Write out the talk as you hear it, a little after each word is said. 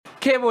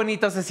Qué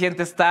bonito se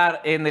siente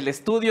estar en el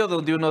estudio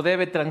donde uno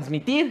debe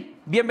transmitir.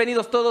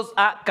 Bienvenidos todos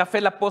a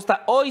Café La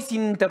Posta. Hoy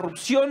sin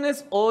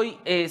interrupciones, hoy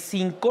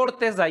sin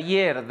cortes.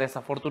 Ayer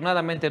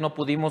desafortunadamente no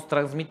pudimos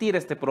transmitir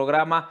este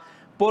programa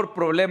por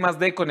problemas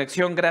de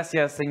conexión.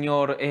 Gracias,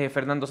 señor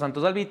Fernando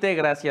Santos Albite.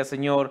 Gracias,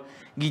 señor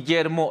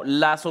Guillermo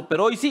Lasso.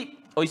 Pero hoy sí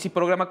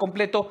programa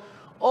completo.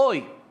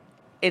 Hoy,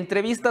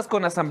 entrevistas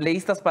con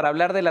asambleístas para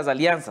hablar de las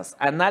alianzas,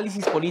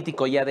 análisis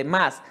político y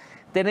además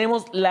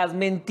tenemos las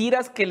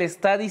mentiras que le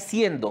está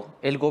diciendo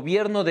el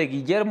gobierno de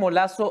Guillermo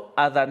Lasso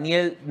a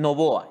Daniel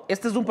Noboa.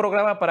 Este es un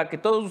programa para que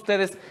todos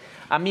ustedes,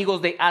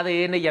 amigos de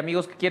ADN y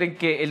amigos que quieren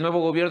que el nuevo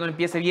gobierno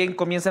empiece bien,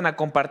 comiencen a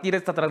compartir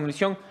esta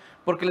transmisión,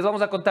 porque les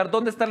vamos a contar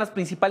dónde están las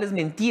principales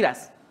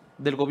mentiras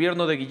del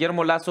gobierno de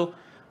Guillermo Lasso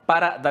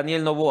para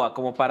Daniel Noboa,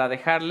 como para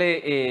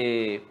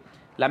dejarle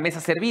la mesa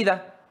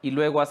servida y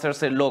luego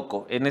hacerse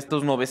loco en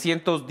estos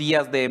 900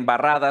 días de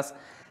embarradas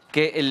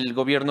que el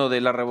gobierno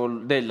de la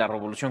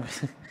revolución,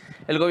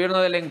 el gobierno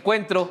del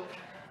encuentro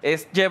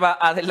lleva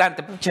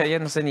adelante. Pucha, ya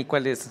no sé ni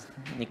cuál es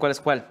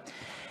cuál.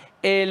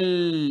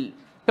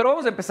 Pero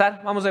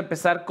vamos a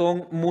empezar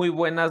con muy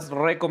buenas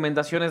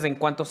recomendaciones en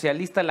cuanto se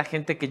alista la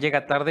gente que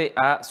llega tarde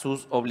a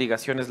sus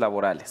obligaciones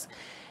laborales.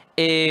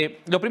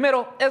 Lo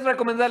primero es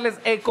recomendarles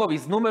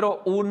Ecovis,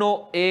 número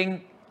 1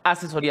 en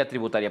asesoría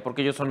tributaria,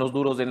 porque ellos son los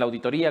duros en la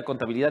auditoría,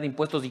 contabilidad,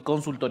 impuestos y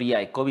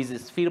consultoría. Ecovis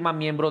es firma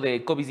miembro de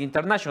Ecovis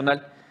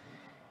International.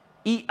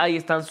 Y ahí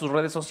están sus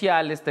redes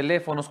sociales,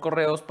 teléfonos,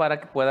 correos para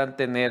que puedan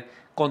tener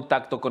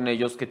contacto con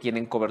ellos que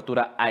tienen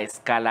cobertura a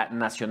escala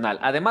nacional.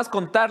 Además,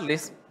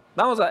 contarles,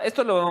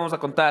 esto lo vamos a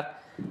contar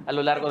a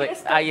lo largo de...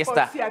 Ahí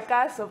está. Por si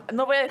acaso,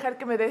 no voy a dejar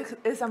que me des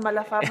esa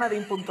mala fama de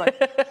impuntual.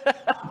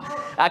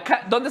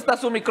 Acá, ¿dónde está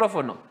su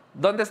micrófono?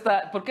 ¿Dónde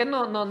está? ¿Por qué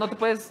no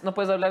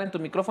puedes hablar en tu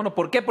micrófono?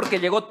 ¿Por qué? Porque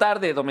llegó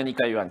tarde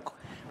Doménica Vivanco.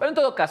 Pero en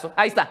todo caso,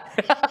 ahí está.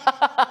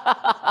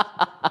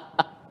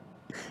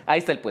 Ahí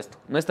está el puesto.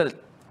 No está el...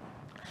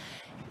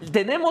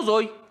 Tenemos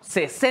hoy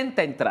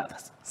 60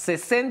 entradas.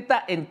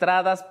 60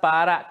 entradas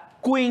para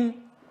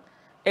Queen,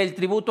 el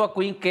tributo a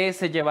Queen que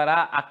se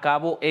llevará a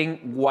cabo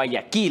en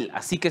Guayaquil.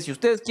 Así que si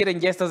ustedes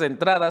quieren ya estas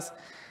entradas,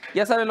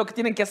 ya saben lo que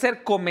tienen que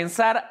hacer,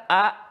 comenzar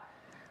a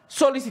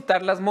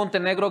solicitarlas.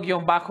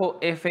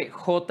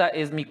 Montenegro-FJ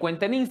es mi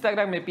cuenta en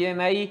Instagram, me piden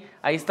ahí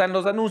están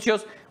los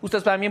anuncios.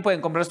 Ustedes también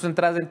pueden comprar sus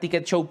entradas en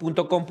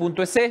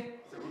ticketshow.com.es.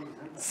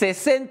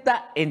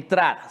 60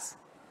 entradas.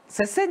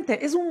 60,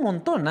 es un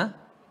montón, ¿ah?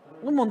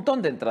 Un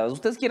montón de entradas.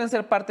 Ustedes quieren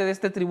ser parte de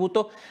este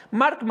tributo.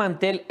 Marc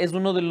Mantel es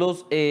uno de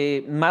los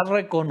más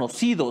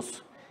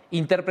reconocidos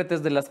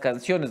intérpretes de las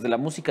canciones de la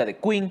música de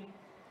Queen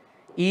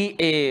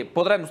y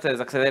podrán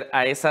ustedes acceder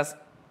a esas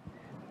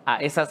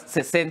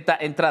 60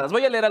 entradas.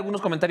 Voy a leer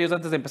algunos comentarios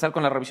antes de empezar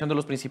con la revisión de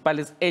los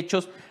principales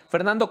hechos.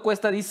 Fernando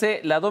Cuesta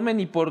dice, la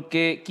Domeni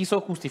porque quiso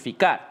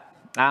justificar.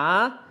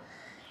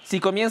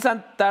 Si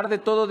comienzan tarde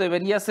todo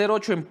debería ser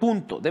 8 en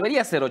punto.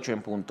 Debería ser 8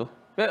 en punto.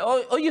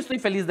 Hoy estoy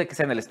feliz de que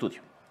sea en el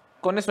estudio.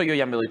 Con eso yo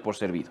ya me doy por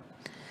servido.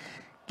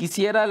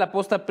 Quisiera la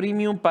posta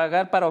premium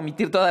pagar para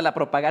omitir toda la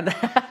propaganda.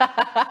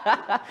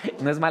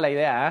 No es mala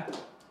idea, ¿eh?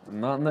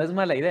 No es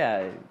mala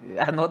idea.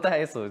 Anota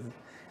eso.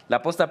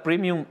 La posta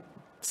premium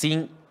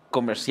sin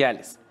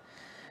comerciales.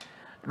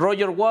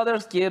 Roger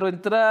Waters, quiero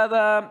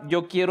entrada.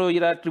 Yo quiero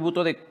ir al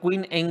tributo de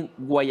Queen en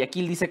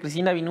Guayaquil, dice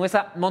Cristina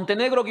Vinuesa.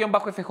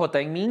 Montenegro-FJ.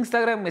 En mi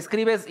Instagram me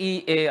escribes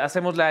y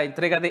hacemos la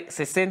entrega de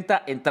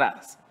 60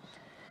 entradas.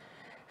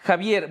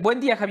 Javier,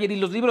 buen día Javier. ¿Y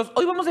los libros?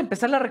 Hoy vamos a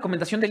empezar la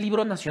recomendación del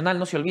libro nacional,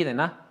 no se olviden,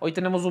 ¿ah? Hoy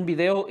tenemos un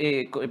video,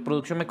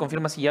 producción me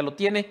confirma si ya lo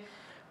tiene,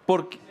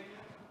 porque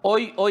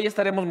hoy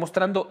estaremos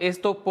mostrando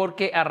esto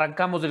porque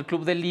arrancamos el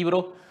Club del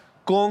Libro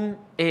con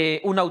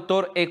un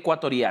autor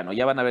ecuatoriano.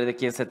 Ya van a ver de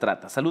quién se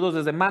trata. Saludos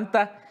desde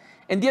Manta.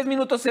 En 10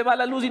 minutos se va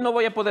la luz y no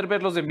voy a poder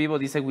verlos en vivo,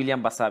 dice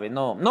William Basabe.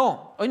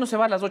 No, hoy no se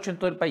va a las 8 en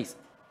todo el país.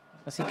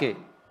 Así que,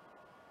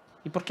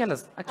 ¿y por qué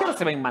a qué hora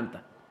se va en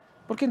Manta?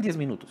 ¿Por qué en 10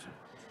 minutos?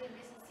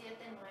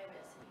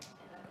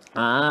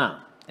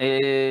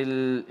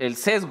 El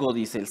sesgo,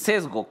 dice, el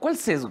sesgo. ¿Cuál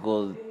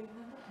sesgo?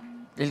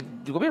 El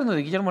gobierno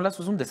de Guillermo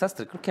Lasso es un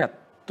desastre. Creo que a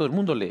todo el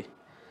mundo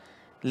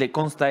le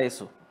consta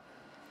eso.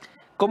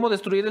 ¿Cómo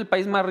destruir el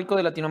país más rico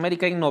de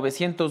Latinoamérica en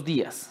 900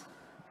 días?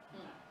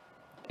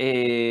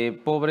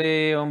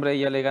 Pobre hombre,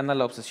 ya le gana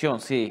la obsesión.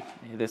 Sí,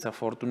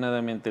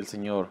 desafortunadamente el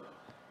señor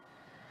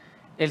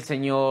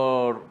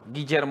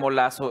Guillermo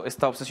Lasso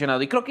está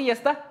obsesionado. Y creo que ya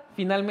está,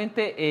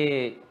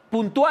 finalmente,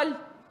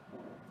 puntual.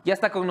 Ya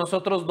está con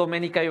nosotros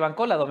Doménica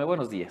Vivanco. Dome,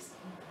 buenos días.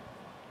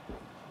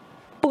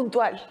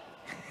 Puntual.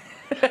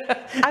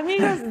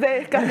 Amigos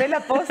de Café La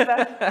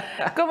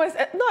Posta, ¿cómo es?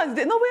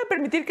 No voy a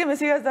permitir que me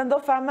sigas dando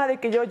fama de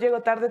que yo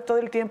llego tarde todo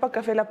el tiempo a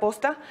Café La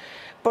Posta,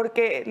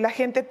 porque la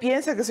gente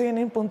piensa que soy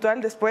una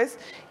impuntual después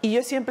y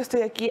yo siempre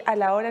estoy aquí a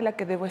la hora en la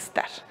que debo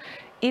estar.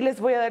 Y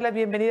les voy a dar la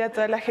bienvenida a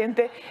toda la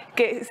gente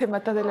que se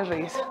mata de la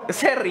risa.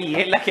 Se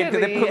ríe la gente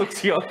de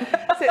producción.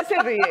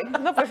 Se ríe,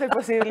 no puede ser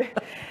posible.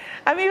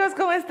 Amigos,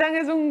 ¿cómo están?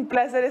 Es un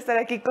placer estar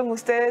aquí con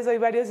ustedes. Hoy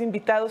varios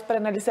invitados para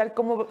analizar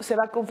cómo se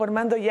va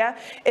conformando ya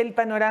el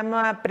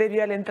panorama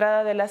previo a la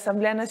entrada de la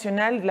Asamblea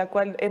Nacional, la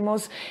cual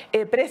hemos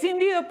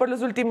prescindido por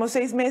los últimos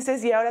 6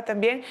 meses, y ahora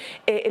también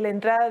la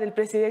entrada del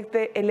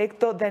presidente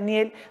electo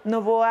Daniel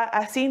Noboa.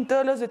 Así,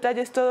 todos los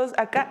detalles, todos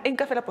acá en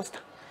Café La Posta.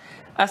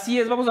 Así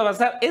es, vamos a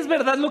avanzar. Es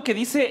verdad lo que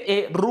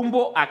dice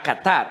rumbo a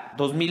Qatar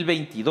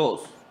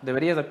 2022.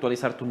 Deberías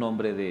actualizar tu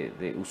nombre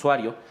de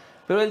usuario.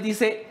 Pero él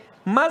dice,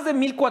 más de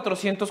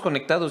 1.400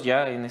 conectados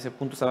ya, en ese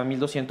punto estaban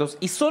 1.200,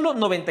 y solo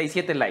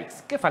 97 likes.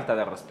 Qué falta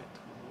de respeto.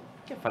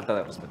 Qué falta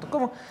de respeto.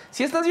 ¿Cómo?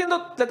 Si estás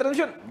viendo la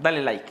transmisión,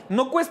 dale like.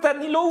 No cuesta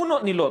ni lo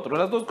uno ni lo otro.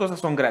 Las dos cosas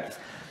son gratis.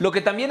 Lo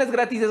que también es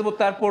gratis es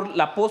votar por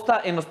La Posta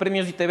en los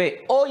premios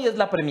ITV. Hoy es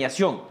la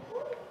premiación.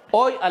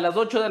 Hoy a las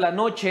 8 de la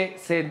noche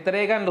se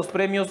entregan los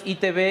premios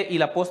ITV y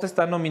La Posta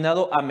está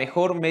nominado a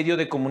Mejor Medio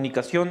de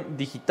Comunicación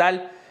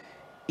Digital.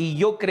 Y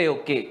yo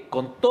creo que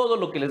con todo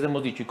lo que les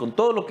hemos dicho y con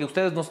todo lo que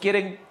ustedes nos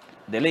quieren,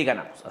 de ley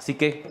ganamos. Así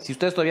que si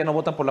ustedes todavía no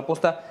votan por La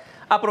Posta,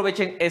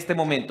 aprovechen este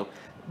momento.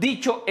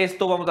 Dicho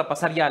esto, vamos a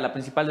pasar ya a la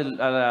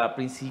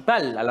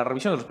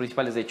revisión de los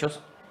principales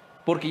hechos,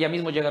 porque ya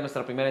mismo llega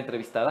nuestra primera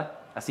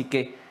entrevistada. Así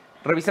que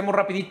revisemos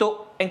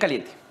rapidito en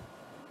caliente.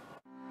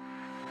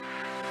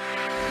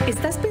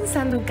 ¿Estás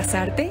pensando en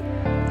casarte?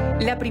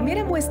 La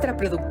primera muestra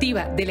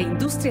productiva de la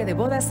industria de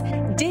bodas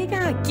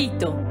llega a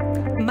Quito.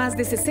 Más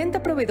de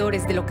 60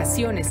 proveedores de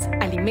locaciones,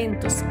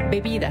 alimentos,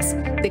 bebidas,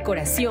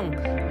 decoración,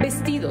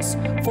 vestidos,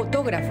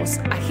 fotógrafos,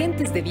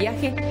 agentes de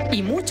viaje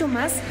y mucho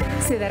más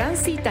se darán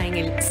cita en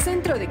el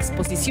Centro de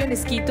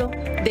Exposiciones Quito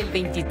del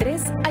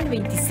 23 al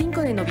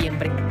 25 de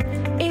noviembre.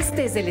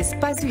 Este es el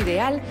espacio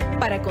ideal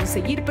para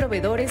conseguir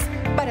proveedores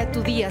para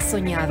tu día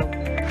soñado.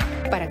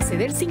 Para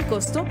acceder sin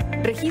costo,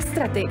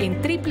 regístrate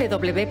en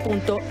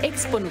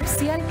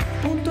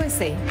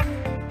www.exponupcial.es.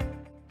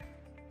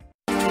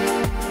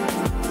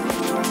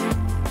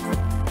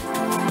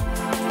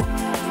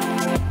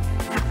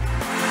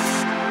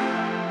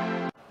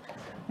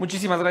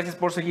 Muchísimas gracias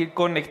por seguir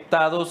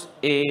conectados.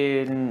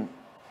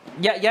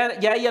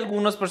 Ya hay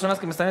algunas personas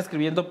que me están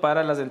escribiendo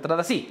para las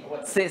entradas. Sí,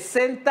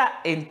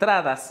 60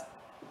 entradas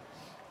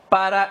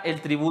para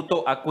el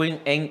tributo a Queen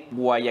en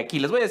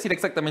Guayaquil. Les voy a decir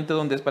exactamente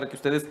dónde es para que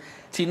ustedes,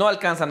 si no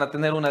alcanzan a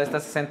tener una de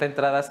estas 60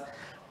 entradas,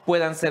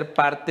 puedan ser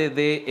parte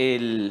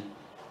de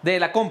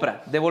la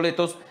compra de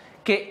boletos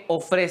que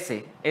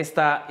ofrece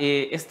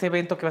este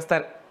evento, que va a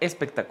estar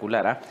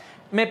espectacular, ¿eh?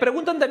 Me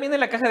preguntan también en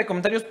la caja de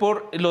comentarios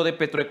por lo de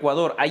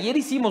Petroecuador. Ayer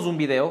hicimos un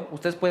video,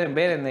 ustedes pueden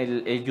ver en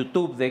el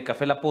YouTube de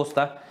Café La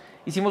Posta,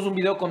 hicimos un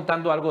video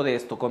contando algo de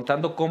esto,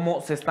 contando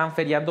cómo se están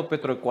feriando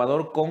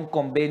Petroecuador con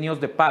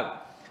convenios de pago.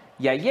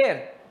 Y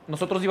ayer,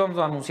 nosotros íbamos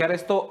a anunciar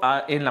esto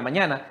en la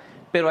mañana,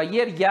 pero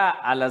ayer ya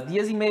a las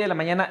 10:30 de la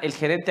mañana el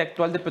gerente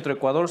actual de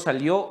Petroecuador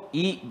salió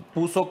y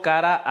puso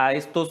cara a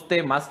estos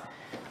temas,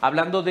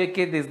 hablando de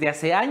que desde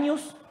hace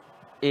años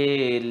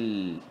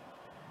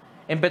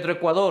en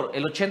Petroecuador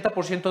el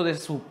 80%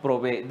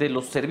 de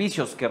los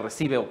servicios que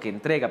recibe o que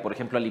entrega, por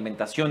ejemplo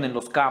alimentación en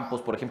los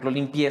campos, por ejemplo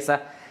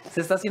limpieza,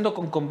 se está haciendo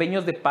con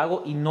convenios de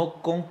pago y no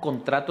con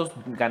contratos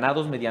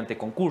ganados mediante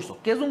concurso.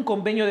 ¿Qué es un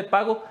convenio de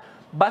pago?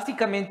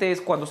 Básicamente es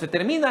cuando se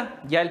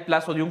termina ya el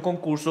plazo de un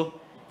concurso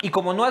y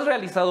como no has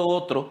realizado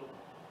otro,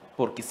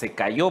 porque se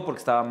cayó, porque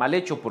estaba mal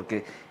hecho,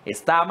 porque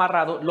está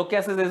amarrado, lo que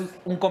haces es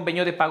un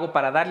convenio de pago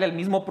para darle al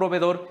mismo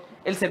proveedor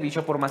el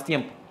servicio por más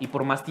tiempo y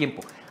por más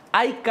tiempo.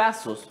 Hay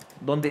casos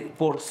donde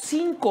por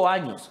 5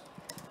 años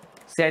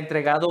se ha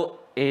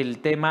entregado el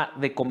tema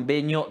de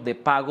convenio de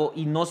pago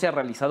y no se ha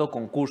realizado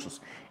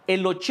concursos.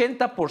 El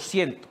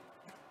 80%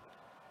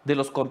 de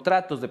los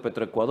contratos de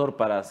Petroecuador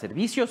para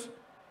servicios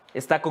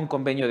está con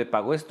convenio de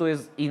pago. Esto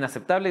es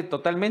inaceptable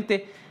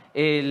totalmente.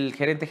 El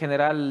gerente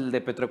general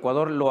de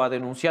Petroecuador lo ha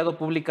denunciado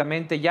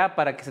públicamente ya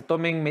para que se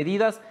tomen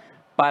medidas,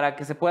 para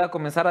que se pueda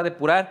comenzar a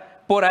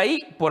depurar. Por ahí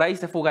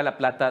se fuga la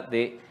plata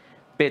de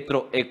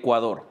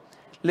Petroecuador.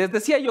 Les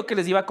decía yo que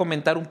les iba a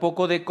comentar un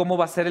poco de cómo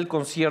va a ser el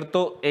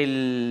concierto,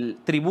 el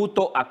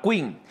tributo a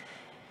Queen.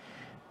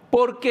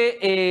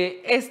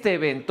 Porque este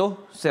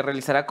evento se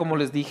realizará, como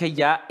les dije,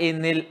 ya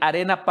en el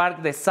Arena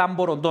Park de San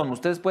Borondón.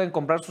 Ustedes pueden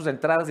comprar sus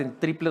entradas en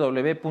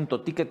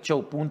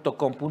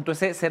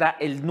www.ticketshow.com.es. Será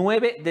el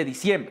 9 de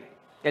diciembre,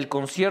 el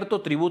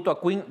concierto tributo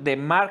a Queen de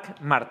Marc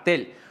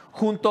Martel,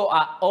 junto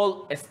a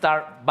All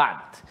Star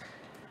Band.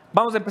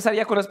 Vamos a empezar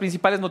ya con las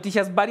principales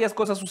noticias. Varias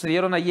cosas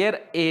sucedieron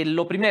ayer.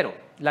 Lo primero,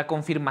 la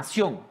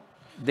confirmación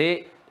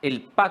del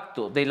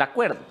pacto, del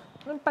acuerdo.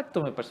 El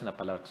pacto me parece una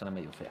palabra que suena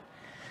medio fea.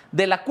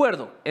 Del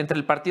acuerdo entre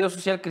el Partido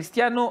Social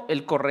Cristiano,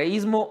 el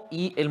correísmo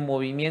y el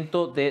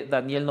movimiento de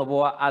Daniel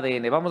Noboa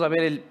ADN. Vamos a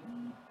ver el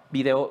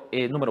video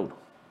número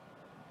 1.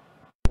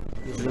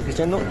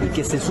 Cristiano y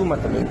que se suma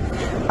también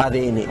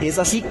ADN. ¿Es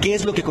así? ¿Qué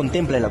es lo que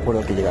contempla el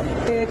acuerdo que llegamos?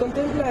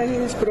 Contempla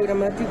ejes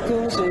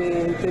programáticos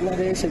en temas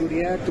de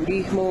seguridad,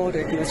 turismo,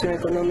 reactivación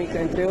económica,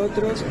 entre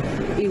otros.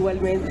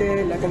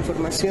 Igualmente la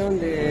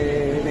conformación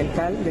del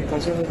CAL, del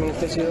Consejo de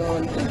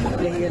Administración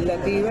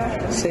Legislativa,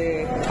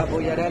 se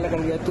apoyará la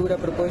candidatura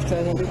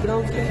propuesta de Henry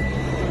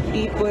Bronfeld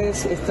y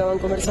pues estaban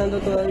conversando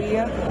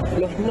todavía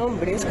los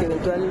nombres que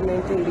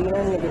eventualmente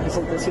irían en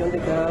representación de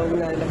cada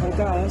una de las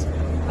bancadas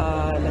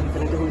a las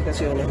diferentes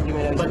ubicaciones.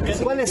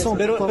 ¿Cuáles son?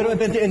 Pero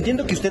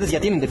entiendo que ustedes ya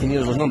tienen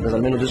definidos los nombres,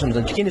 al menos de eso nos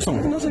han dicho. ¿Quiénes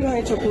son? No se los han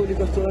hecho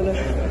públicos todavía.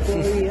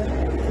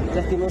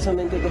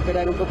 Lastimosamente hay que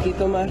esperar un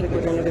poquito más,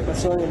 recuerden lo que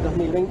pasó en el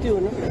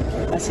 2021,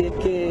 así es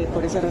que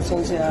por esa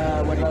razón se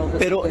ha guardado.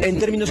 Pero en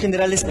términos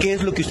generales, ¿qué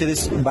es lo que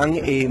ustedes van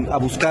a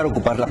buscar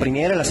ocupar? ¿La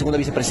primera, la segunda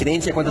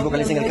vicepresidencia? ¿Cuántas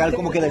vocales en el CAL?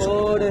 ¿Cómo queda eso?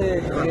 Por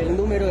el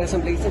número de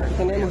asambleístas que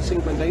tenemos,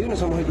 51,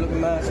 somos el bloque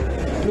más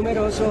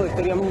numeroso,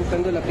 estaríamos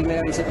buscando la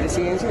primera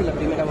vicepresidencia y la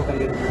primera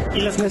vocalía.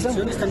 ¿Y las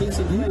condiciones también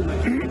se mueven?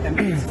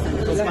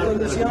 Las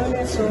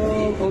condiciones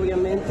son,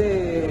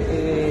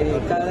 obviamente,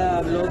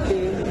 cada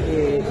bloque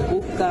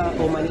busca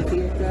o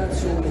manifiesta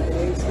su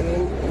interés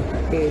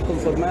en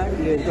conformar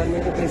y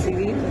eventualmente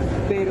presidir,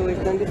 pero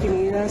están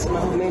definidas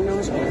más o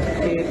menos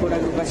por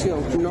agrupación,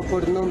 no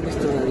por nombres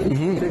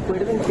todavía.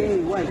 Recuerden que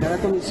igual cada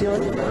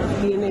comisión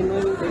tiene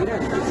 9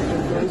 integrantes,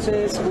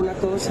 entonces una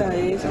cosa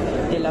es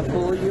el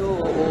apoyo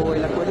o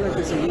el acuerdo al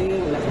que se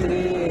lleguen las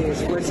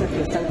 3 fuerzas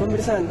que están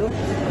conversando,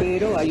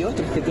 pero hay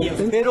otros que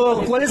tienen.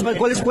 Pero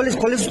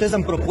 ¿cuáles ustedes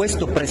han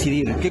propuesto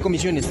presidir? ¿Qué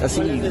comisiones?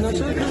 Así.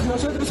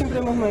 Nosotros siempre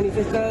hemos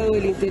manifestado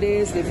el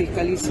interés de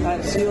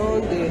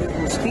fiscalización, de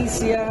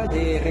justicia,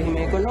 de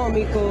régimen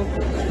económico,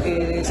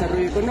 de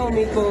desarrollo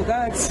económico,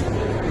 GATS,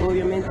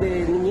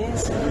 obviamente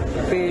niñez,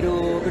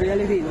 pero ya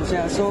les digo, o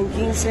sea, son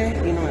 15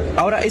 y 9.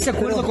 Ahora, ¿ese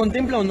acuerdo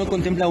contempla o no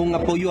contempla un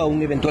apoyo a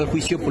un eventual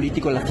juicio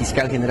político a la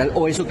fiscal general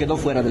o eso quedó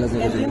fuera de las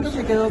negociaciones?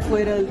 Entiendo que quedó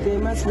fuera del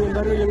tema, sin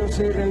embargo yo no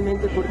sé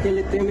realmente por qué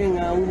le temen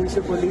a un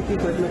juicio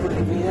político, es una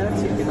oportunidad,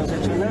 si es que no se ha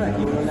hecho nada,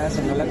 quien no la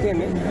hace no la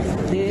teme,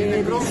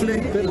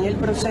 en el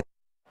proceso.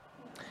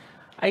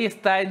 Ahí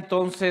está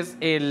entonces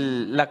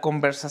la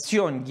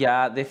conversación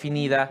ya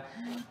definida.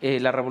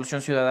 La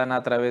Revolución Ciudadana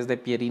a través de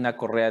Pierina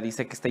Correa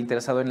dice que está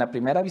interesado en la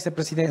primera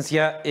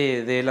vicepresidencia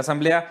de la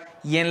Asamblea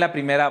y en la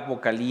primera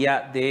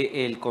vocalía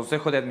del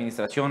Consejo de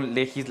Administración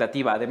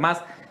Legislativa.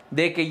 Además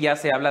de que ya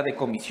se habla de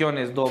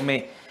comisiones,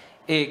 Dome.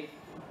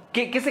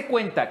 ¿Qué se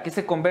cuenta? ¿Qué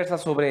se conversa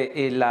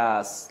sobre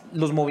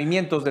los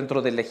movimientos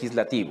dentro del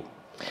Legislativo?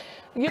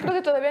 Yo creo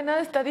que todavía nada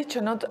está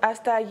dicho, ¿no?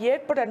 Hasta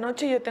ayer por la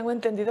noche yo tengo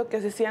entendido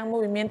que se hacían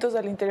movimientos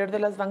al interior de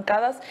las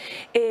bancadas.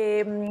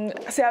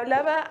 Se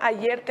hablaba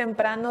ayer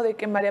temprano de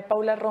que María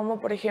Paula Romo,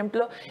 por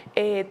ejemplo,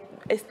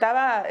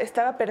 estaba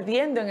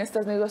perdiendo en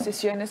estas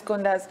negociaciones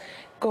con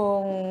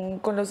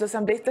los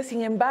asambleístas.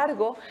 Sin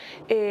embargo,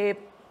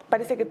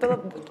 parece que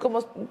todo, como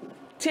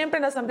siempre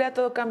en la Asamblea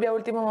todo cambia a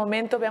último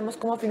momento, veamos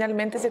cómo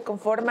finalmente se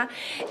conforma.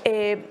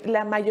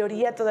 La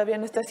mayoría todavía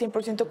no está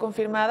 100%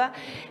 confirmada,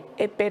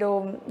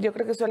 pero yo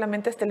creo que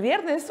solamente hasta el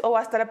viernes o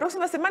hasta la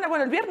próxima semana,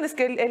 bueno, el viernes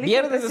que elige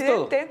el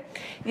presidente,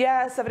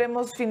 ya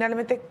sabremos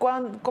finalmente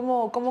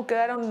cómo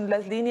quedaron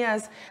las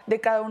líneas de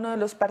cada uno de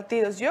los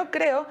partidos. Yo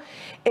creo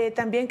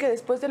también que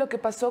después de lo que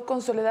pasó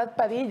con Soledad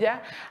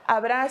Padilla,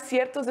 habrá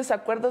ciertos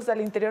desacuerdos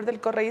al interior del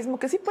correísmo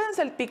que sí pueden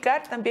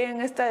salpicar también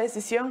en esta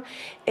decisión,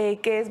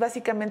 que es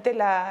básicamente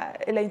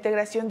la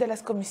integración de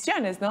las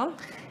comisiones, ¿no?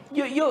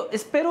 Yo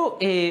espero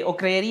o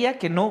creería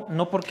que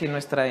no porque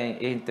nuestra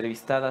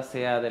entrevistada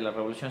sea de la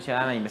Revolución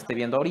Ciudadana y me esté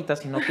viendo ahorita,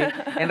 sino que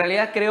en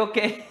realidad creo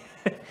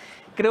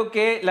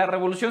que la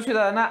Revolución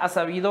Ciudadana ha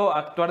sabido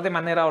actuar de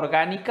manera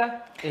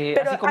orgánica,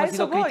 así como ha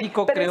sido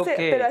crítico,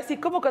 pero así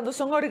como cuando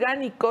son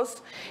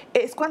orgánicos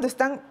es cuando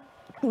están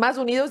más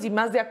unidos y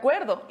más de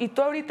acuerdo, y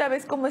tú ahorita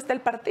ves cómo está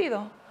el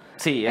partido.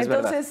 Sí, es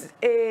verdad. Entonces,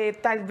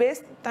 tal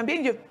vez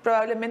también, yo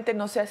probablemente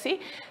no sea así,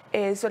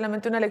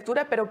 solamente una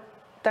lectura, pero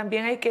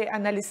también hay que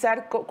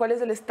analizar cuál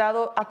es el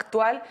estado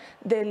actual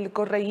del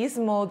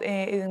correísmo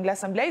en la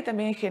Asamblea y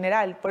también en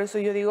general. Por eso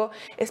yo digo,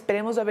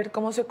 esperemos a ver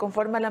cómo se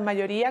conforma la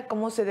mayoría,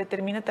 cómo se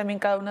determina también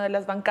cada una de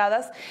las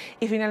bancadas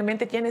y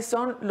finalmente quiénes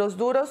son los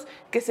duros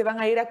que se van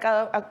a ir a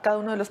cada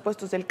uno de los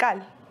puestos del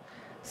CAL.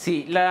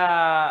 Sí,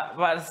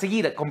 para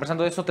seguir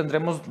conversando de eso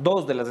tendremos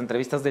 2 de las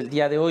entrevistas del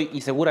día de hoy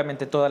y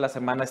seguramente toda la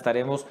semana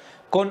estaremos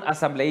con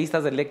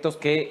asambleístas electos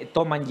que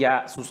toman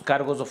ya sus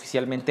cargos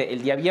oficialmente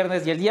el día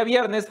viernes. Y el día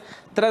viernes,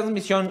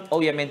 transmisión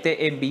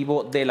obviamente en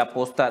vivo de la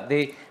posta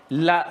de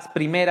la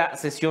primera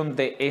sesión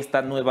de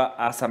esta nueva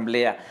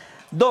asamblea.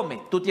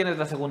 Dome, tú tienes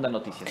la segunda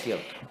noticia,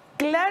 ¿cierto?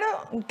 Claro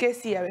que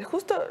sí. A ver,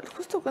 justo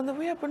cuando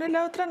voy a poner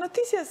la otra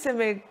noticia se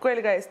me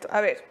cuelga esto.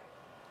 A ver.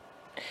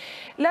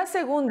 La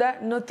segunda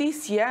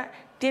noticia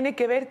tiene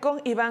que ver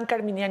con Iván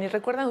Carminiani.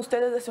 Recuerdan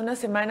ustedes hace unas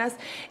semanas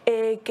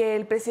que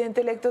el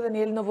presidente electo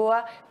Daniel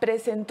Noboa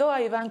presentó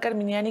a Iván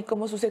Carminiani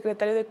como su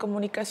secretario de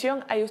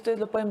comunicación. Ahí ustedes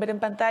lo pueden ver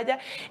en pantalla.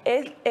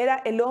 Él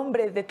era el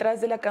hombre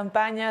detrás de la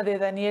campaña de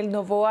Daniel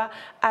Noboa,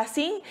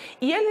 así,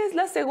 y él es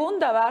la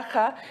segunda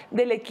baja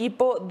del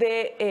equipo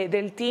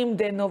del team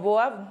de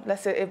Noboa,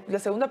 la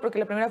segunda porque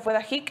la primera fue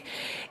Dajik,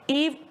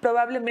 y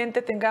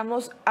probablemente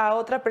tengamos a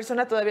otra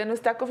persona, todavía no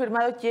está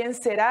confirmado quién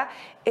será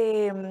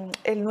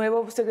el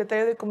nuevo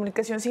secretario de de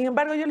Comunicación. Sin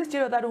embargo, yo les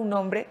quiero dar un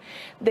nombre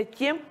de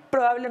quién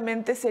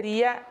probablemente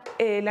sería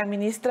la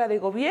ministra de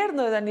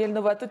Gobierno de Daniel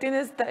Noboa. Tú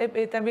tienes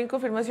también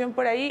confirmación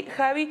por ahí,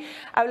 Javi.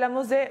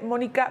 Hablamos de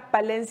Mónica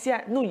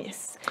Palencia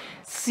Núñez.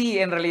 Sí,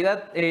 en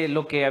realidad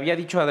lo que había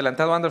dicho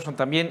adelantado Anderson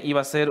también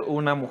iba a ser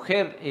una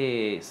mujer,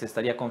 se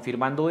estaría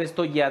confirmando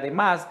esto y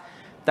además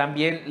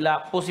también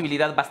la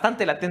posibilidad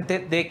bastante latente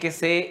de que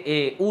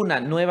se una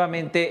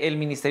nuevamente el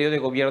Ministerio de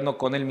Gobierno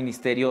con el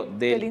Ministerio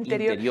del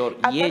Interior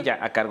y ella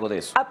a cargo de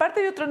eso.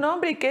 Aparte de otro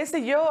nombre y que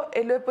ese yo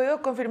lo he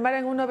podido confirmar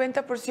en un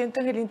 90%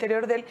 en el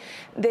interior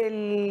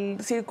del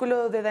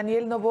círculo de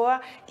Daniel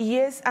Noboa y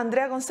es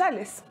Andrea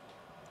González.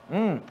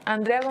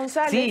 Andrea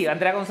González. Sí,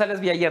 Andrea González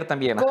vi ayer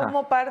también.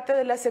 Como parte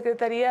de la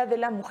Secretaría de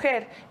la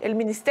Mujer, el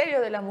Ministerio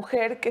de la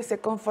Mujer que se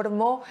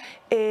conformó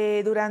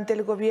durante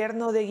el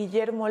gobierno de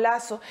Guillermo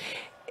Lasso.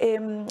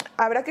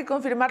 Habrá que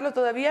confirmarlo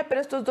todavía,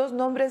 pero estos dos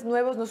nombres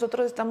nuevos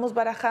nosotros estamos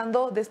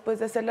barajando después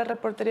de hacer la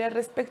reportería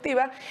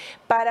respectiva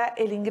para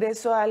el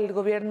ingreso al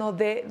gobierno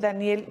de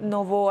Daniel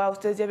Noboa.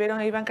 Ustedes ya vieron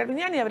a Iván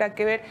Carviniani, habrá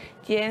que ver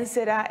quién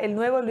será el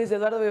nuevo Luis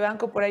Eduardo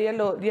Vivanco, por ahí ya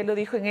lo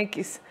dijo en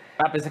X.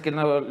 Pensé que el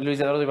nuevo Luis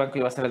Eduardo Vivanco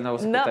iba a ser el nuevo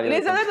secretario. No,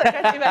 Luis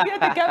Eduardo,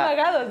 imagínate qué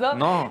amagados, ¿no?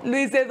 No.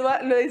 Luis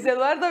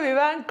Eduardo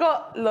Vivanco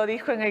lo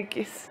dijo en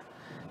X.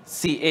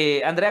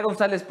 Sí, Andrea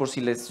González, por si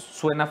les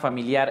suena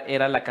familiar,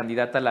 era la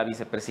candidata a la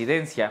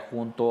vicepresidencia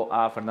junto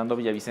a Fernando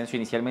Villavicencio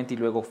inicialmente y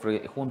luego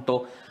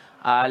junto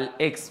al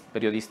ex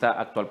periodista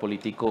actual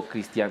político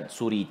Cristian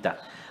Zurita.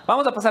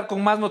 Vamos a pasar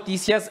con más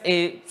noticias,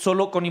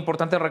 solo con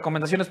importantes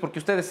recomendaciones, porque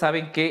ustedes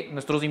saben que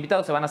nuestros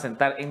invitados se van a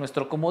sentar en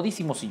nuestro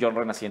comodísimo sillón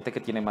renaciente que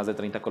tiene más de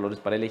 30 colores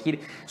para elegir.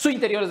 Su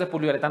interior es de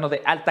poliuretano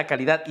de alta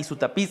calidad y su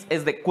tapiz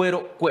es de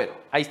cuero.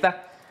 Ahí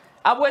está.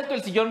 Ha vuelto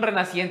el sillón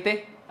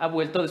renaciente. Ha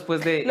vuelto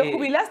después de... Lo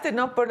jubilaste,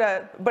 ¿no?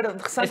 Bueno,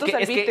 Santos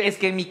Alvite. Es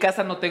que en mi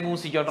casa no tengo un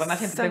sillón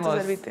renaciente, tengo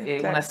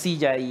una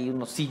silla y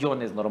unos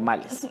sillones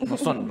normales, no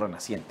son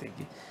renacientes.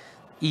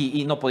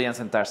 Y no podían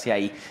sentarse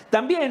ahí.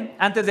 También,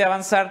 antes de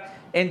avanzar,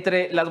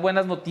 entre las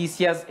buenas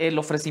noticias, el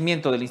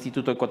ofrecimiento del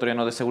Instituto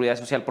Ecuatoriano de Seguridad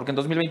Social, porque en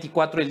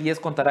 2024 el IES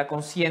contará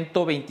con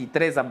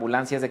 123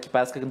 ambulancias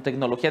equipadas con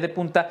tecnología de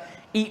punta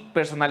y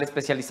personal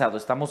especializado.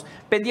 Estamos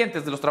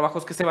pendientes de los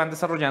trabajos que se van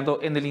desarrollando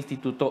en el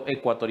Instituto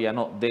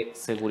Ecuatoriano de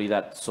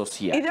Seguridad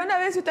Social. Y de una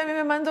vez yo también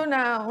me mando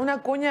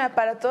una cuña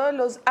para todos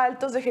los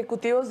altos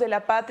ejecutivos de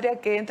la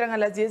patria que entran a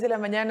las 10 de la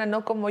mañana,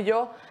 no como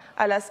yo,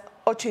 a las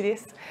 8:10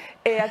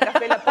 a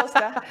Café La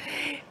Posta,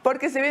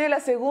 porque se viene la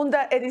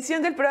segunda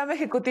edición del programa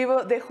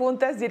ejecutivo de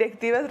juntas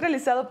directivas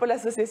realizado por la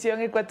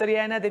Asociación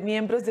Ecuatoriana de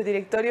Miembros de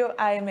Directorio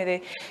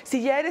AMD.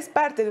 Si ya eres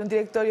parte de un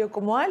directorio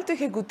como alto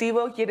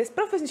ejecutivo, quieres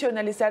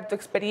profesionalizar tu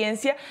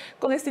experiencia,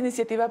 con esta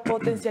iniciativa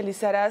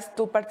potencializarás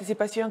tu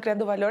participación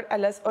creando valor a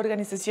las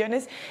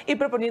organizaciones y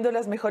proponiendo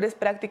las mejores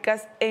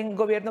prácticas en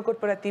gobierno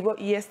corporativo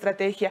y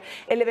estrategia.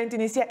 El evento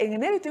inicia en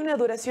enero y tiene una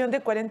duración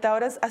de 40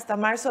 horas hasta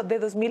marzo de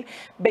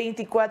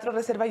 2024.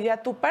 Reserva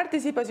ya tu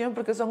participación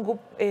porque son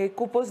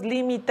cupos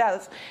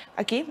limitados.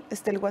 Aquí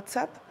está el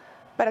WhatsApp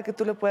para que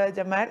tú lo puedas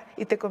llamar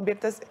y te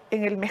conviertas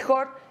en el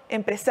mejor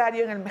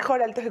empresario, en el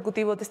mejor alto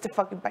ejecutivo de este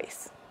fucking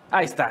país.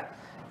 Ahí está.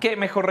 Qué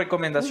mejor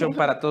recomendación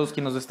para todos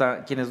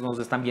quienes nos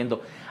están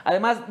viendo.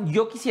 Además,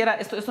 yo quisiera,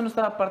 esto no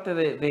estaba parte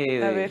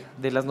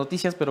de las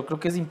noticias, pero creo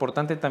que es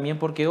importante también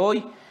porque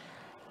hoy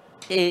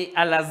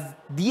a las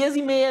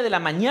 10:30 de la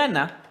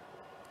mañana,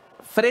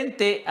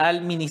 frente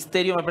al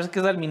ministerio, me parece que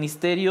es al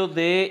Ministerio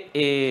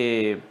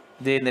de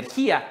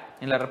Energía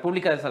en la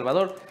República de El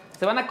Salvador,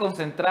 se van a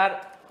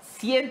concentrar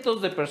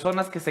cientos de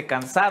personas que se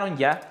cansaron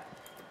ya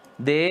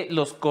de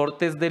los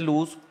cortes de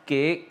luz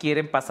que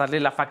quieren pasarle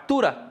la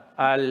factura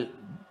al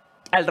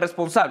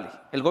responsable,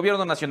 el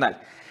gobierno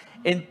nacional.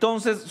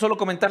 Entonces, solo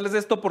comentarles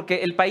esto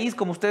porque el país,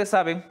 como ustedes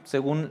saben,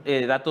 según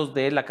datos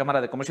de la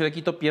Cámara de Comercio de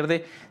Quito,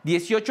 pierde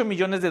 18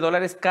 millones de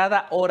dólares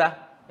cada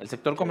hora. El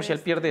sector comercial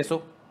pierde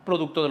eso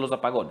producto de los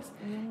apagones.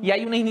 Y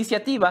hay una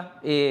iniciativa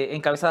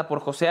encabezada por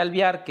José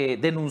Alviar que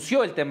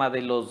denunció el tema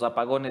de los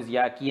apagones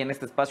ya aquí en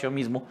este espacio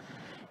mismo,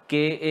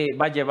 que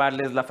va a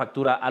llevarles la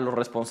factura a los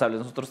responsables.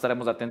 Nosotros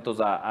estaremos atentos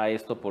a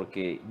esto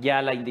porque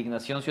ya la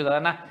indignación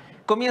ciudadana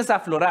comienza a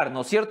aflorar,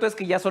 ¿no? Cierto es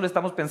que ya solo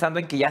estamos pensando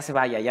en que ya se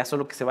vaya, ya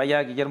solo que se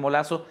vaya Guillermo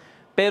Lasso,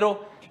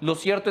 pero lo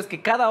cierto es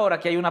que cada hora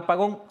que hay un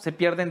apagón se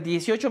pierden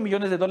 18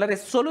 millones de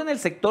dólares solo en el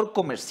sector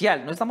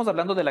comercial. No estamos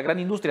hablando de la gran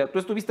industria. Tú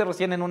estuviste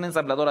recién en una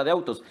ensambladora de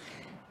autos.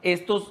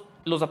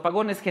 Los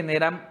apagones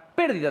generan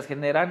pérdidas,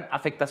 generan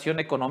afectación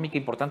económica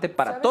importante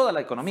para toda la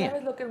economía.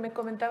 ¿Sabes lo que me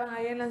comentaban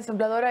ahí en la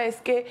ensambladora?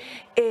 Es que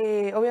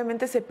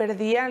obviamente se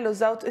perdían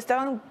los autos,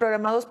 estaban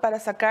programados para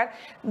sacar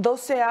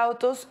 12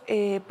 autos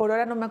por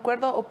hora, no me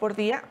acuerdo, o por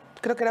día,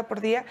 creo que era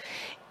por día,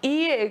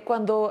 y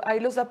cuando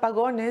hay los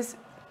apagones,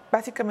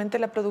 básicamente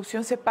la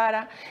producción se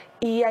para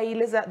y ahí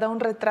les da un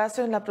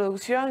retraso en la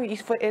producción y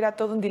era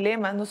todo un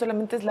dilema. No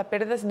solamente es la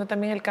pérdida, sino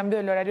también el cambio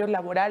del horario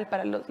laboral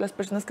para las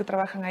personas que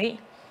trabajan ahí.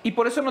 Y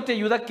por eso no te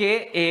ayuda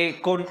que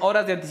con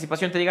horas de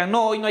anticipación te digan,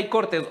 no, hoy no hay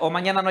cortes o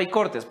mañana no hay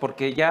cortes,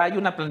 porque ya hay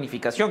una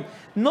planificación.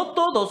 No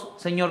todos,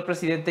 señor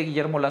presidente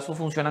Guillermo Lasso,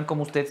 funcionan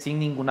como usted sin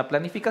ninguna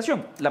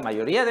planificación. La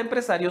mayoría de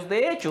empresarios,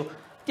 de hecho,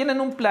 tienen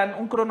un plan,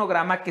 un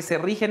cronograma al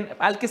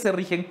que se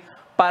rigen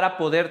para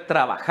poder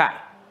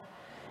trabajar.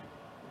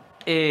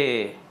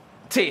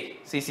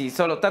 Sí,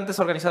 solo tan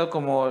desorganizado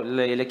como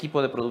el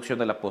equipo de producción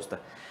de La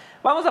Posta.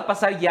 Vamos a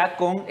pasar ya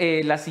con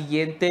la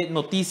siguiente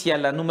noticia,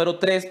 la número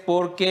 3,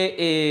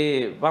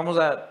 porque vamos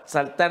a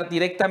saltar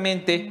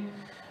directamente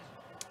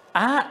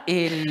a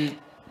el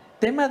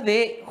tema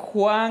de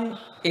Juan.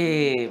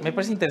 Me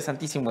parece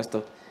interesantísimo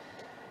esto.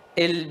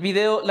 El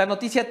video, la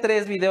noticia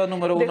 3, video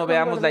número 1,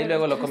 veámosla y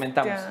luego lo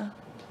comentamos.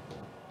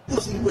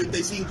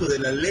 55 de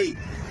la ley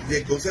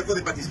del Consejo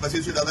de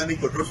Participación Ciudadana y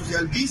Control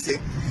Social dice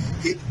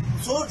que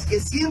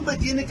siempre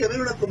tiene que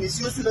haber una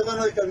comisión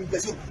ciudadana de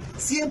calificación.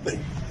 Siempre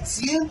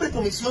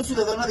comisión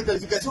ciudadana de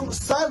calificación,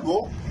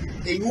 salvo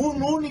en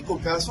un único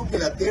caso que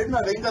la terna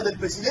venga del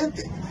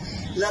presidente.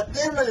 La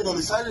terna de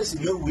donde sale el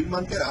señor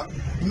Wilman Terán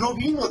no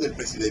vino del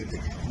presidente,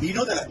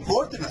 vino de la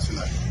Corte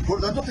Nacional.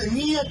 Por lo tanto,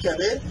 tenía que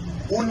haber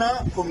una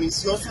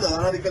comisión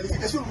ciudadana de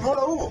calificación. No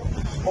la hubo.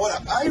 Ahora,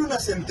 hay una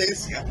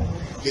sentencia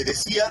que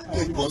decía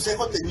que el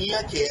Consejo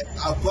tenía que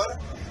actuar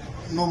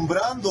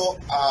nombrando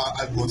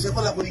al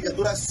Consejo de la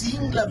Judicatura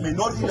sin la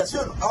menor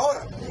dilación.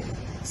 Ahora,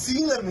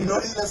 sin la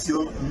menor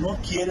dilación no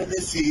quiere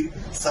decir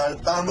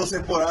saltándose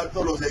por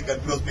alto los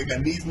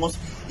mecanismos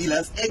y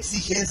las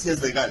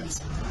exigencias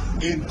legales.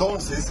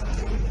 Entonces,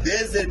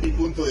 desde mi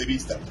punto de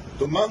vista,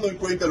 tomando en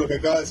cuenta lo que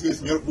acaba de decir el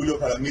señor Julio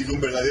Jaramillo,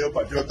 un verdadero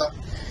patriota,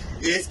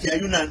 es que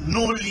hay una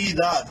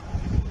nulidad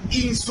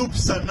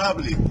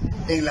insubsanable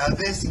en la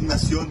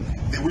designación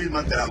de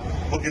Wilman Terán,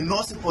 porque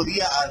no se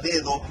podía a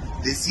dedo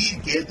decir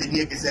que él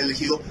tenía que ser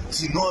elegido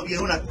si no había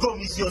una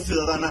comisión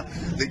ciudadana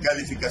de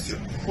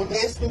calificación. ¿Por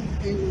esto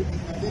en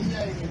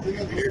materia en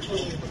entrega de derecho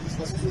de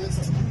participación ciudadana?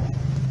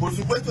 Por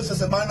supuesto, esta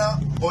semana,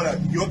 ahora,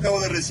 yo acabo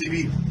de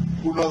recibir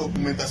una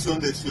documentación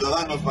de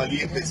ciudadanos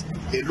valientes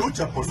que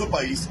luchan por su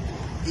país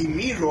y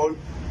mi rol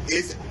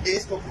es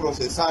esto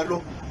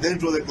procesarlo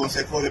dentro del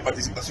Consejo de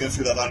Participación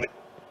Ciudadana.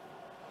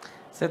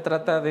 Se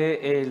trata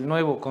del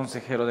nuevo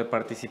consejero de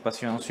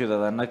Participación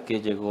Ciudadana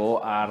que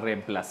llegó a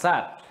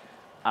reemplazar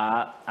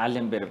a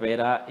Allen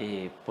Berbera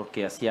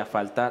porque hacía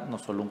falta no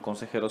solo un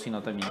consejero,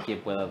 sino también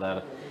quien pueda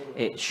dar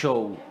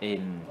show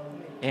en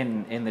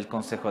el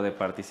Consejo de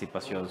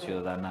Participación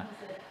Ciudadana.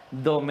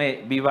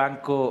 Dome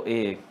Vivanco,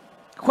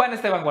 Juan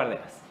Esteban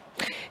Guarderas.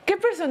 Qué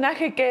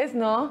personaje que es,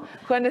 ¿no?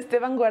 Juan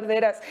Esteban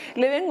Guarderas.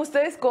 Le ven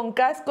ustedes con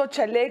casco,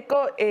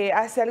 chaleco.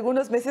 Hace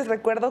algunos meses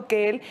recuerdo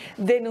que él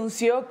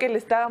denunció que le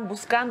estaban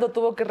buscando,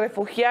 tuvo que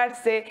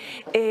refugiarse.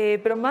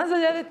 Pero más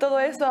allá de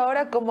todo eso,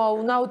 ahora como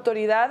una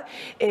autoridad,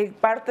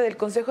 parte del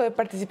Consejo de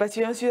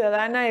Participación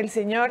Ciudadana, el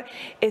señor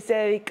se ha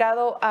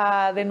dedicado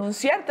a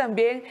denunciar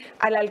también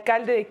al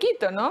alcalde de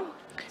Quito,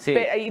 ¿no? Sí.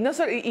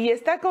 Y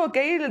está como que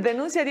ahí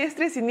denuncia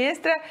diestra y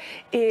siniestra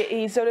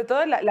y sobre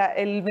todo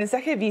el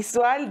mensaje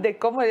visual de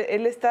cómo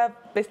él está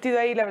vestido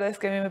ahí, la verdad es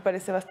que a mí me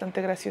parece bastante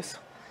gracioso.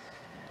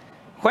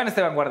 Juan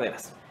Esteban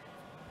Guarderas.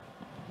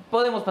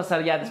 Podemos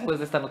pasar ya después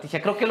de esta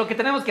noticia. Creo que lo que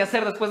tenemos que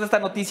hacer después de esta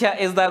noticia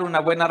es dar una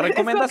buena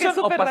recomendación. Es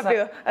súper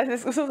rápido,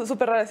 es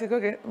súper raro, así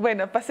que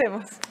bueno,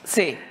 pasemos.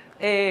 Sí,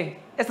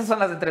 estas son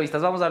las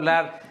entrevistas. Vamos a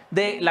hablar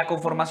de la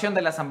conformación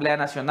de la Asamblea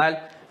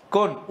Nacional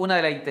con una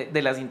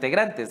de las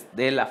integrantes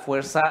de la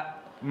fuerza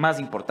más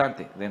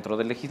importante dentro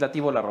del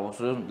legislativo, la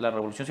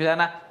Revolución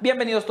Ciudadana.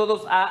 Bienvenidos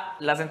todos a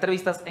las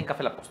entrevistas en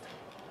Café La Posta.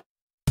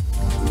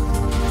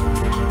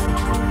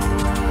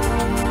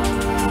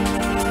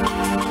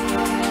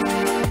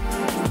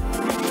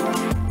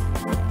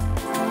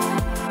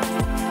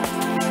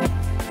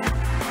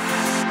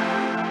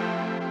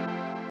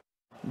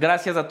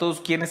 Gracias a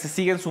todos quienes se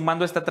siguen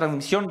sumando a esta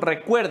transmisión.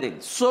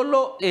 Recuerden,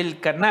 solo el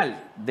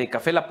canal de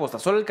Café La Posta,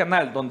 solo el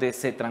canal donde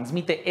se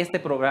transmite este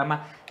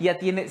programa ya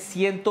tiene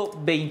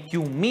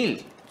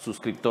 121,000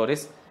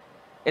 suscriptores.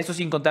 Eso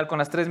sin contar con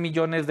las 3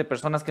 millones de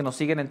personas que nos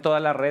siguen en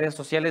todas las redes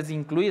sociales,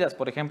 incluidas,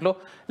 por ejemplo,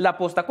 La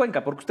Posta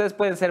Cuenca, porque ustedes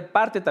pueden ser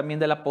parte también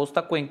de La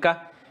Posta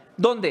Cuenca,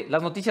 donde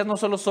las noticias no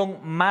solo son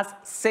más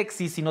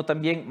sexy, sino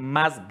también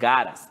más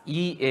garas.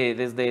 Y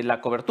desde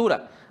la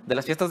cobertura de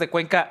las fiestas de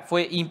Cuenca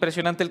fue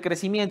impresionante el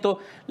crecimiento,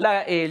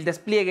 el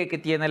despliegue que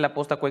tiene La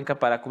Posta Cuenca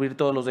para cubrir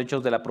todos los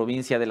hechos de la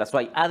provincia de la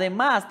Suay.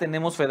 Además,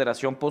 tenemos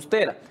Federación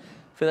Postera.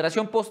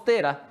 Federación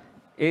Postera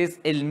es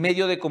el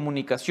medio de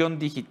comunicación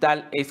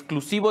digital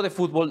exclusivo de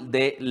fútbol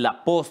de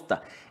La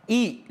Posta.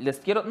 Y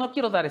no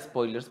quiero dar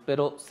spoilers,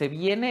 pero se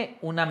viene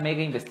una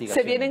mega investigación.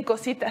 Se vienen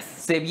cositas.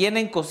 Se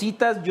vienen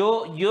cositas.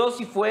 Yo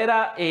si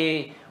fuera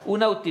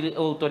una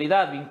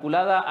autoridad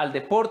vinculada al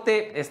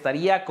deporte,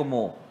 estaría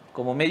como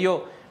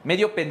medio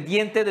medio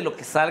pendiente de lo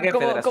que salga en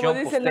Federación Como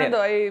dice Postera.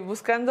 Nando, ahí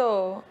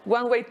buscando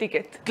one way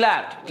ticket.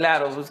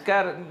 Claro,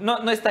 buscar,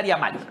 no estaría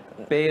mal,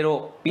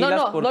 pero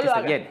pilas porque no lo se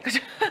haga. viene.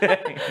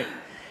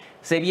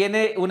 Se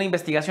viene una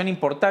investigación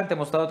importante,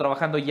 hemos estado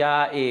trabajando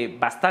ya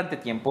bastante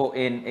tiempo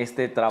en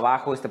este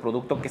trabajo, este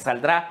producto que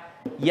saldrá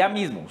ya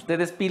mismo.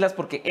 Ustedes pilas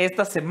porque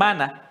esta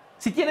semana,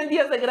 si tienen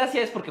días de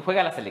gracia es porque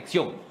juega la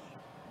selección.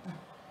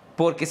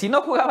 Porque si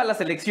no jugaba la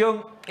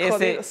selección,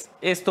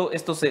 esto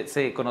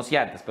se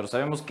conocía antes, pero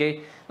sabemos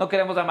que no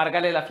queremos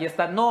amargarle la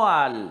fiesta no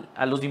a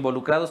los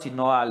involucrados,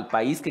 sino al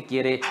país que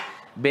quiere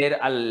ver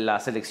a la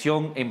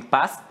selección en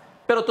paz.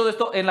 Pero todo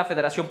esto en la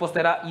Federación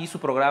Postera y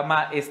su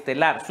programa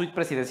estelar, Suite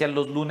Presidencial,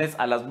 los lunes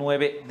a las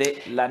 9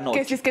 de la noche.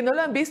 Que si es que no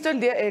lo han visto, el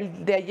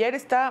de ayer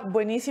está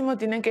buenísimo,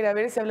 tienen que ir a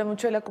ver, se habla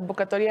mucho de la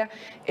convocatoria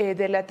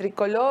de la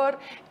tricolor,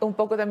 un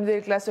poco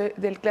también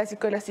del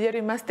clásico del astillero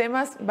y más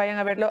temas, vayan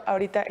a verlo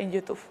ahorita en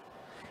YouTube.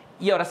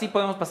 Y ahora sí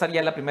podemos pasar ya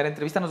a la primera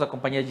entrevista, nos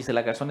acompaña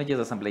Gisela Garzón, ella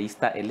es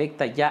asambleísta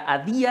electa ya a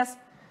días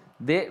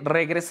de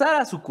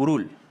regresar a su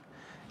curul.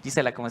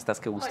 Gisela, ¿cómo estás?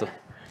 Qué gusto. Hola.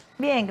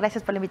 Bien,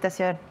 gracias por la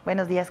invitación.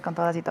 Buenos días con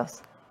todas y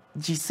todos.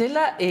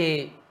 Gisela,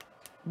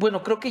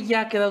 bueno, creo que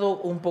ya ha quedado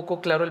un poco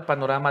claro el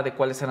panorama de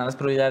cuáles serán las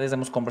prioridades.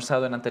 Hemos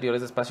conversado en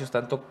anteriores espacios,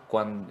 tanto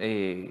cuando,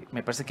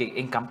 me parece que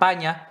en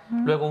campaña,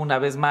 luego una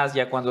vez más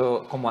ya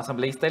cuando como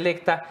asambleísta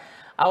electa.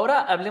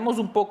 Ahora hablemos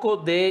un poco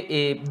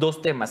de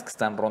dos temas que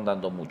están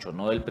rondando mucho,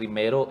 ¿no? El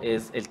primero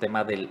es el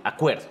tema del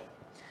acuerdo.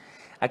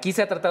 Aquí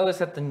se ha tratado de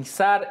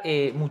satanizar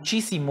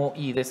muchísimo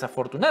y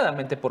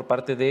desafortunadamente por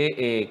parte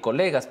de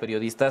colegas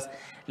periodistas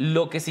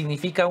lo que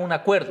significa un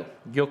acuerdo.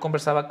 Yo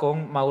conversaba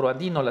con Mauro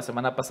Andino la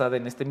semana pasada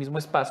en este mismo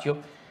espacio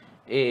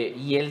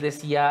y él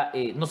decía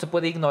no se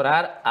puede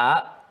ignorar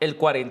a el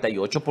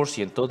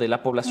 48% de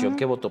la población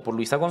que votó por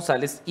Luisa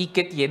González y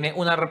que tiene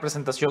una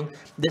representación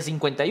de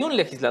 51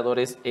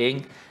 legisladores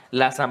en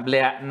la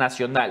Asamblea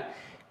Nacional.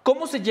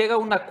 ¿Cómo se llega a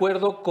un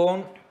acuerdo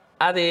con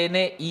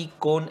ADN y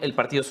con el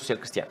Partido Social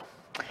Cristiano?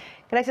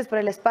 Gracias por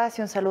el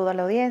espacio, un saludo a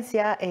la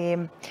audiencia.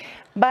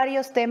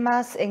 Varios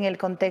temas en el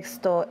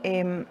contexto.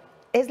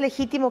 Es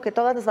legítimo que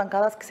todas las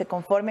bancadas que se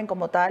conformen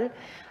como tal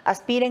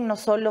aspiren no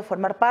solo a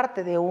formar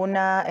parte de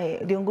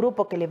un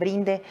grupo que le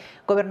brinde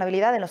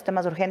gobernabilidad en los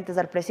temas urgentes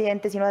al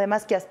presidente, sino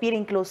además que aspire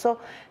incluso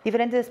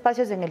diferentes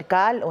espacios en el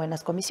CAL o en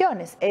las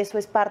comisiones. Eso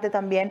es parte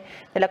también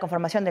de la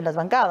conformación de las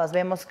bancadas.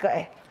 Vemos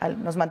que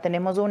nos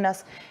mantenemos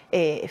unas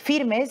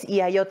firmes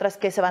y hay otras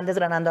que se van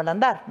desgranando al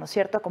andar, ¿no es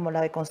cierto?, como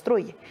la de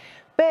Construye.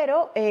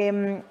 Pero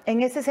en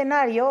ese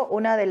escenario,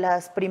 uno de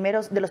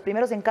los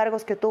primeros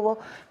encargos que tuvo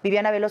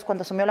Viviana Veloz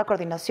cuando asumió la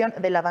coordinación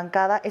de la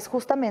bancada es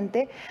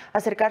justamente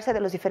acercarse de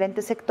los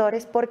diferentes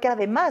sectores, porque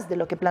además de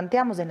lo que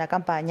planteamos en la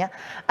campaña,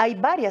 hay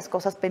varias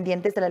cosas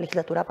pendientes de la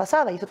legislatura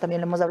pasada, y eso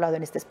también lo hemos hablado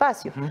en este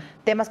espacio.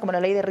 Temas como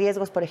la ley de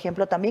riesgos, por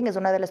ejemplo, también es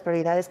una de las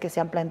prioridades que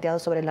se han planteado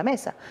sobre la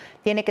mesa.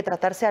 Tiene que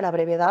tratarse a la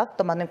brevedad,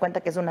 tomando en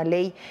cuenta que es una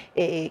ley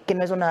que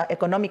no es una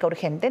económica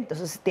urgente,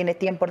 entonces tiene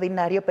tiempo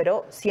ordinario,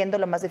 pero siendo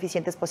lo más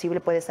eficientes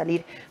posible puede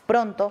salir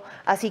pronto,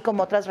 así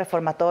como otras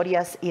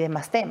reformatorias y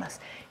demás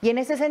temas. Y en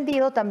ese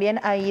sentido también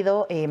ha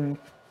ido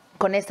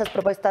con estas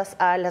propuestas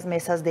a las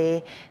mesas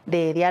de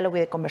diálogo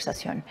y de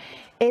conversación.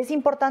 Es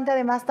importante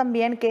además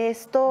también que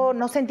esto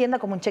no se entienda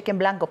como un cheque en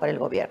blanco para el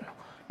gobierno.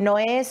 No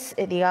es,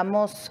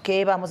 digamos,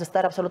 que vamos a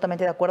estar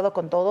absolutamente de acuerdo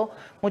con todo,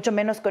 mucho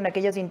menos con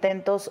aquellos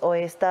intentos o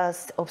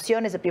estas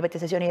opciones de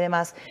privatización y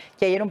demás,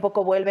 que ayer un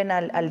poco vuelven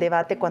al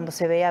debate cuando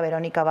se ve a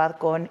Verónica Abad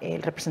con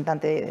el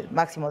representante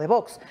máximo de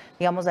Vox.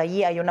 Digamos,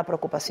 allí hay una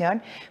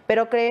preocupación,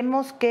 pero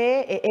creemos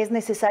que es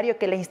necesario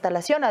que la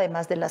instalación,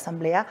 además de la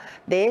Asamblea,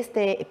 de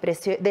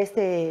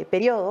este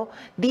periodo,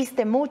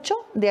 diste mucho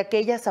de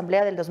aquella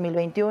Asamblea del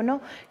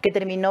 2021 que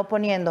terminó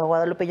poniendo a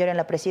Guadalupe Llorio en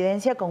la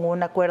presidencia con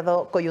un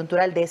acuerdo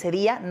coyuntural de ese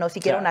día, no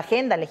siquiera una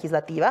agenda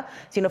legislativa,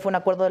 sino fue un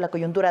acuerdo de la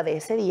coyuntura de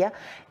ese día.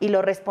 Y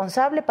lo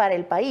responsable para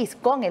el país,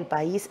 con el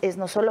país, es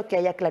no solo que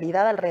haya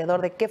claridad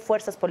alrededor de qué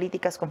fuerzas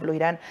políticas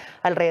confluirán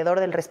alrededor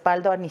del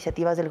respaldo a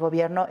iniciativas del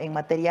gobierno en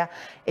materia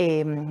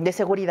de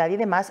seguridad y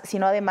demás,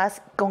 sino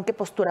además con qué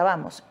postura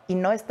vamos. Y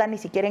no está ni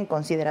siquiera en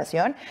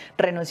consideración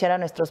renunciar a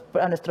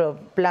nuestro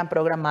plan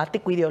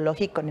programático,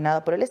 ideológico, ni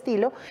nada por el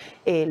estilo.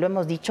 Lo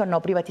hemos dicho,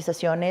 no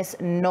privatizaciones,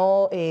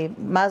 no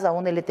más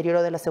aún el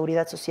deterioro de la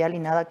seguridad social y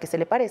nada que se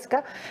le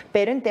parezca,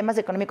 pero en temas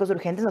económicos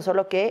urgentes no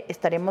solo que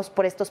estaremos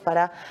prestos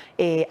para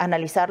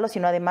analizarlo,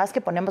 sino además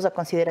que ponemos a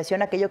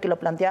consideración aquello que lo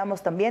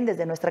planteábamos también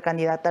desde nuestra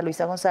candidata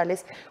Luisa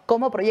González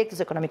como proyectos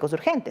económicos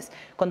urgentes,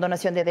 con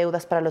donación de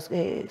deudas para los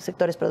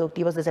sectores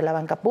productivos desde la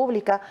banca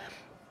pública.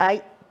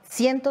 Hay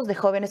cientos de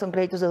jóvenes con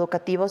créditos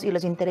educativos y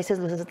los intereses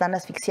los están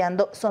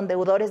asfixiando, son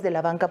deudores de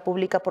la banca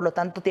pública, por lo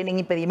tanto tienen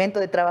impedimento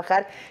de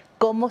trabajar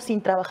cómo sin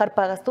trabajar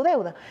pagas tu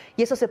deuda.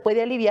 Y eso se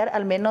puede aliviar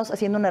al menos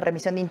haciendo una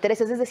remisión de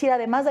intereses. Es decir,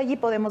 además de allí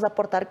podemos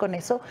aportar con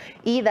eso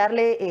y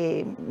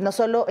darle, no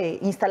solo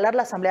instalar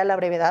la Asamblea a la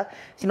brevedad,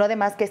 sino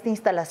además que esta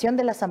instalación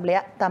de la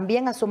Asamblea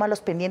también asuma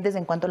los pendientes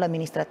en cuanto a lo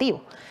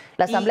administrativo.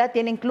 La Asamblea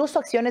tiene incluso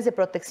acciones de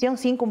protección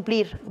sin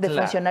cumplir de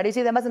funcionarios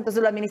y demás,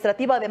 entonces lo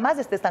administrativo además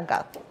está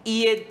estancado.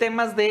 Y en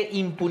temas de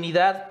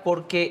impunidad,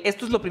 porque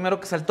esto es lo primero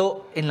que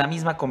saltó en la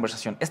misma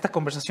conversación. Esta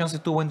conversación se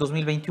tuvo en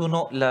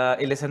 2021,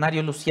 el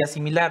escenario lucía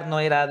similar, no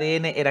era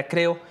ADN, era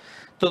Creo.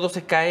 Todo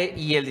se cae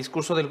y el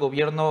discurso del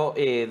gobierno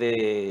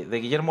de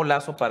Guillermo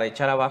Lasso para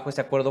echar abajo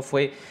ese acuerdo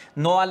fue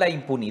no a la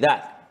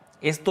impunidad.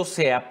 Esto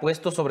se ha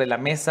puesto sobre la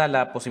mesa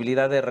la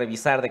posibilidad de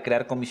revisar, de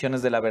crear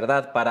comisiones de la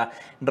verdad para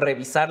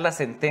revisar las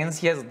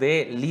sentencias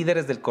de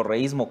líderes del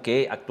correísmo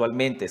que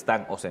actualmente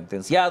están o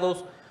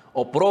sentenciados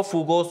o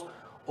prófugos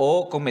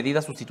o con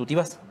medidas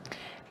sustitutivas.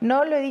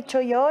 No lo he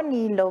dicho yo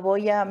ni me lo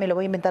voy a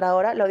inventar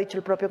ahora, lo ha dicho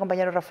el propio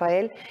compañero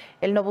Rafael.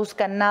 Él no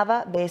busca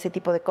nada de ese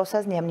tipo de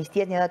cosas, ni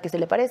amnistías, ni nada que se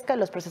le parezca.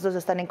 Los procesos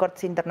están en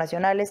cortes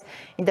internacionales,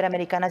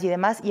 interamericanas y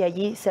demás, y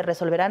allí se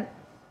resolverán.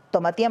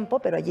 Toma tiempo,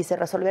 pero allí se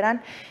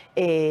resolverán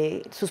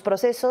sus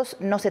procesos,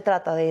 no se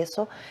trata de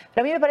eso.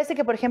 Pero a mí me parece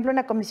que, por ejemplo,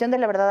 una comisión de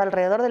la verdad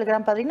alrededor del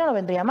Gran Padrino no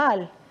vendría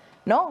mal,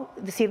 ¿no?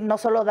 Es decir, no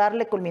solo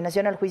darle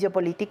culminación al juicio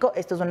político,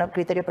 esto es un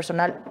criterio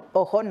personal,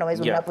 ojo, no es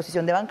una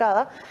posición de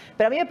bancada,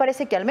 pero a mí me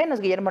parece que al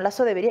menos Guillermo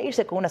Lasso debería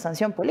irse con una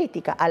sanción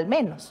política, al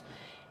menos.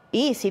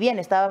 Y si bien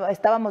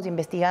estábamos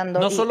investigando...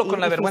 No solo con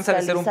la vergüenza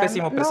de ser un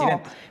pésimo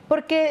presidente. No,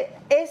 porque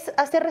es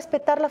hacer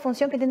respetar la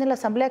función que tiene la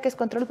Asamblea, que es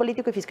control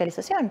político y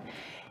fiscalización.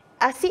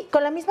 Así,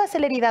 con la misma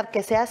celeridad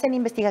que se hacen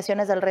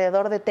investigaciones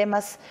alrededor de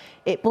temas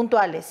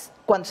puntuales,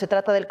 cuando se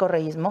trata del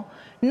correísmo,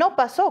 no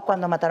pasó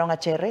cuando mataron a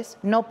Cherres,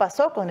 no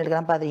pasó con el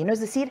Gran Padrino, es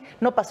decir,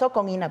 no pasó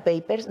con INA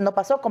Papers, no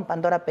pasó con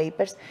Pandora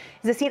Papers.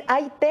 Es decir,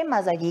 hay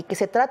temas allí que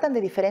se tratan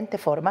de diferente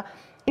forma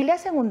y le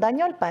hacen un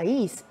daño al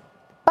país.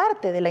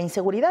 Parte de la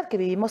inseguridad que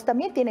vivimos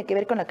también tiene que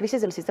ver con la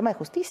crisis del sistema de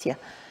justicia.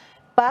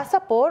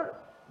 Pasa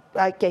por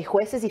que hay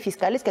jueces y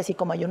fiscales que así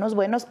como hay unos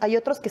buenos, hay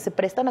otros que se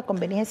prestan a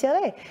conveniencia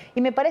de.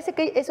 Y me parece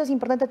que eso es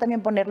importante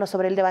también ponerlo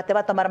sobre el debate.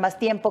 Va a tomar más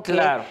tiempo que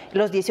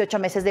los 18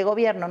 meses de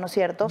gobierno, ¿no es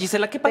cierto?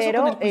 Gisela, ¿qué pasó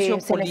con el juicio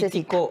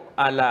político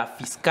a la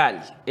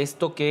fiscal?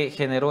 Esto que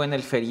generó en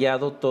el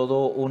feriado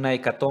todo una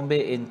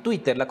hecatombe en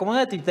Twitter. La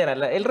comunidad tuitera,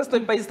 el resto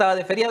del país estaba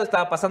de feriado,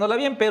 estaba pasándola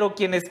bien, pero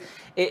quienes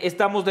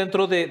estamos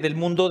dentro del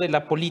mundo de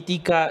la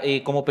política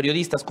como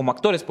periodistas, como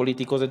actores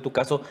políticos en tu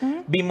caso,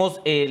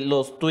 vimos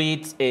los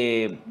tweets,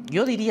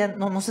 yo diría,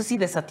 no sé si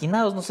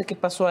desatinados, no sé qué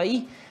pasó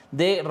ahí,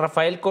 de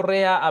Rafael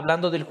Correa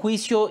hablando del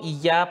juicio y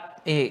ya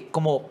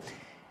como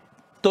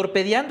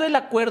torpedeando el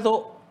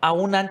acuerdo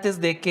aún antes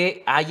de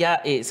que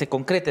se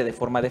concrete de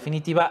forma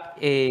definitiva,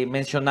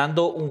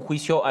 mencionando un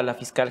juicio a la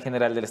fiscal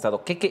general del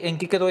Estado. ¿En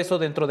qué quedó eso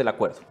dentro del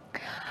acuerdo?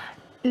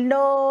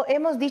 Lo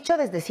hemos dicho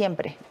desde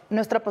siempre.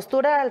 Nuestra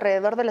postura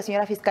alrededor de la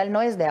señora fiscal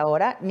no es de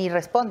ahora, ni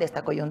responde a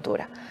esta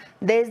coyuntura.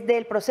 Desde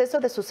el proceso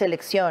de su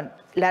selección,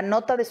 la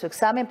nota de su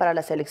examen para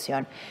la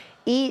selección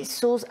y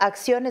sus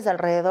acciones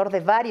alrededor de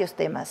varios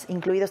temas,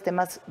 incluidos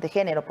temas de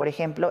género, por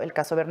ejemplo, el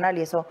caso Bernal,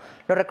 y eso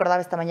lo recordaba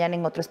esta mañana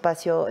en otro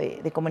espacio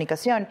de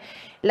comunicación.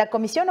 La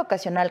comisión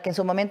ocasional que en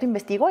su momento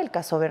investigó el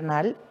caso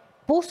Bernal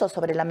puso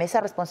sobre la mesa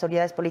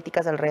responsabilidades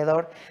políticas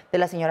alrededor de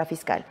la señora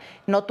fiscal.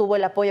 No tuvo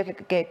el apoyo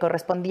que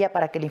correspondía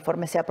para que el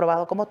informe sea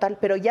aprobado como tal,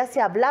 pero ya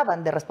se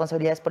hablaban de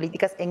responsabilidades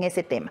políticas en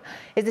ese tema.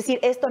 Es decir,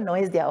 esto no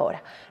es de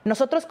ahora.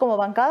 Nosotros como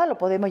bancada lo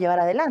podemos llevar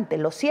adelante.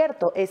 Lo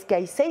cierto es que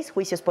hay 6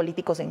 juicios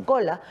políticos en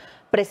cola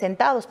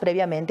presentados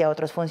previamente a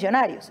otros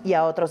funcionarios y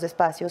a otros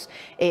espacios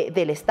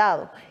del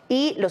Estado.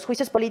 Y los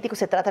juicios políticos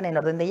se tratan en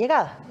orden de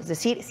llegada. Es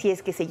decir, si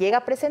es que se llega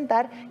a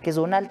presentar, que es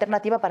una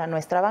alternativa para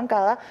nuestra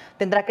bancada,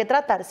 tendrá que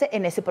tratarse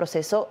en ese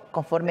proceso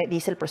conforme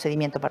dice el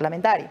procedimiento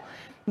parlamentario.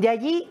 De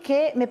allí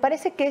que me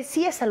parece que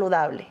sí es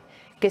saludable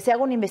que se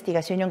haga una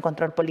investigación y un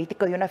control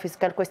político de una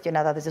fiscal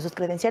cuestionada desde sus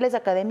credenciales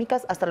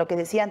académicas hasta lo que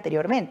decía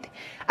anteriormente.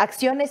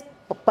 Acciones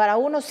para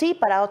unos sí,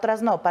 para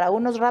otras no, para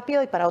unos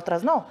rápido y para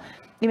otras no.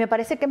 Y me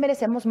parece que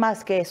merecemos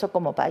más que eso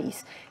como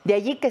país. De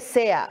allí que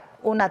sea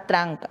una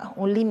tranca,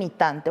 un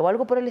limitante o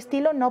algo por el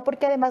estilo, no,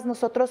 porque además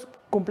nosotros,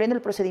 cumpliendo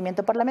el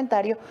procedimiento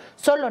parlamentario,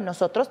 solo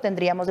nosotros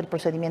tendríamos el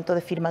procedimiento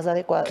de firmas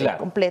adecuado,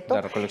 completo.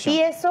 Y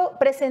eso,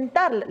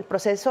 presentar el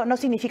proceso, no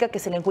significa que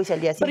se le enjuicie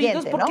al día siguiente.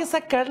 Pero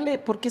entonces,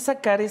 ¿por qué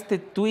sacar este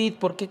tuit?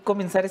 ¿Por qué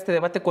comenzar este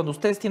debate cuando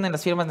ustedes tienen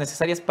las firmas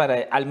necesarias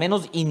para al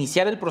menos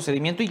iniciar el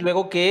procedimiento y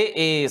luego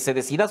que se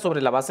decida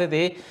sobre la base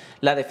de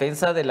la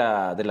defensa de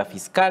la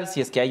fiscal,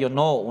 si es que hay o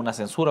no una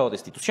censura o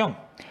destitución?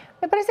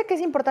 Me parece que es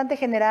importante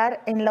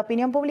generar en la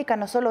opinión pública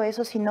no solo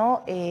eso,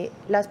 sino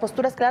las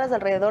posturas claras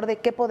alrededor de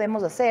qué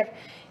podemos hacer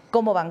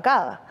como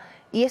bancada.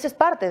 Y eso es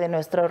parte de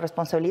nuestra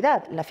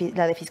responsabilidad,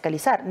 la de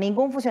fiscalizar.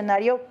 Ningún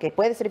funcionario que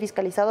puede ser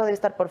fiscalizado debe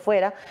estar por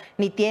fuera,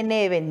 ni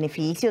tiene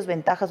beneficios,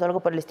 ventajas o algo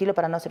por el estilo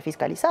para no ser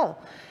fiscalizado.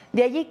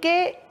 De allí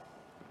que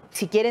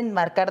si quieren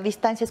marcar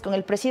distancias con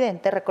el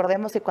presidente,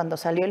 recordemos que cuando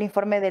salió el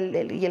informe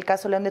y el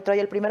caso León de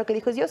Troya, el primero que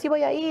dijo es yo sí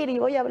voy a ir y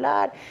voy a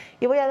hablar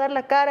y voy a dar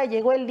la cara,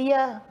 llegó el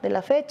día de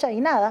la fecha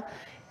y nada.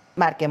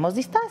 Marquemos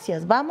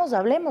distancias, vamos,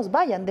 hablemos,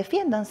 vayan,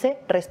 defiéndanse,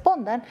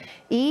 respondan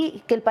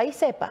y que el país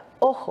sepa,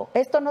 ojo,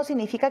 esto no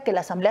significa que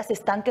la Asamblea se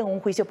estanque en un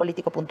juicio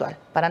político puntual,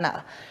 para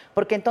nada,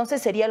 porque entonces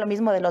sería lo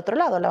mismo del otro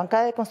lado. La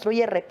bancada de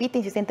Construye repite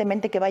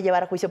insistentemente que va a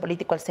llevar a juicio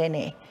político al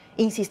CNE,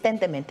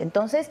 insistentemente.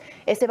 Entonces,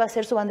 ese va a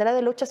ser su bandera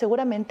de lucha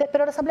seguramente,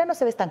 pero la Asamblea no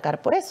se va a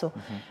estancar por eso.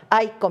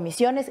 Hay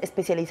comisiones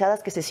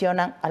especializadas que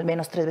sesionan al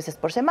menos 3 veces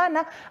por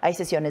semana, hay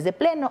sesiones de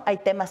pleno, hay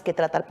temas que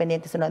tratar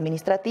pendientes en lo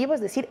administrativo, es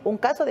decir, un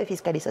caso de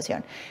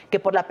fiscalización. Que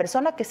por la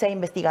persona que sea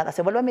investigada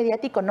se vuelva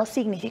mediático no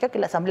significa que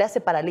la Asamblea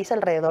se paraliza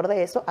alrededor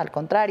de eso, al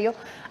contrario,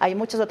 hay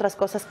muchas otras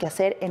cosas que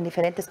hacer en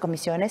diferentes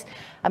comisiones.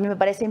 A mí me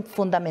parece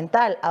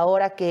fundamental,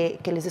 ahora que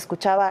les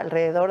escuchaba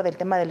alrededor del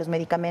tema de los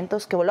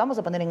medicamentos, que volvamos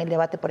a poner en el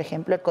debate, por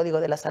ejemplo, el Código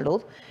de la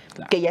Salud,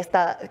 claro, que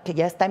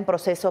ya está en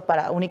proceso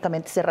para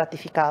únicamente ser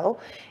ratificado.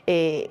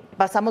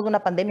 Pasamos de una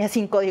pandemia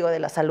sin Código de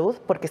la Salud,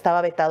 porque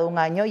estaba vetado un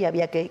año y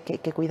había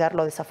que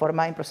cuidarlo de esa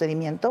forma en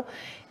procedimiento.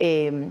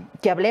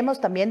 Que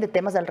hablemos también de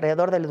temas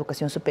alrededor de la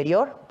educación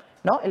superior,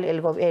 ¿no?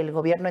 El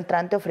gobierno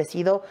entrante ha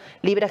ofrecido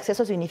libre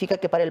acceso, significa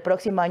que para el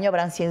próximo año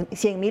habrán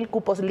 100.000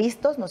 cupos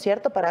listos, ¿no es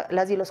cierto?, para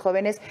las y los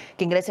jóvenes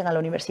que ingresen a la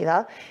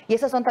universidad. Y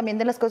esas son también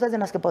de las cosas en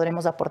las que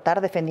podremos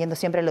aportar, defendiendo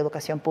siempre la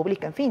educación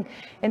pública, en fin.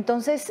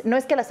 Entonces, no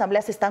es que la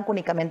Asamblea se estanque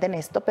únicamente en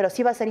esto, pero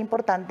sí va a ser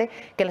importante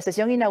que en la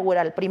sesión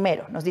inaugural,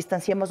 primero, nos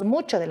distanciemos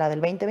mucho de la del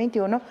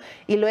 2021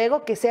 y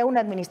luego que sea una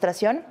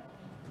administración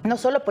no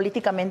solo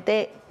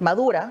políticamente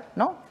madura,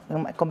 ¿no?,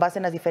 con base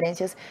en las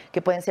diferencias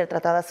que pueden ser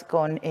tratadas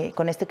con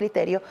este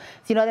criterio,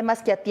 sino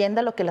además que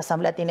atienda lo que la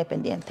Asamblea tiene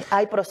pendiente.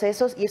 Hay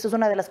procesos, y eso es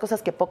una de las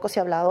cosas que poco se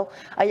ha hablado,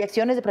 hay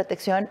acciones de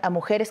protección a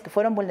mujeres que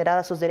fueron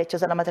vulneradas sus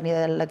derechos a la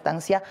maternidad y a la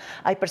lactancia,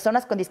 hay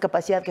personas con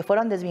discapacidad que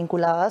fueron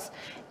desvinculadas,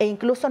 e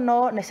incluso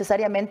no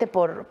necesariamente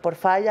por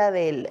falla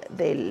del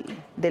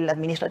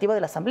administrativo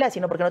de la Asamblea,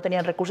 sino porque no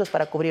tenían recursos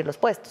para cubrir los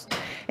puestos.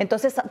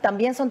 Entonces,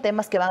 también son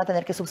temas que van a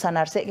tener que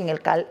subsanarse en el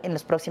CAL en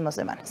las próximas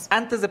semanas.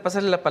 Antes de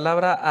pasarle la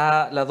palabra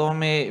a la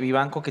Dome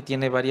Vivanco, que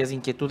tiene varias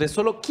inquietudes,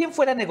 solo ¿quién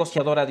fue la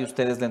negociadora de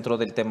ustedes dentro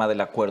del tema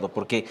del acuerdo?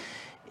 Porque,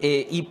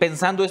 y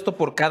pensando esto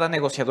por cada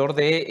negociador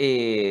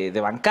de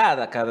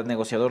bancada, cada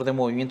negociador de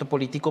movimiento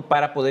político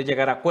para poder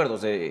llegar a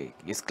acuerdos.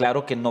 Es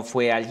claro que no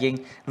fue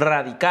alguien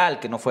radical,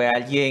 que no fue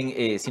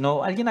alguien,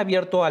 sino alguien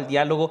abierto al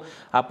diálogo,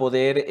 a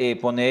poder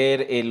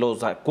poner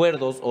los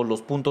acuerdos o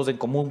los puntos en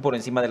común por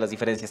encima de las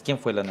diferencias. ¿Quién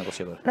fue la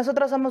negociadora?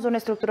 Nosotros somos una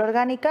estructura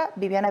orgánica.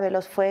 Viviana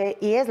Veloz fue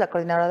y es la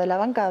coordinadora de la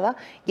bancada,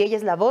 y ella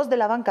es la voz de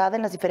la bancada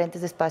en los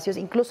diferentes espacios,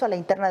 incluso a la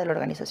interna de la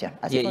organización.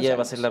 Así ¿y ella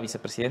va a ser la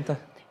vicepresidenta?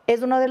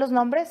 Es uno de los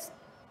nombres.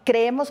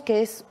 Creemos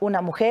que es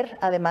una mujer,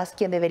 además,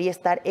 quien debería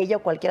estar, ella o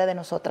cualquiera de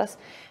nosotras,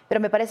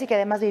 pero me parece que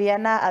además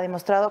Viviana ha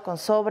demostrado con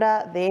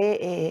sobra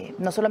de,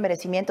 no solo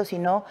merecimiento,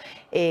 sino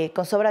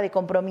con sobra de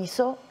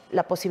compromiso,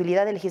 la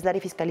posibilidad de legislar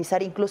y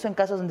fiscalizar, incluso en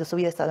casos donde su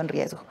vida ha estado en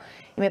riesgo.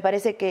 Y me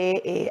parece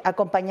que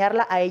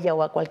acompañarla a ella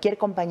o a cualquier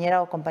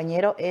compañera o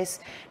compañero es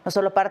no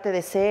solo parte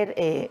de ser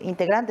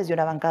integrantes de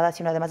una bancada,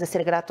 sino además de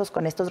ser gratos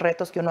con estos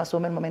retos que uno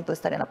asume en el momento de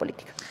estar en la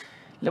política.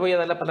 Le voy a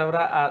dar la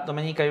palabra a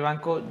Doménica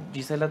Vivanco.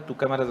 Gisela, tu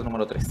cámara es de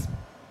número 3.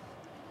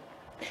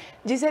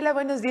 Gisela,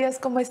 buenos días,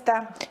 ¿cómo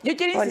está? Yo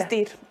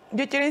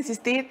quiero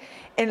insistir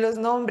en los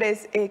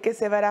nombres que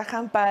se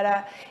barajan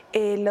para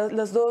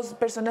las dos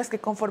personas que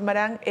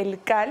conformarán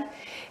el CAL.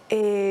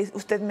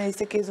 Usted me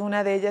dice que es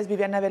una de ellas,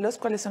 Viviana Veloz.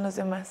 ¿Cuáles son los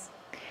demás?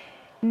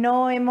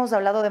 No hemos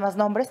hablado de más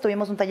nombres.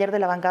 Tuvimos un taller de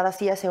la bancada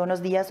así hace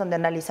unos días donde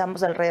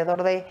analizamos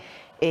alrededor de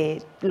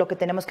lo que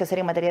tenemos que hacer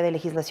en materia de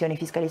legislación y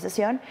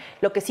fiscalización.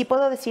 Lo que sí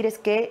puedo decir es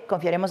que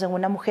confiaremos en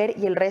una mujer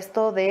y el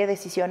resto de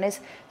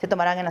decisiones se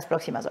tomarán en las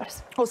próximas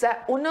horas. O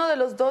sea, uno de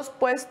los dos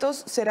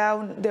puestos será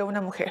de una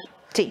mujer.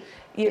 Sí.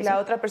 Y la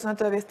otra persona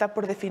todavía está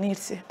por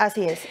definirse.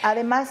 Así es.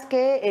 Además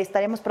que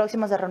estaremos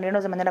próximos a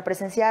reunirnos de manera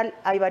presencial.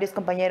 Hay varios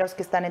compañeros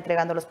que están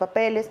entregando los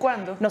papeles.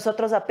 ¿Cuándo?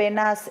 Nosotros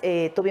apenas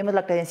tuvimos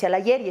la credencial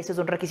ayer y ese es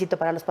un requisito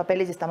para los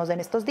papeles y estamos en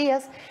estos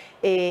días.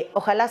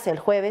 Ojalá sea el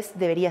jueves,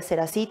 debería ser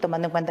así,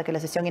 tomando en cuenta que la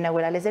sesión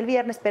inaugural es del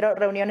viernes, pero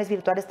reuniones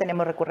virtuales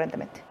tenemos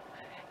recurrentemente.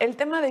 El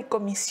tema de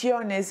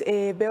comisiones,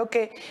 veo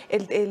que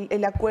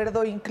el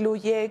acuerdo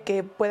incluye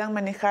que puedan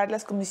manejar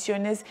las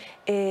comisiones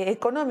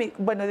económicas,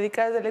 bueno,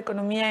 dedicadas a la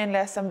economía en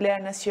la Asamblea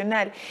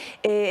Nacional.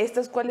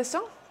 ¿Estas cuáles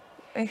son?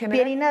 En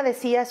general. Pierina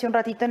decía hace un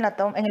ratito en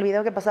el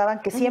video que pasaban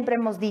que siempre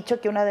hemos dicho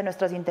que uno de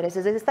nuestros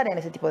intereses es estar en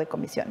ese tipo de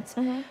comisiones.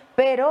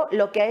 Pero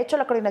lo que ha hecho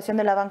la coordinación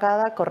de la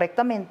bancada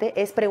correctamente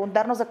es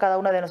preguntarnos a cada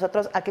uno de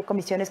nosotros a qué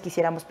comisiones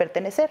quisiéramos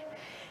pertenecer.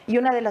 Y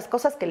una de las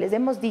cosas que les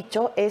hemos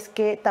dicho es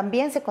que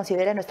también se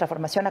considera nuestra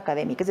formación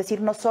académica, es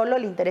decir, no solo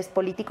el interés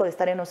político de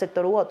estar en un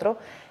sector u otro,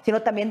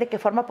 sino también de qué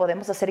forma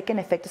podemos hacer que en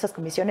efecto esas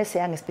comisiones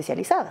sean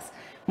especializadas.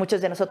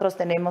 Muchos de nosotros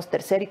tenemos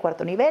tercer y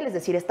cuarto nivel, es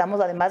decir,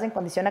 estamos además en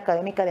condición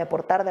académica de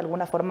aportar de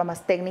alguna forma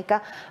más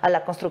técnica a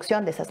la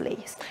construcción de esas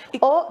leyes.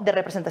 O de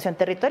representación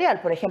territorial.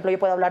 Por ejemplo, yo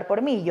puedo hablar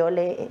por mí, yo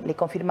le he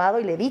confirmado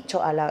y le he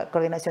dicho a la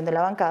coordinación de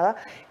la bancada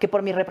que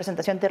por mi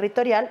representación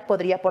territorial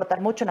podría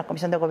aportar mucho en la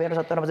Comisión de Gobiernos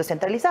Autónomos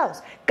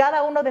Descentralizados.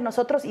 Cada uno de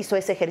nosotros hizo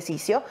ese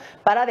ejercicio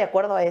para, de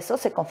acuerdo a eso,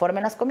 se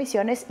conformen las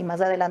comisiones y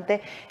más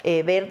adelante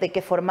ver de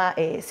qué forma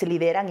se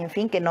lideran, y en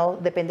fin, que no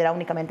dependerá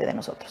únicamente de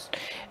nosotros.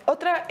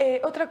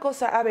 Otra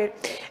cosa, a ver,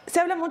 se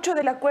habla mucho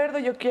del acuerdo,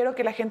 yo quiero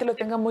que la gente lo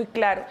tenga muy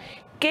claro.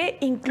 ¿Qué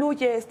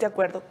incluye este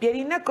acuerdo?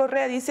 Pierina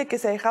Correa dice que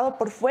se ha dejado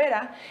por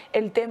fuera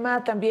el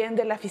tema también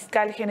de la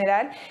fiscal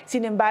general,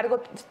 sin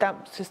embargo,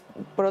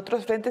 por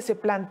otros frentes se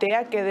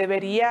plantea que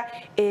debería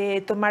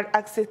tomar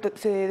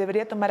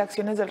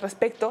acciones al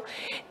respecto,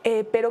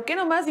 pero ¿qué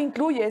nomás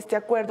incluye este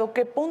acuerdo?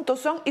 ¿Qué puntos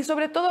son? Y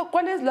sobre todo,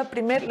 ¿cuál es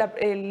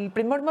el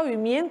primer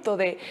movimiento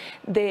de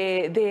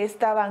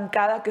esta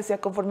bancada que se ha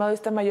conformado,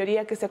 esta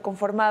mayoría que se ha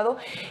conformado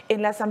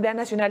en la Asamblea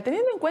Nacional?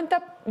 Teniendo en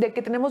cuenta de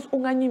que tenemos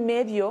un año y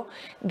medio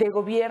de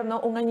gobierno,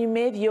 un año y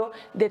medio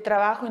de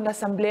trabajo en la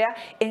Asamblea,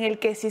 en el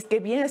que, si es que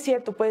bien es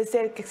cierto, puede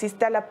ser que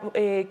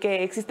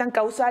existan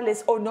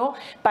causales o no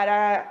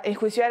para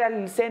enjuiciar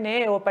al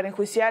CNE o para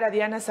enjuiciar a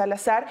Diana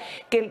Salazar,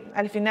 que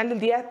al final del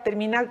día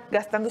termina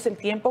gastándose el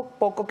tiempo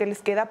poco que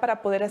les queda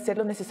para poder hacer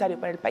lo necesario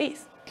para el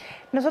país.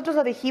 Nosotros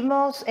lo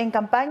dijimos en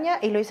campaña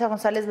y Luisa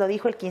González lo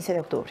dijo el 15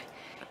 de octubre.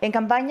 En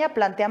campaña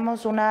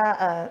planteamos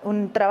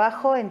un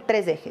trabajo en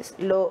 3 ejes: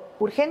 lo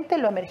urgente,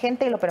 lo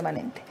emergente y lo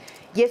permanente.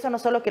 Y eso no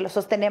solo que lo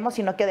sostenemos,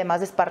 sino que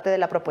además es parte de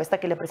la propuesta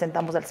que le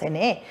presentamos al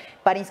CNE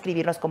para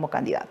inscribirnos como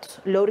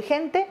candidatos. Lo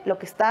urgente, lo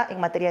que está en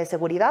materia de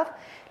seguridad,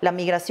 la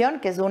migración,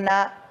 que es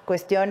una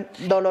cuestión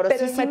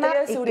dolorosísima. Pero en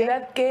materia de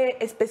seguridad, ¿qué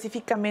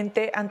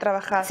específicamente han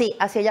trabajado? Sí,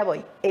 hacia allá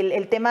voy.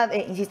 El tema,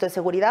 insisto, de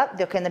seguridad,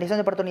 de generación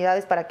de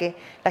oportunidades para que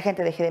la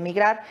gente deje de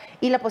migrar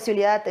y la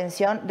posibilidad de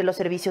atención de los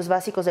servicios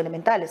básicos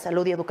elementales,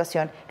 salud y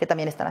educación, que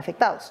también están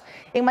afectados.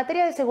 En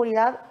materia de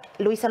seguridad,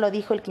 Luisa lo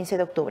dijo el 15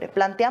 de octubre,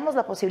 planteamos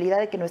la posibilidad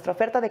de que nuestra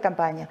oferta de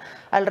campaña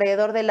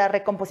alrededor de la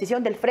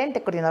recomposición del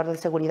Frente Coordinador de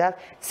Seguridad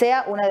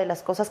sea una de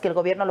las cosas que el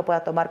gobierno lo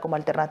pueda tomar como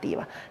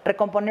alternativa.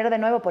 Recomponer de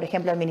nuevo, por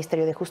ejemplo, al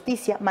Ministerio de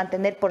Justicia,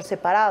 mantener por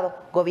separado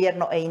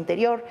gobierno e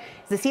interior,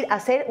 es decir,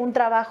 hacer un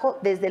trabajo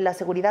desde la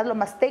seguridad lo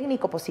más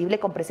técnico posible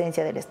con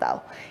presencia del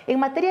Estado. En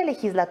materia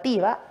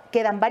legislativa,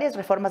 quedan varias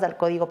reformas al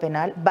Código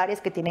Penal,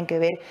 varias que tienen que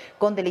ver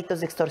con delitos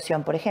de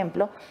extorsión, por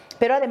ejemplo,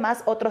 pero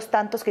además otros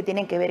tantos que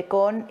tienen que ver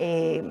con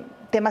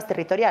temas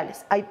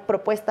territoriales. Hay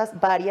propuestas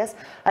varias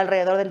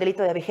alrededor del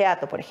delito de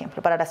abigeato, por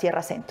ejemplo, para la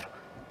Sierra Centro.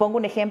 Pongo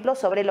un ejemplo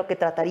sobre lo que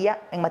trataría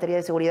en materia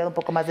de seguridad un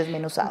poco más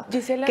desmenuzado.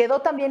 Gisela. Quedó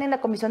también en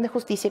la Comisión de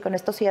Justicia, y con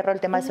esto cierro el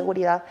tema de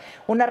seguridad,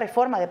 una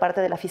reforma de parte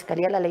de la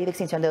Fiscalía a la Ley de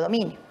Extinción de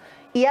Dominio.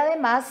 Y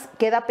además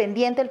queda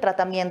pendiente el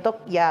tratamiento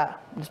ya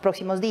en los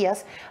próximos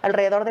días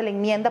alrededor de la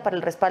enmienda para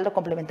el respaldo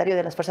complementario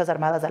de las Fuerzas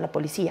Armadas a la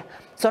policía.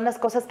 Son las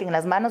cosas que en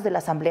las manos de la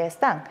Asamblea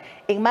están.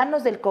 En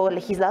manos del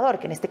colegislador,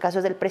 que en este caso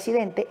es del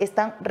presidente,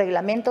 están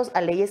reglamentos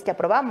a leyes que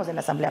aprobamos en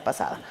la Asamblea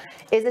pasada.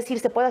 Es decir,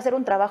 se puede hacer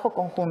un trabajo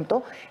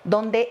conjunto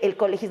donde el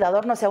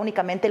colegislador no sea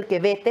únicamente el que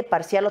vete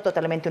parcial o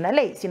totalmente una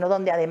ley, sino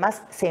donde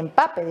además se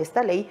empape de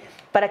esta ley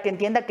para que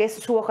entienda que es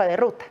su hoja de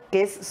ruta,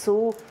 que es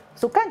su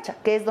cancha,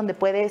 que es donde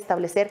puede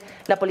establecer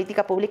la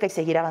política pública y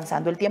seguir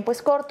avanzando. El tiempo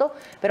es corto,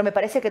 pero me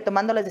parece que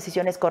tomando las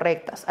decisiones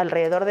correctas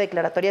alrededor de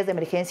declaratorias de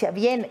emergencia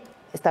bien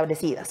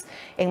establecidas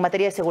en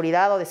materia de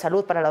seguridad o de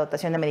salud para la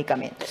dotación de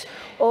medicamentos,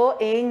 o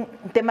en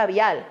tema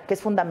vial, que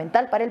es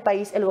fundamental para el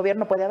país, el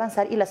gobierno puede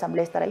avanzar y la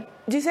Asamblea estará ahí.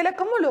 Gisela,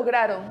 ¿cómo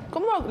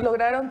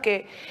lograron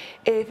que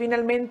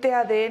finalmente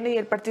ADN y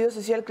el Partido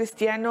Social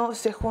Cristiano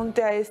se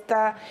junte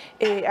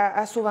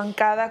a su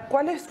bancada?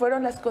 ¿Cuáles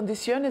fueron las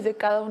condiciones de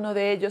cada uno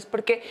de ellos?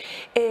 Porque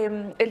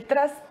el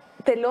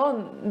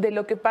telón de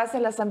lo que pasa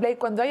en la Asamblea, y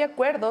cuando hay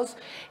acuerdos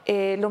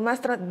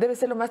debe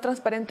ser lo más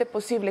transparente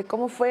posible.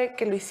 ¿Cómo fue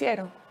que lo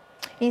hicieron?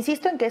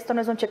 Insisto en que esto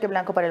no es un cheque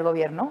blanco para el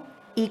gobierno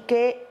y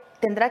que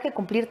tendrá que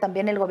cumplir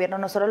también el gobierno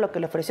no solo lo que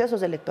le ofreció a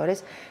sus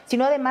electores,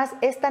 sino además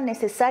esta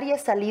necesaria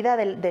salida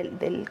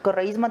del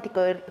correísmo,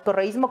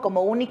 anticorreísmo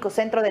como único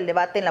centro del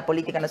debate en la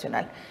política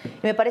nacional.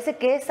 Y me parece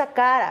que esa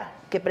cara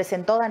que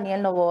presentó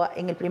Daniel Noboa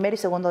en el primer y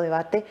segundo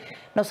debate,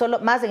 no solo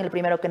más en el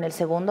primero que en el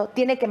segundo,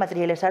 tiene que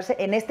materializarse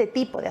en este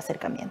tipo de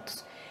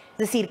acercamientos.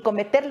 Es decir,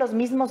 cometer los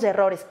mismos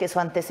errores que su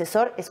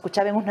antecesor,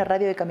 escuchaba en una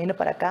radio de camino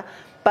para acá,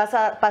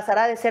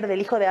 pasará de ser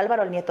del hijo de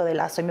Álvaro al nieto de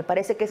Lasso. Y me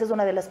parece que esa es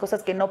una de las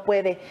cosas que no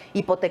puede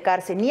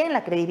hipotecarse ni en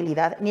la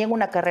credibilidad, ni en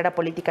una carrera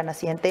política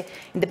naciente,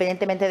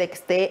 independientemente de que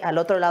esté al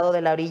otro lado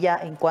de la orilla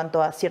en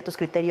cuanto a ciertos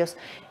criterios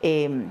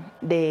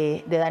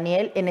de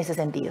Daniel en ese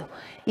sentido.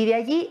 Y de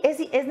allí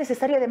es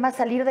necesario además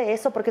salir de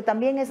eso, porque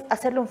también es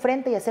hacerle un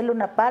frente y hacerle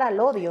una para al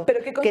odio.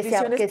 Pero ¿qué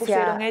condiciones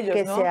pusieron ellos,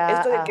 no?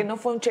 Esto de que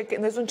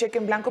no es un cheque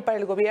en blanco para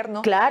el gobierno,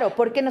 gobierno. Claro,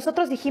 porque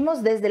nosotros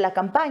dijimos desde la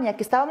campaña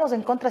que estábamos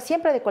en contra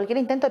siempre de cualquier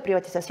intento de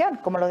privatización,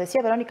 como lo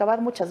decía Verónica Abad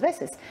muchas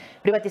veces.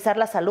 Privatizar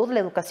la salud, la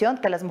educación,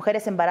 que las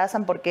mujeres se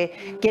embarazan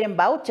porque quieren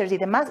vouchers y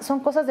demás, son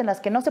cosas de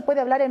las que no se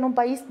puede hablar en un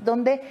país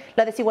donde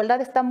la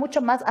desigualdad está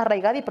mucho más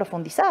arraigada y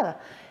profundizada.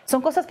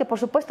 Son cosas que por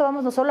supuesto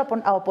vamos no solo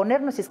a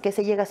oponernos si es que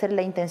ese llega a ser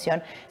la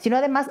intención, sino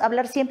además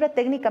hablar siempre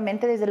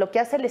técnicamente desde lo que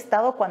hace el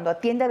Estado cuando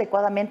atiende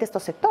adecuadamente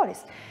estos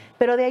sectores.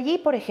 Pero de allí,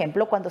 por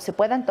ejemplo, cuando se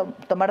puedan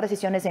tomar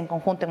decisiones en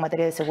conjunto en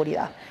materia de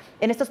seguridad,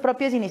 en estas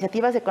propias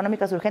iniciativas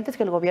económicas urgentes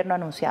que el gobierno ha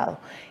anunciado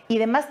y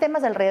demás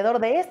temas alrededor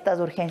de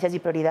estas urgencias y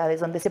prioridades,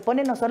 donde se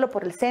pone no solo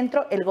por el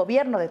centro el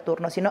gobierno de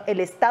turno, sino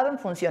el Estado en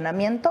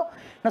funcionamiento,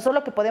 no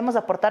solo que podemos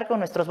aportar con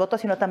nuestros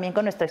votos, sino también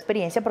con nuestra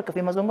experiencia, porque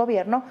fuimos de un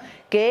gobierno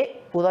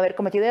que pudo haber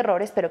cometido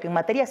errores, pero que en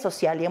materia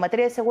social y en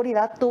materia de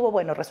seguridad tuvo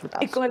buenos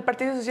resultados. ¿Y con el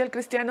Partido Social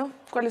Cristiano,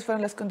 cuáles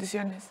fueron las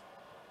condiciones?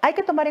 Hay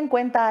que tomar en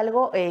cuenta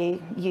algo,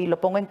 y lo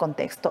pongo en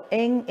contexto.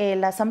 En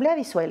la Asamblea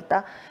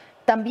disuelta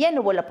también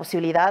hubo la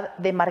posibilidad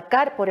de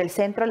marcar por el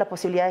centro la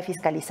posibilidad de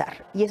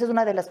fiscalizar. Y eso es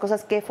una de las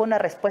cosas que fue una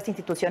respuesta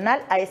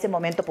institucional a ese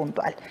momento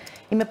puntual.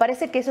 Y me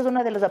parece que eso es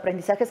uno de los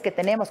aprendizajes que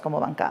tenemos como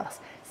bancadas.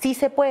 Sí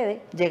se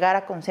puede llegar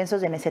a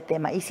consensos en ese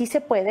tema y sí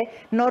se puede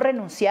no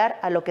renunciar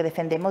a lo que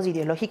defendemos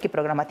ideológica y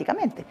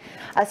programáticamente.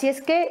 Así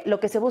es que lo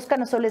que se busca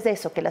no solo es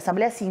eso, que la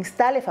Asamblea se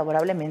instale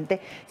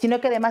favorablemente, sino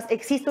que además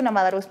existe una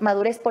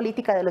madurez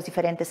política de los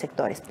diferentes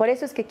sectores. Por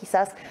eso es que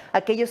quizás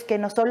aquellos que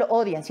no solo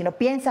odian, sino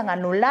piensan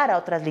anular a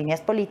otras líneas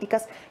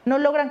políticas, no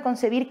logran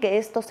concebir que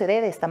esto se dé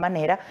de esta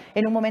manera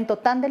en un momento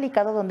tan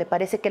delicado donde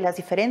parece que las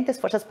diferentes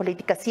fuerzas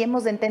políticas sí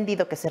hemos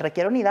entendido que se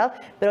requiere unidad,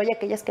 pero hay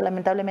aquellas que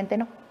lamentablemente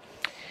no.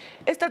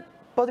 Esta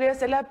podría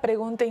ser la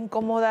pregunta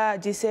incómoda,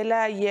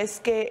 Gisela, y es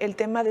que el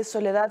tema de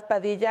Soledad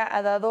Padilla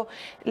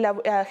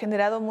ha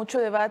generado mucho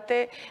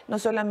debate, no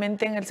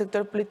solamente en el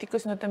sector político,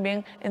 sino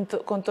también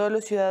con todos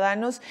los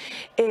ciudadanos.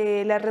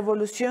 La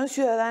Revolución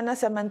Ciudadana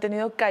se ha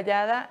mantenido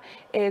callada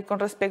con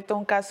respecto a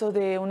un caso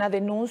de una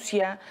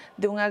denuncia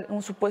de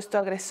un supuesto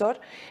agresor.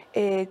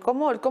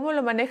 ¿Cómo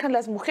lo manejan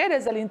las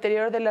mujeres al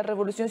interior de la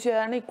Revolución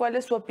Ciudadana y cuál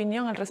es su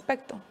opinión al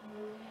respecto?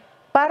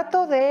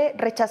 Parto de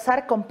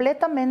rechazar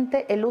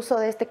completamente el uso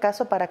de este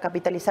caso para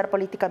capitalizar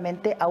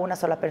políticamente a una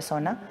sola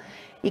persona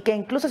y que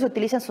incluso se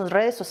utilicen sus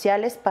redes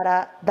sociales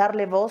para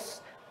darle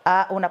voz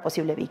a una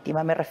posible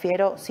víctima. Me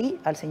refiero, sí,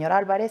 al señor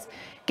Álvarez,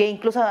 que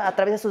incluso a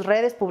través de sus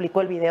redes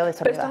publicó el video de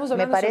Soledad. Pero estamos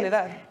hablando de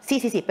Soledad.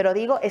 Sí, pero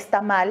digo,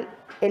 está mal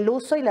el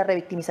uso y la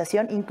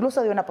revictimización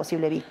incluso de una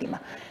posible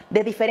víctima,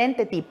 de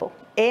diferente tipo,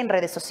 en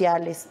redes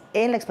sociales,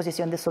 en la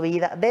exposición de su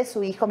vida, de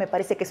su hijo. Me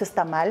parece que eso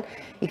está mal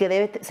y que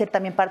debe ser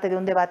también parte de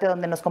un debate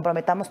donde nos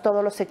comprometamos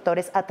todos los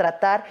sectores a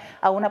tratar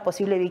a una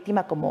posible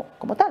víctima como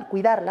tal,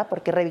 cuidarla,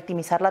 porque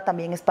revictimizarla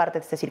también es parte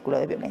de este círculo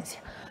de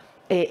violencia.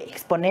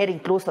 Exponer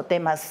incluso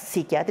temas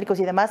psiquiátricos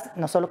y demás,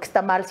 no solo que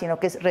está mal, sino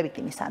que es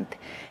revictimizante.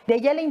 De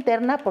allá a la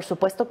interna, por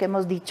supuesto que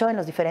hemos dicho en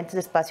los diferentes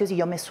espacios, y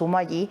yo me sumo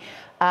allí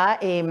a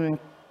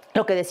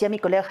lo que decía mi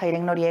colega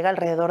Jairén Noriega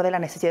alrededor de la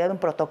necesidad de un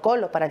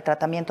protocolo para el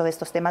tratamiento de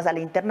estos temas a la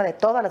interna de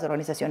todas las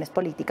organizaciones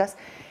políticas,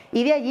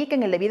 y de allí que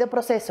en el debido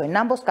proceso, en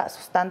ambos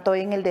casos, tanto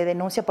en el de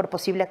denuncia por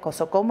posible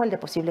acoso como el de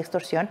posible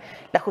extorsión,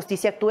 la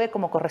justicia actúe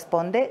como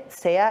corresponde,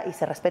 sea y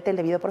se respete el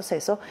debido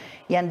proceso,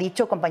 y han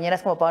dicho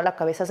compañeras como Paola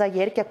Cabezas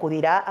ayer que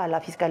acudirá a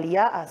la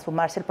Fiscalía a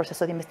sumarse al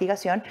proceso de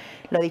investigación,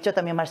 lo ha dicho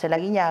también Marcela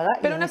Guiñaga.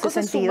 Pero una cosa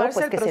es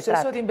sumarse al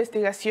proceso de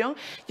investigación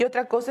y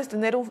otra cosa es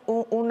tener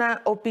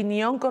una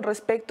opinión con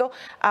respecto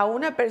a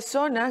una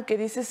persona que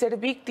dice ser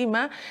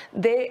víctima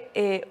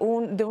de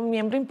un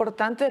miembro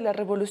importante de la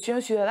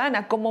Revolución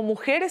Ciudadana. Como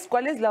mujeres,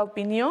 ¿cuál es la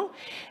opinión?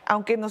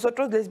 Aunque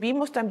nosotros les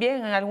vimos también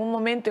en algún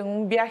momento en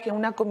un viaje, en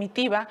una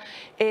comitiva,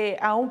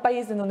 a un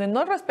país en donde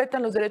no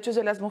respetan los derechos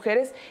de las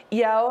mujeres,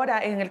 y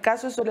ahora en el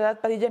caso de Soledad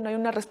Padilla no hay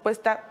una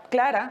respuesta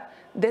clara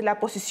de la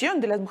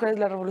posición de las mujeres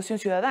de la Revolución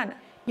Ciudadana.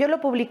 Yo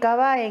lo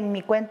publicaba en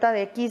mi cuenta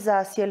de X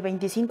hacia el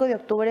 25 de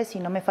octubre, si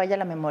no me falla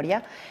la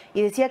memoria,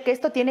 y decía que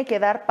esto tiene que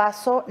dar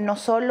paso no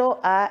solo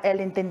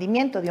al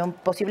entendimiento de un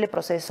posible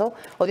proceso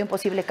o de un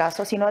posible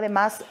caso, sino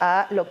además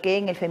a lo que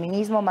en el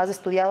feminismo más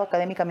estudiado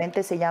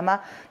académicamente se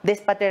llama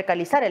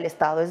despatriarcalizar el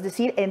Estado, es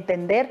decir,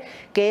 entender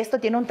que esto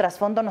tiene un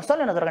trasfondo no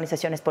solo en las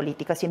organizaciones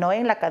políticas, sino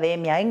en la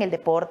academia, en el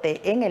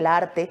deporte, en el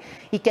arte,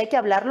 y que hay que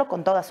hablarlo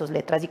con todas sus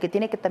letras y que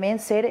tiene que también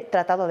ser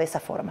tratado de esa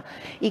forma.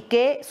 Y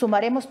que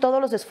sumaremos todos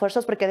los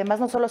esfuerzos, porque además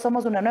no solo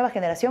somos una nueva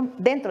generación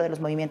dentro de los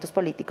movimientos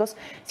políticos,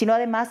 sino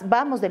además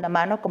vamos de la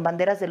mano con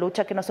banderas de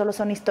lucha que no solo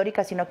son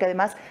históricas, sino que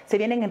además se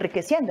vienen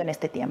enriqueciendo en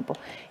este tiempo.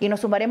 Y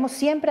nos sumaremos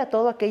siempre a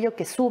todo aquello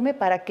que sume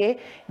para que,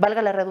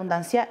 valga la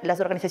redundancia,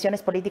 las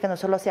organizaciones políticas no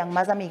solo sean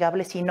más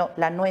amigables, sino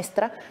la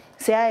nuestra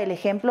sea el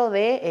ejemplo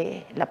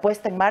de la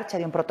puesta en marcha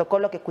de un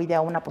protocolo que cuide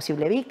a una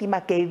posible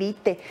víctima, que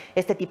evite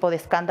este tipo de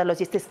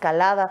escándalos y esta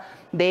escalada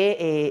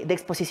de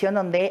exposición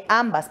donde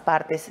ambas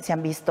partes se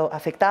han visto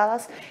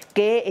afectadas,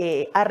 que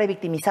ha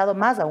revictimizado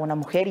más a una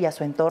mujer y a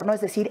su entorno,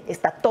 es decir,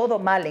 está todo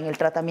mal en el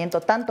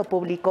tratamiento tanto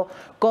público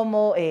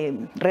como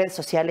redes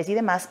sociales y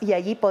demás, y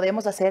allí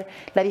podemos hacer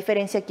la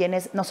diferencia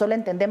quienes no solo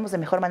entendemos de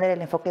mejor manera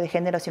el enfoque de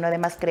género, sino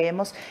además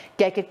creemos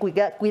que hay que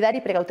cuidar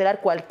y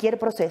precautelar cualquier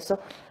proceso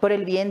por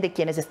el bien de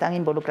quienes están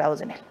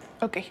involucrados en él.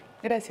 Ok,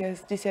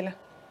 gracias, Gisela.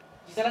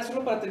 Gisela,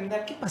 solo para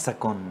terminar, ¿qué pasa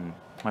con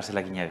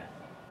Marcela Guiñaga?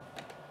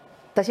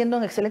 Está haciendo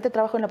un excelente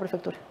trabajo en la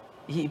prefectura.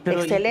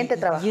 Excelente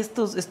trabajo. Y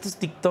estos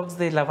TikToks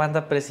de la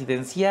banda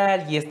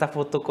presidencial y esta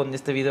foto con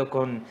este video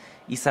con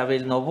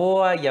Daniel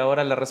Noboa y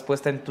ahora la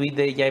respuesta en tweet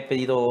de ya he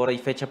pedido hora y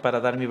fecha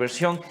para dar mi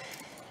versión.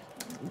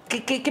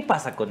 ¿Qué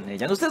pasa con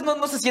ella? Ustedes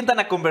no se sientan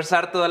a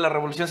conversar toda la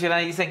Revolución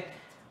Ciudadana y dicen,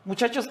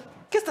 muchachos,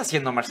 ¿qué está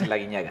haciendo Marcela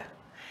Guiñaga?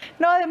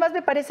 No, además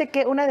me parece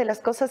que una de las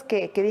cosas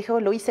que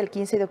dijo Luis el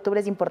 15 de octubre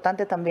es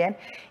importante también,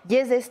 y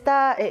es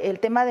el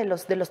tema de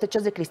los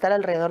techos de cristal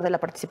alrededor de la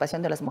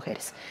participación de las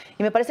mujeres.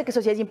 Y me parece que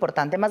eso sí es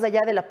importante, más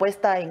allá de la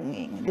puesta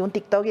de un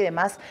TikTok y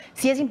demás,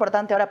 sí es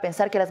importante ahora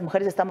pensar que las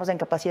mujeres estamos en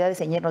capacidad de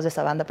ceñirnos de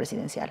esa banda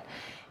presidencial.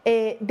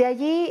 De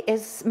allí,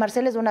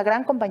 Marcela es una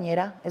gran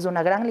compañera, es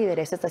una gran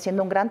lideresa, está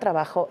haciendo un gran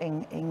trabajo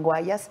en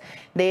Guayas.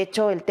 De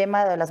hecho, el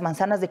tema de las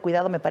manzanas de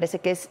cuidado me parece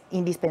que es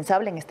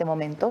indispensable en este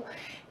momento.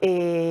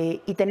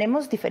 Y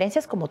tenemos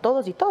diferencias como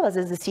todos y todas,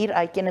 es decir,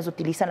 hay quienes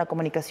utilizan la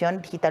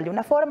comunicación digital de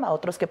una forma,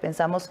 otros que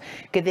pensamos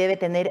que debe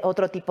tener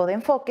otro tipo de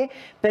enfoque,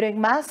 pero en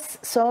más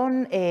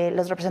son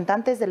los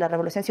representantes de la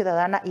Revolución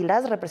Ciudadana y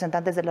las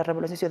representantes de la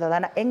Revolución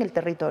Ciudadana en el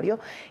territorio,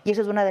 y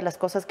eso es una de las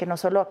cosas que no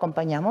solo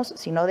acompañamos,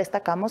 sino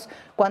destacamos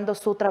cuando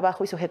su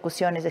trabajo y su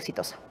ejecución es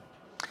exitosa.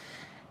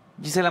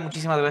 Gisela,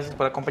 muchísimas gracias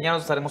por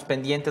acompañarnos. Estaremos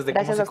pendientes de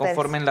cómo se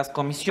conformen las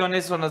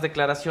comisiones. Son las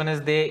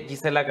declaraciones de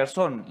Gisela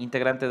Garzón,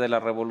 integrante de la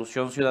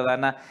Revolución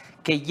Ciudadana,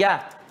 que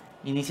ya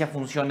inicia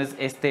funciones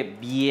este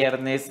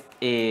viernes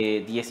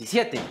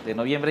 17 de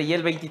noviembre y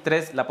el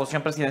 23 la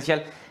posición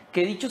presidencial.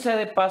 Que dicho sea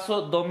de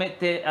paso, Dome,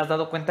 te has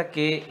dado cuenta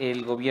que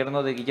el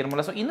gobierno de Guillermo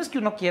Lasso, y no es que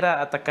uno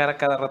quiera atacar a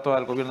cada rato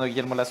al gobierno de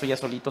Guillermo Lasso, ya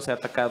solito se ha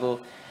atacado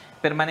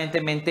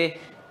permanentemente,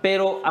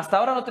 pero hasta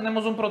ahora no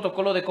tenemos un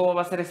protocolo de cómo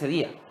va a ser ese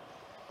día.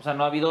 O sea,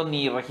 no ha habido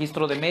ni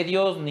registro de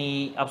medios,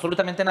 ni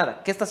absolutamente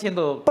nada. ¿Qué está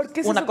haciendo?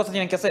 Una cosa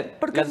tienen que hacer.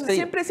 Porque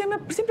siempre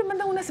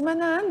mandan una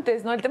semana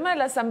antes, ¿no? El tema de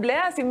la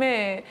asamblea sí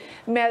me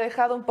ha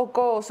dejado un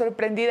poco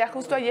sorprendida.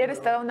 Justo ayer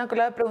estaba una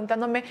colega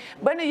preguntándome,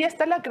 bueno, ¿ya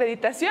está la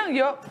acreditación?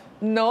 Yo,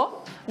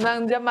 no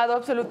han llamado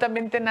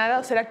absolutamente nada.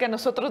 ¿O será que a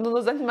nosotros no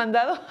nos han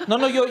mandado?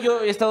 No,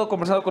 yo he estado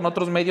conversando con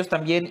otros medios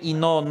también y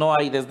no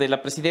hay. Desde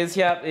la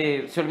presidencia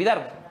se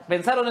olvidaron.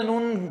 Pensaron en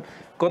un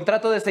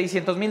contrato de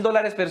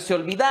 $600,000, pero se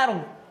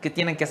olvidaron que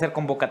tienen que hacer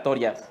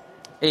convocatoria.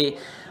 Pero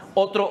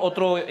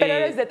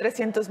ahora es de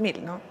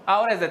 300,000, ¿no?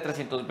 Ahora es de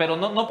 300, pero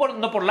no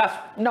por Lasso.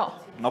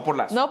 No por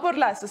Lasso. No por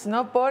Lasso,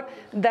 sino por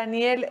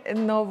Daniel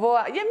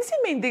Noboa. Y a mí sí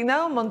me ha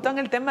indignado un montón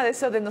el tema de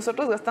eso de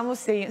nosotros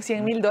gastamos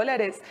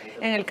 $100,000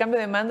 en el cambio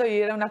de mando y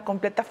era una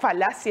completa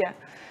falacia.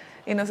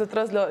 Y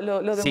nosotros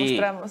lo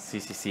demostramos.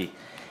 Sí.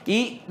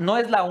 Y no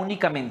es la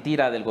única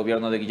mentira del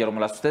gobierno de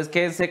Guillermo Lasso. Ustedes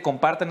quédense,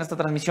 compartan esta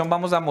transmisión.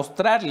 Vamos a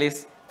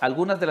mostrarles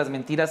algunas de las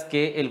mentiras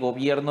que el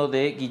gobierno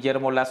de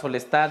Guillermo Lasso le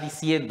está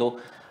diciendo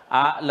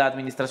a la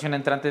administración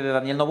entrante de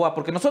Daniel Noboa.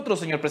 Porque nosotros,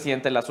 señor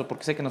presidente Lasso,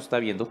 porque sé que nos está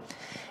viendo,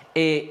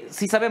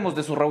 sí sabemos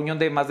de su reunión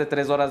de más de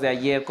 3 horas de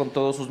ayer con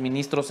todos sus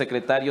ministros,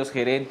 secretarios,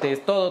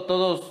 gerentes,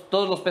 todos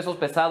los pesos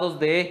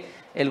pesados de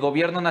el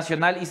gobierno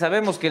nacional, y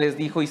sabemos qué les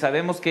dijo y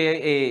sabemos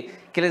qué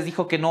les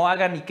dijo que no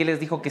hagan y qué les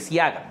dijo que sí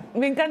hagan.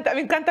 Me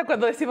encanta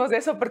cuando decimos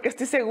eso, porque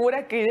estoy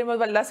segura que Guillermo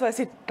Lasso va a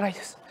decir,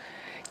 rayos,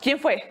 ¿quién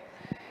fue?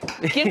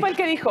 ¿Quién fue el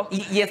que dijo?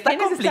 Y está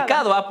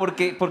complicado,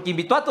 porque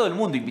invitó a todo el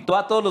mundo, invitó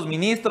a todos los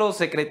ministros,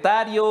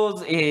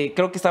 secretarios,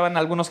 creo que estaban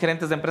algunos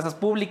gerentes de empresas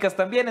públicas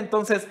también,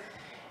 entonces,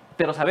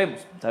 pero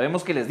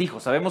sabemos qué les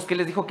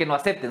dijo que no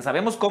acepten,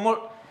 sabemos cómo,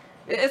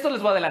 esto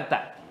les voy a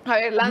adelantar. A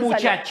ver, lánzale.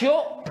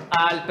 Muchachó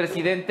al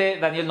presidente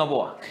Daniel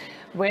Noboa.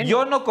 Bueno.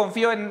 Yo no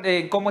confío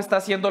en cómo está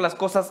haciendo las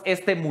cosas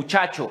este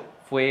muchacho,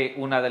 fue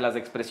una de las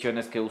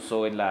expresiones que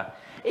usó en la...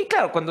 Y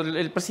claro, cuando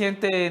el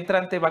presidente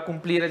entrante va a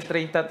cumplir el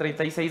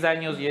 36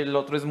 años y el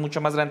otro es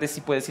mucho más grande, sí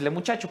puede decirle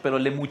muchacho, pero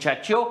le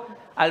muchachó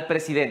al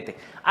presidente.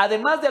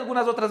 Además de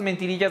algunas otras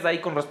mentirillas ahí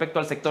con respecto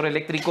al sector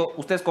eléctrico,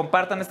 ustedes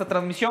compartan esta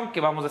transmisión que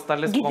vamos a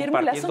estarles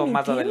compartiendo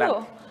más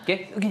adelante.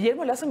 ¿Qué?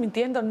 Guillermo Lasso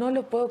mintiendo, no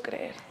lo puedo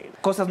creer.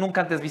 Cosas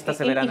nunca antes vistas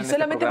se verán en este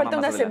programa. Y solamente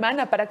falta una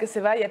semana para que se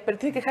vaya, pero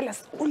tiene que dejar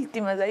las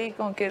últimas ahí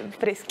como que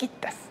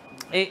fresquitas.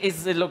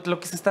 Lo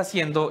que se está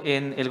haciendo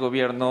en el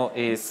gobierno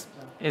es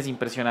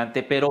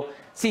impresionante, pero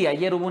sí,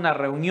 ayer hubo una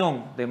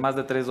reunión de más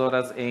de 3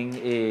 horas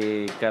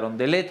en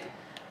Carondelet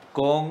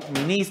con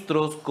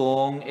ministros,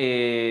 con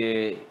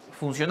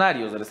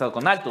funcionarios del Estado,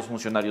 con altos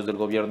funcionarios del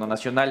gobierno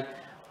nacional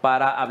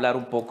para hablar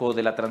un poco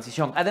de la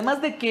transición.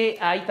 Además de que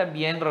hay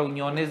también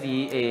reuniones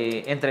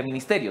entre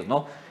ministerios,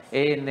 ¿no?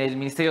 En el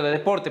Ministerio de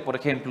Deporte, por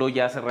ejemplo,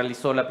 ya se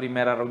realizó la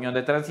primera reunión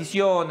de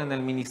transición, en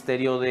el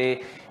Ministerio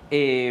de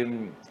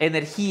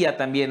Energía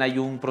también hay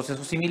un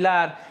proceso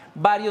similar.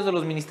 Varios de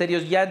los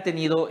ministerios ya han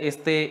tenido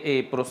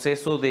este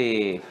proceso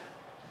de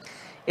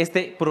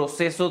este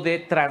proceso de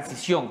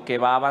transición que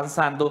va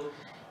avanzando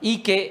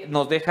y que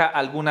nos deja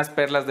algunas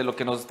perlas de lo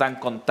que nos están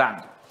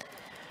contando.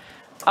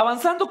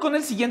 Avanzando con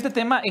el siguiente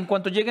tema, en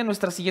cuanto llegue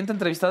nuestra siguiente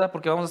entrevistada,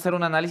 porque vamos a hacer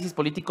un análisis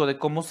político de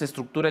cómo se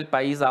estructura el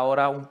país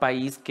ahora, un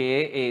país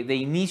que de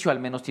inicio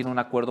al menos tiene un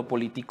acuerdo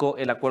político.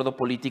 El acuerdo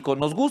político,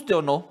 nos guste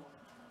o no,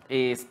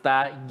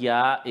 está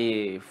ya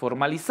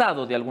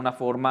formalizado de alguna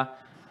forma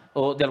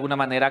o de alguna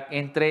manera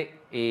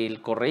entre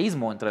el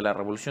correísmo, entre la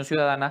Revolución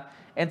Ciudadana,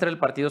 entre el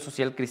Partido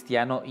Social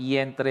Cristiano y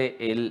entre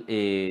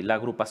la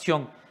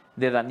agrupación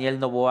de Daniel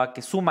Noboa,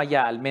 que suma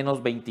ya al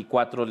menos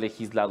 24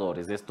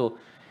 legisladores.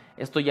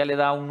 Esto ya le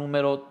da un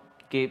número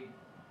que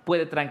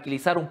puede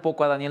tranquilizar un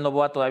poco a Daniel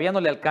Noboa. Todavía no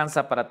le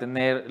alcanza para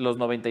tener los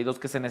 92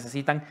 que se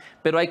necesitan,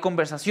 pero hay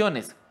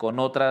conversaciones con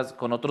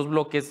otros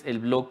bloques. El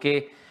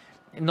bloque,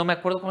 no me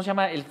acuerdo cómo se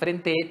llama, el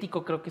Frente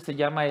Ético, creo que se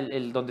llama,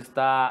 el donde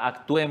está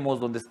Actuemos,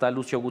 donde está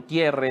Lucio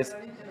Gutiérrez,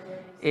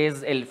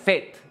 es el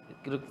FET,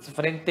 creo que es un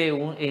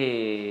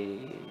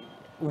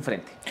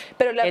frente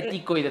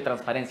ético y de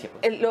transparencia.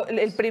 Pues.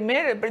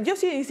 Yo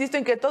sí insisto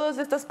en que todas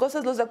estas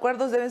cosas, los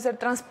acuerdos deben ser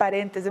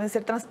transparentes, deben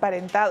ser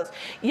transparentados.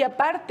 Y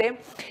aparte,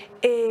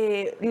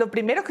 lo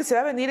primero que se va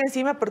a venir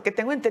encima, porque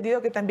tengo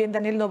entendido que también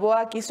Daniel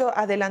Noboa quiso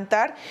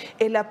adelantar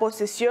la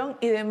posesión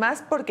y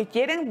demás, porque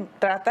quieren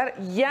tratar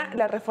ya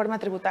la reforma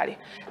tributaria.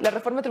 La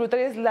reforma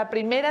tributaria es la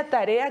primera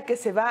tarea que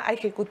se va a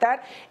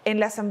ejecutar en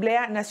la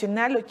Asamblea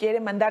Nacional, lo quiere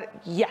mandar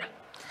ya.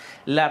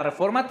 La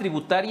reforma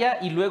tributaria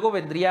y luego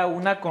vendría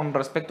una con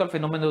respecto al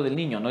fenómeno del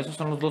niño, ¿no? Esos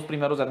son los dos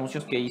primeros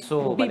anuncios que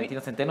hizo Valentina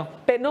Centeno.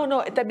 Pero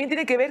no, también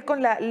tiene que ver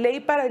con la ley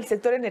para el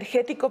sector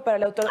energético, para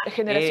la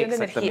autogeneración de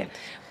energía,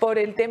 por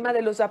el tema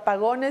de los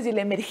apagones y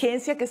la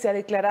emergencia que se ha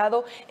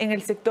declarado en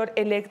el sector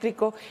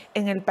eléctrico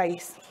en el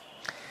país.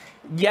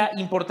 Ya,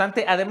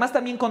 importante. Además,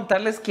 también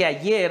contarles que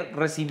ayer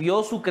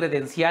recibió su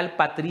credencial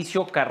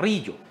Patricio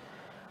Carrillo.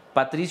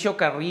 Patricio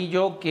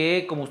Carrillo,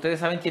 que como ustedes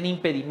saben tiene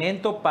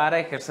impedimento para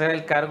ejercer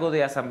el cargo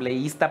de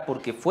asambleísta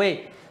porque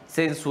fue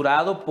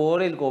censurado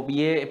por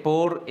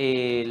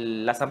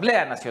la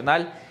Asamblea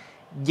Nacional,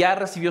 ya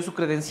recibió su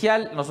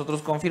credencial.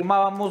 Nosotros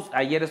confirmábamos,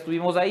 ayer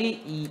estuvimos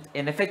ahí y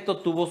en efecto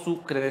tuvo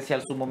su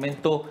credencial, su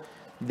momento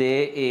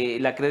de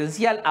la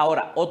credencial.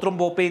 Ahora, otro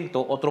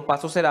momento, otro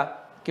paso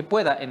será que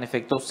pueda en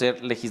efecto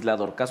ser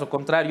legislador. Caso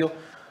contrario,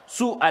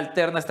 su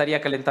alterna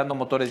estaría calentando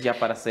motores ya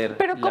para ser la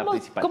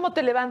principal. Pero ¿cómo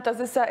te levantas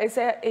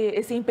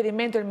ese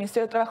impedimento del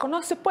Ministerio de Trabajo?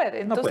 No se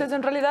puede. Entonces,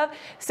 en realidad,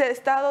 se ha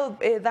estado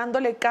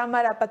dándole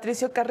cámara a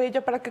Patricio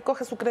Carrillo para que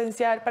coja su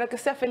credencial, para que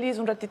sea feliz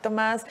un ratito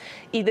más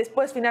y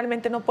después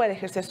finalmente no puede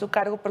ejercer su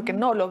cargo porque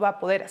no lo va a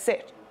poder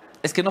hacer.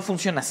 Es que no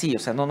funciona así, o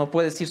sea, no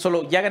puede decir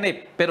solo, ya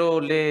gané,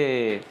 pero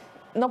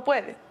No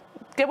puede.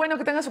 Qué bueno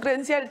que tenga su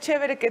credencial,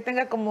 chévere que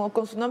tenga como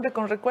con su nombre,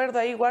 con recuerdo,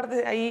 ahí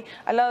guarde ahí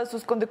al lado de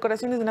sus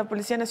condecoraciones de la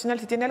Policía Nacional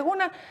si tiene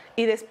alguna,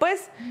 y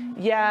después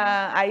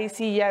ya ahí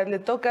sí ya le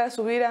toca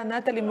subir a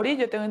Natalie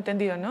Murillo, tengo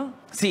entendido, ¿no?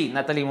 Sí,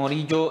 Natalie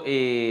Murillo,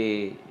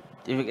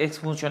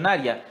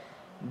 exfuncionaria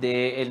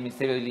del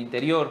Ministerio del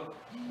Interior,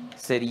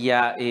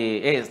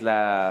 es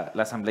la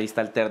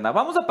asambleísta alterna.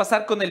 Vamos a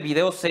pasar con el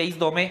video 6,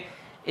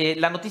 Dome.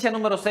 La noticia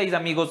número 6,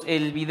 amigos,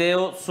 el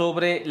video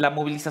sobre la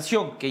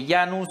movilización que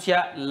ya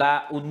anuncia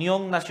la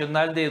Unión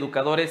Nacional de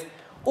Educadores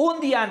un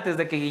día antes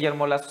de que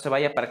Guillermo Lasso se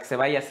vaya, para que se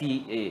vaya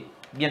así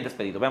bien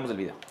despedido. Veamos el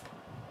video.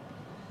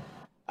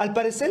 Al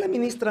parecer, la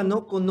ministra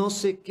no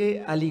conoce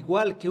que, al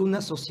igual que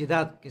una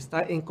sociedad que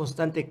está en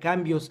constante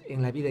cambios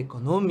en la vida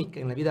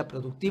económica, en la vida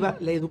productiva,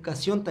 la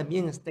educación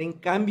también está en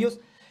cambios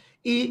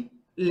y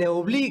le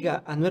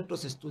obliga a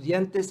nuestros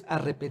estudiantes a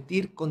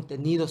repetir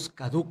contenidos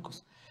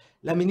caducos.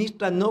 La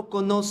ministra no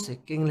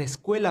conoce que en la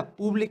escuela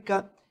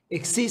pública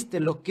existe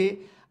lo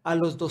que a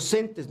los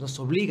docentes nos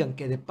obligan,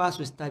 que de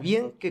paso está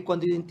bien, que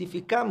cuando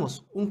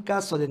identificamos un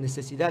caso de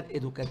necesidad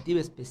educativa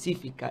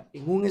específica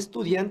en un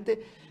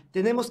estudiante,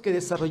 tenemos que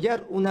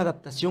desarrollar una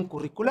adaptación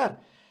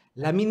curricular.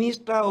 La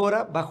ministra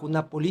ahora, bajo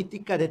una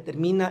política,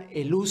 determina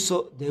el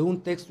uso de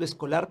un texto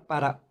escolar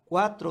para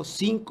 4,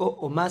 5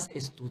 o más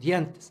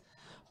estudiantes.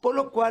 Por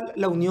lo cual,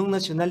 la Unión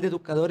Nacional de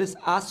Educadores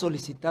ha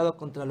solicitado a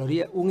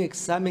Contraloría un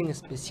examen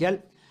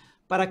especial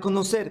para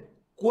conocer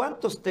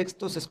cuántos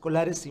textos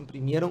escolares se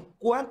imprimieron,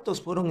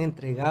 cuántos fueron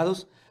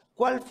entregados,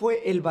 cuál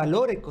fue el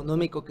valor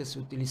económico que se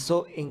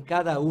utilizó en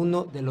cada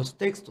uno de los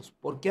textos,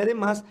 porque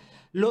además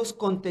los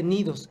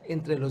contenidos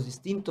entre los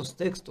distintos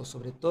textos,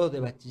 sobre todo de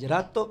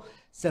bachillerato,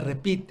 se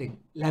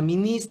repiten. La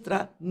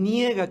ministra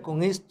niega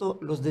con esto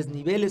los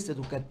desniveles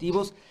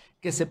educativos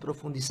que se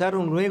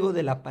profundizaron luego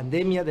de la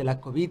pandemia de la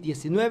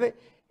COVID-19,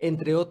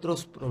 entre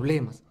otros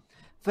problemas.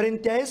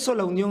 Frente a eso,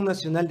 la Unión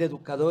Nacional de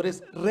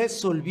Educadores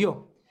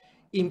resolvió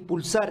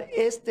impulsar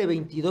este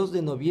 22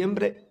 de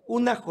noviembre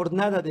una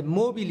jornada de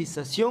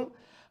movilización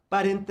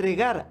para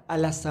entregar a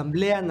la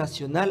Asamblea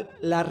Nacional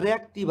la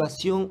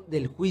reactivación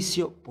del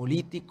juicio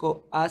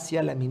político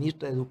hacia la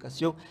ministra de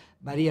Educación,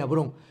 María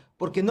Brón,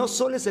 porque no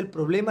solo es el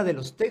problema de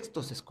los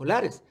textos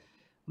escolares.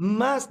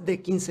 Más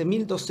de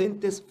 15.000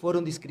 docentes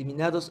fueron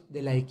discriminados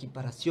de la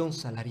equiparación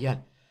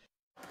salarial.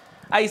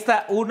 Ahí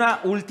está una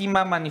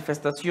última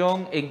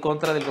manifestación en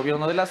contra del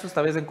gobierno de Lasso,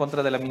 esta vez en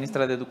contra de la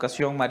ministra de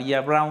Educación,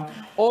 María Brown.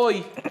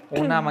 Hoy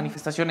una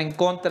manifestación en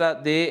contra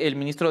del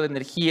ministro de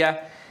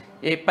Energía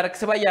para que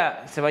se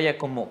vaya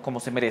como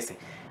se merece.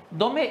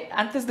 Dome,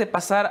 antes de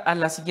pasar a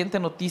la siguiente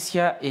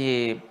noticia,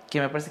 que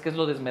me parece que es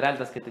lo de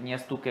Esmeraldas que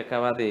tenías tú que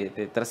acaba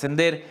de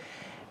trascender,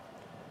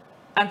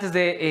 antes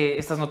de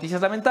estas noticias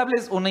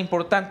lamentables, una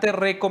importante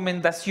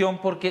recomendación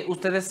porque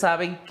ustedes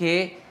saben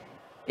que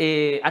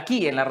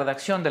aquí en la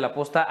redacción de La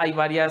Posta hay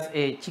varias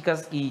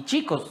chicas y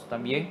chicos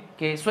también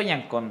que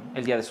sueñan con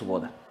el día de su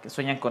boda, que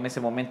sueñan con ese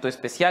momento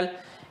especial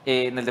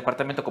en el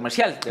departamento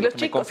comercial, de lo que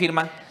me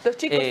confirman. Los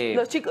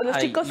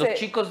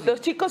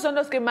chicos son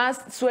los que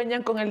más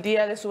sueñan con el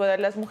día de su boda.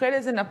 Las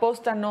mujeres en La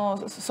Posta no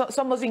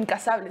somos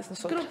incasables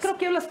nosotros. Creo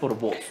que hablas por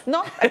vos.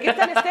 No, aquí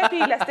está la Steffi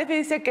y la Steffi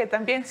dice que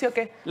también, ¿sí o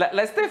qué?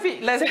 La Steffi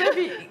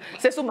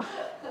se suma.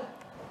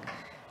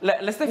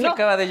 La Steffi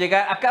acaba de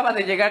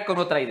llegar con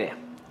otra idea.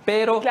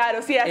 Pero,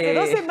 claro, sí, hace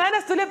 2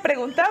 semanas tú le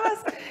preguntabas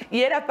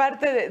y era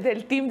parte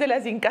del team de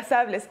las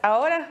incasables.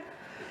 Ahora...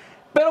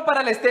 Pero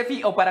para la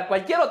Steffi o para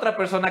cualquier otra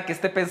persona que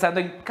esté pensando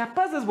en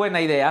capaz es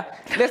buena idea,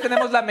 les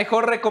tenemos la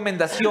mejor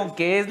recomendación,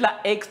 que es la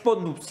Expo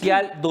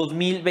Nupcial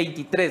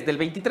 2023. Del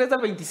 23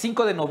 al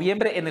 25 de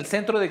noviembre en el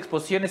Centro de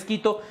Exposiciones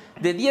Quito,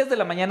 de 10 de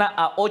la mañana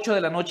a 8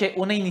 de la noche,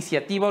 una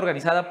iniciativa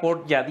organizada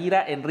por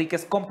Yadira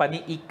Enríquez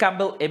Company y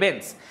Campbell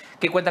Events,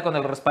 que cuenta con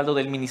el respaldo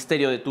del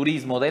Ministerio de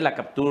Turismo, de la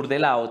Captur, de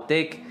la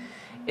OTEC,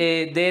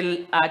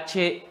 del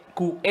HQM,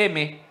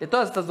 de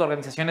todas estas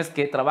organizaciones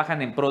que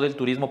trabajan en pro del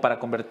turismo para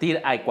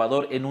convertir a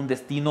Ecuador en un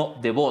destino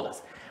de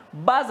bodas.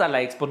 Vas a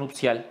la Expo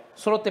Nupcial,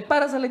 solo te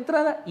paras a la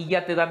entrada y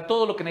ya te dan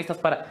todo lo que necesitas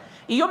para...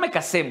 Y yo me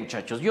casé,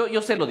 muchachos,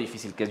 yo sé lo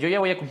difícil que es, yo ya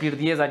voy a cumplir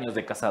 10 años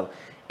de casado.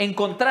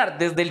 Encontrar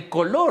desde el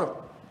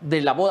color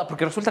de la boda,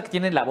 porque resulta que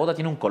la boda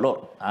tiene un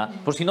color, ¿ah?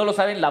 Por si no lo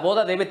saben, la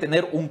boda debe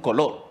tener un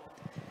color.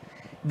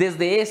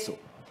 Desde eso,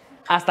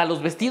 hasta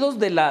los vestidos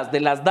de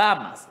las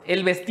damas,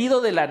 el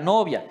vestido de la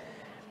novia.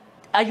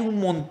 Hay un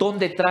montón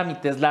de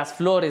trámites, las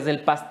flores,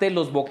 el pastel,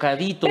 los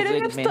bocaditos,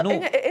 el menú.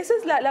 Esa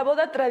es la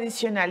boda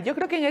tradicional. Yo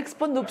creo que en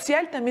Expo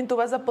Nupcial también tú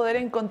vas a poder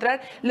encontrar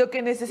lo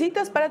que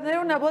necesitas para tener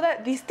una boda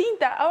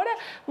distinta. Ahora,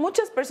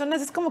 muchas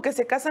personas es como que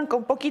se casan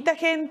con poquita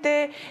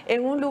gente,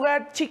 en un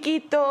lugar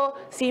chiquito,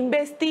 sin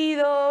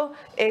vestido,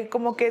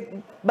 como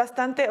que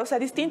bastante, o sea,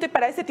 distinto. Y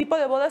para ese tipo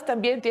de bodas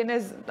también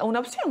tienes una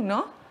opción,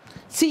 ¿no?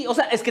 Sí, o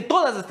sea, es que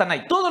todas están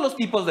ahí, todos los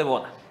tipos de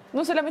boda.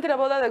 No solamente la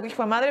boda de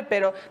hijo de madre,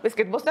 pero es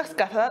que vos te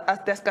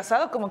has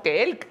casado como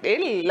que él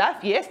la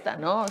fiesta,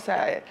 ¿no? O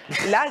sea,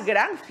 la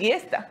gran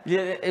fiesta.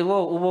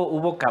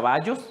 Hubo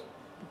caballos,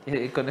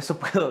 con eso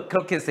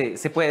creo que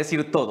se puede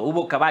decir todo.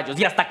 Hubo caballos,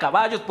 y hasta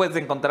caballos puedes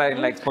encontrar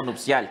en la Expo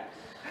Nupcial.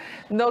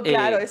 No,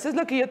 claro, eso es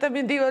lo que yo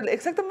también digo,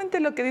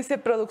 exactamente lo que dice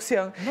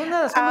producción. No,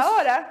 nada,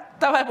 ahora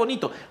estaba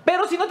bonito.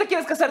 Pero si no te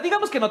quieres casar,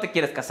 digamos que no te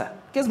quieres casar,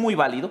 que es muy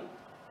válido.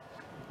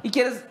 Y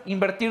quieres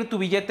invertir tu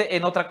billete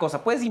en otra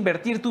cosa. Puedes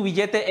invertir tu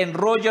billete en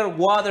Roger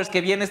Waters,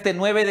 que viene este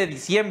 9 de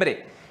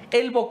diciembre.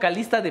 El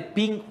vocalista de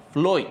Pink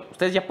Floyd.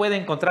 Ustedes ya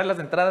pueden encontrar las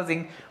entradas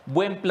en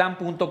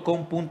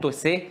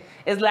buenplan.com.es.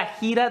 Es la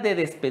gira de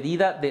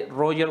despedida de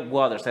Roger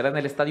Waters. Será en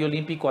el Estadio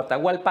Olímpico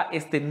Atahualpa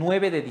este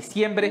 9 de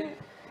diciembre.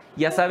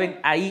 Ya saben,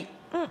 ahí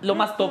lo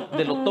más top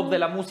de lo top de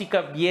la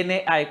música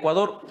viene a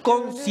Ecuador.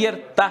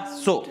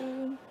 Conciertazo.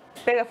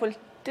 Pega full.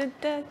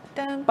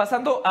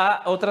 Pasando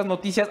a otras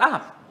noticias.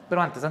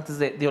 Pero antes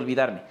de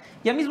olvidarme.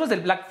 Ya mismo es el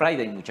Black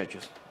Friday,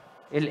 muchachos.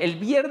 El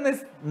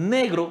viernes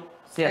negro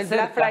se acerca. El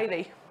Black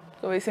Friday,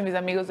 como dicen mis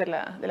amigos de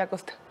la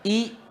costa.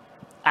 Y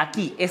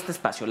aquí, este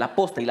espacio, La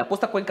Posta y La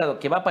Posta Cuenca,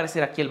 que va a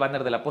aparecer aquí el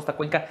banner de La Posta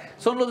Cuenca,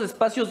 son los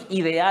espacios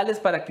ideales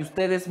para que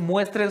ustedes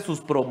muestren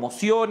sus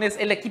promociones.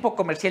 El equipo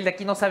comercial de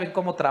aquí no saben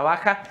cómo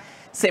trabaja.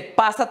 Se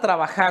pasa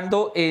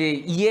trabajando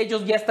y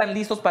ellos ya están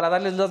listos para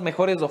darles las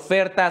mejores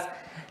ofertas,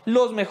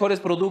 los mejores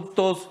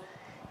productos.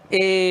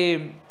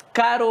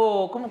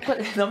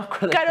 No me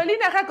acuerdo.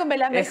 Carolina Jacome,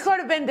 la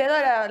mejor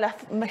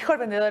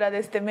vendedora de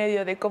este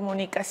medio de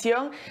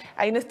comunicación.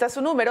 Ahí no está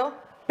su número,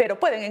 pero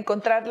pueden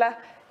encontrarla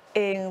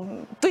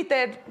en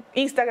Twitter,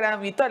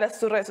 Instagram y todas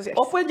sus redes sociales.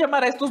 O pueden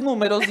llamar a estos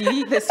números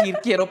y decir,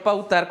 quiero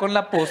pautar con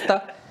La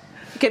Posta,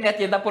 que me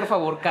atienda por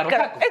favor, Caro.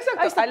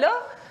 Exacto, ¿aló?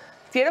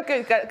 Quiero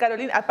que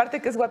Carolina,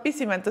 aparte que es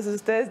guapísima, entonces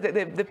ustedes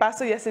de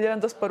paso ya se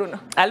llevan 2 por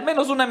 1. Al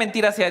menos una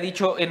mentira se ha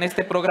dicho en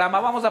este programa.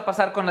 Vamos a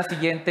pasar con la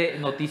siguiente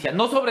noticia.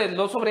 No sobre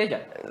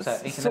ella. O sea,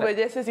 en su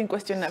belleza es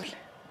incuestionable.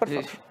 Por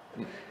favor.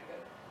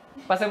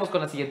 Pasemos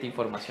con la siguiente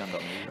información,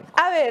 Domingo.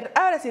 A ver,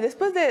 ahora sí,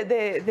 después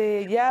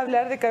de ya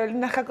hablar de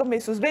Carolina Jacome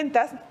y sus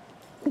ventas,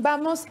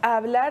 vamos a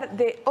hablar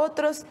de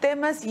otros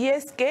temas, y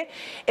es que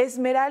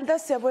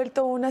Esmeraldas se ha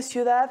vuelto una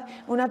ciudad,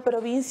 una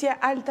provincia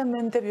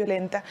altamente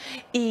violenta,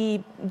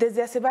 y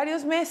desde hace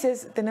varios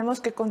meses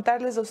tenemos que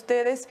contarles a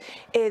ustedes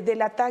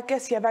del ataque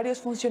hacia varios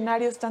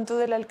funcionarios tanto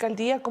de la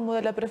alcaldía como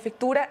de la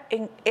prefectura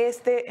en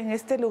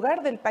este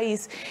lugar del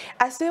país.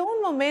 Hace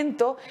un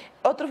momento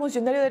otro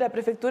funcionario de la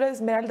prefectura de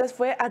Esmeraldas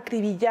fue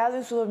acribillado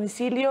en su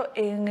domicilio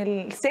en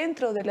el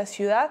centro de la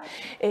ciudad.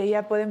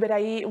 Ya pueden ver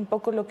ahí un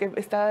poco lo que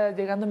está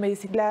llegando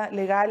medicina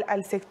legal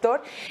al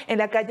sector. En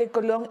la calle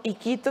Colón y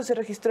Quito se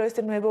registró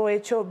este nuevo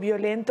hecho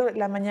violento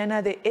la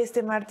mañana de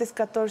este martes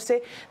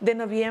 14 de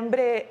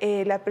noviembre.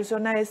 La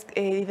persona es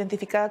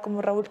identificada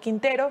como Raúl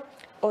Quintero,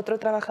 otro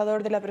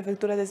trabajador de la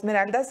prefectura de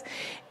Esmeraldas,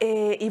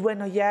 y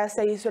bueno, ya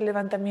se hizo el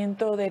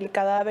levantamiento del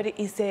cadáver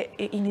y se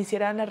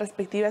iniciarán las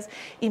respectivas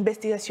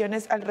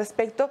investigaciones al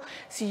respecto.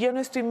 Si yo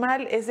no estoy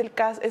mal, es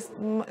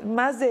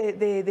más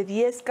de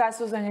 10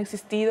 casos han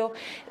existido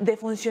de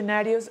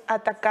funcionarios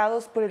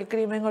atacados por el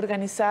crimen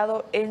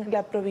organizado en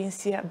la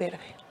provincia verde.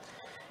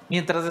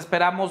 Mientras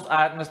esperamos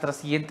a nuestra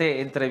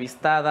siguiente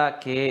entrevistada,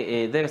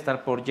 que debe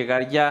estar por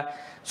llegar ya,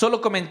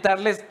 solo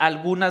comentarles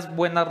algunas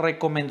buenas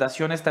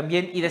recomendaciones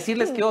también y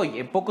decirles que hoy,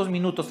 en pocos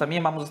minutos,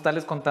 también vamos a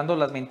estarles contando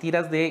las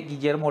mentiras de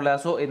Guillermo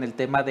Lasso en el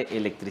tema de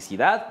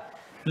electricidad,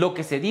 lo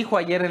que se dijo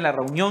ayer en la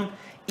reunión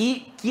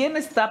y quién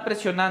está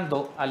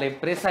presionando a la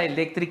empresa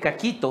eléctrica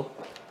Quito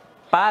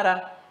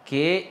para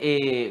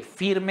que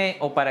firme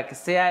o para que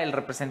sea el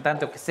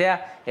representante o que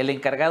sea el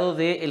encargado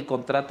del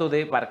contrato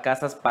de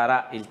barcazas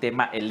para el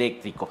tema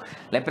eléctrico.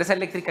 La empresa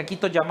eléctrica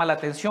Quito llama la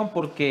atención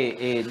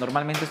porque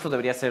normalmente esto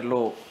debería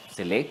hacerlo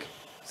CELEC,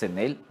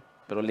 CENEL,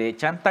 pero le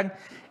chantan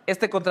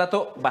este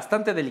contrato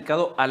bastante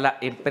delicado a la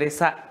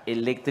empresa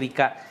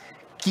eléctrica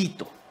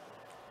Quito.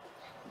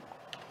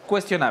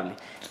 Cuestionable.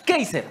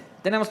 Kaiser.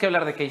 Tenemos que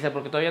hablar de Kaiser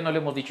porque todavía no lo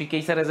hemos dicho y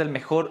Kaiser es el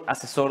mejor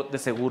asesor de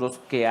seguros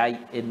que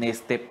hay en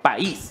este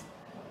país.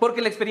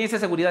 Porque la experiencia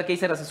de seguridad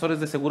Kaiser Asesores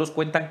de Seguros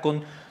cuentan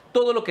con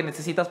todo lo que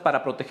necesitas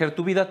para proteger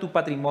tu vida, tu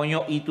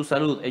patrimonio y tu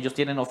salud. Ellos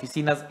tienen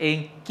oficinas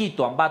en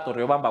Quito, Ambato,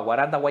 Riobamba,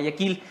 Guaranda,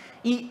 Guayaquil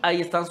y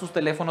ahí están sus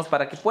teléfonos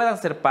para que puedan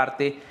ser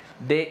parte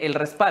del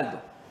respaldo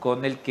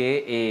con el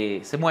que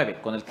se mueve,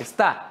 con el que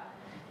está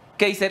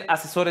Kaiser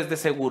Asesores de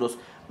Seguros.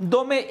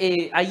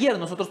 Dome, ayer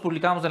nosotros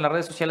publicamos en las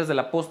redes sociales de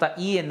La Posta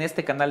y en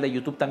este canal de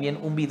YouTube también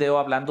un video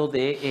hablando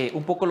de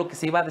un poco lo que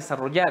se iba a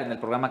desarrollar en el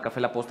programa Café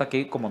La Posta,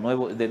 que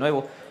como de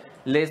nuevo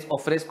les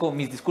ofrezco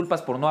mis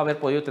disculpas por no haber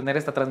podido tener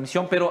esta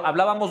transmisión, pero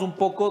hablábamos un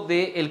poco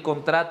del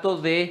contrato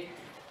de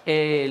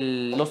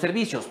los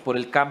servicios por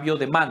el cambio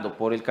de mando,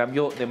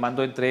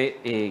 entre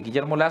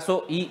Guillermo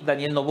Lasso y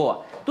Daniel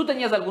Noboa. Tú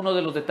tenías algunos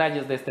de los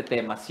detalles de este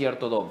tema,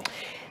 ¿cierto, Dome?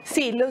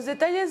 Sí, los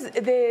detalles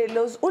de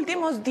los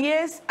últimos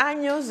 10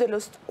 años de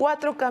los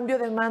 4 cambios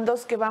de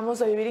mandos que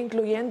vamos a vivir,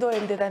 incluyendo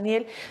el de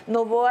Daniel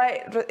Noboa.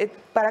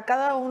 Para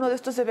cada uno de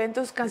estos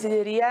eventos,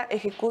 Cancillería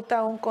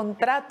ejecuta un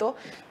contrato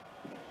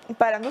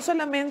para no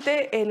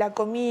solamente la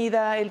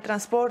comida, el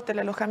transporte, el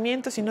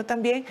alojamiento, sino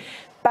también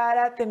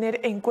para tener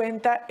en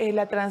cuenta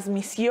la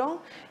transmisión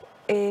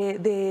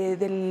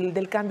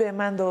del cambio de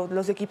mando,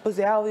 los equipos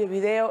de audio,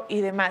 video y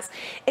demás.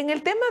 En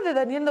el tema de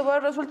Daniel Noboa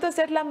resulta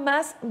ser la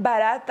más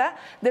barata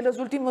de los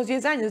últimos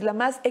 10 años, la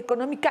más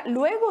económica,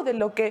 luego de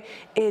lo que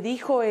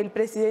dijo el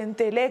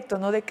presidente electo,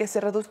 ¿no? De que se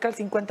reduzca al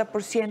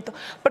 50%,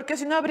 porque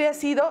si no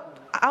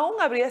aún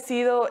habría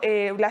sido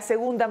la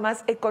segunda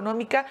más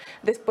económica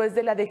después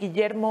de la de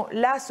Guillermo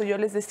Lasso. Yo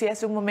les decía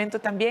hace un momento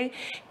también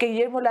que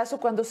Guillermo Lasso,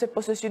 cuando se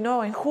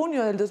posesionó en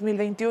junio del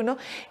 2021,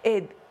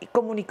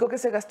 comunicó que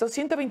se gastó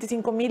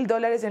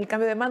 $125,000 en el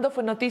cambio de mando.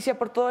 Fue noticia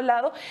por todo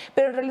lado,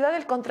 pero en realidad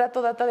el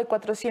contrato data de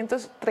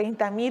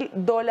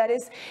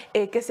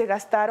 $430,000 que se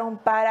gastaron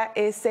para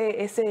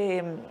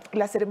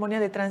la ceremonia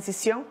de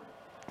transición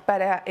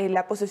para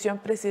la posesión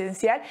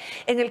presidencial.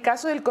 En el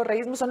caso del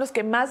correísmo son los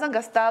que más han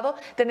gastado.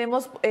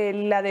 Tenemos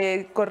la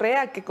de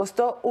Correa, que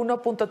costó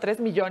 1.3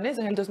 millones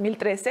en el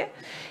 2013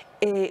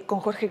 con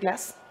Jorge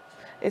Glass.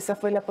 Esa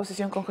fue la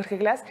posesión con Jorge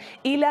Glass.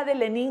 Y la de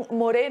Lenín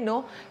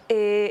Moreno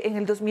en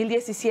el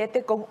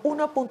 2017 con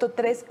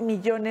 1.3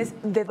 millones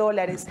de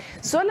dólares.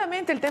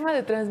 Solamente el tema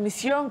de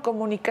transmisión,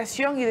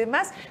 comunicación y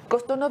demás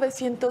costó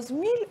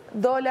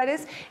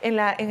 $900,000 en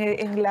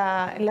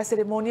la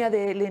ceremonia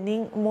de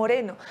Lenín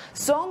Moreno.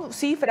 Son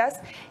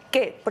cifras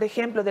que, por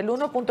ejemplo, del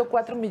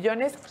 1.4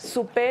 millones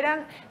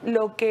superan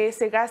lo que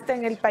se gasta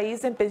en el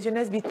país en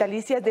pensiones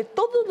vitalicias de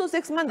todos los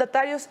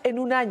exmandatarios en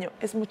un año.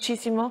 Es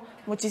muchísimo,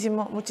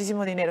 muchísimo,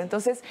 muchísimo dinero.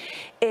 Entonces,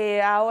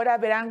 ahora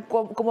verán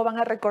cómo van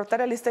a recortar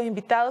la lista de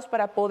invitados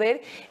para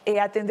poder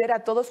atender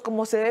a todos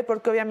como se debe,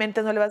 porque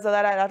obviamente no le vas a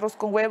dar al arroz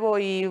con huevo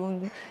y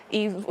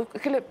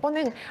que le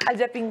ponen al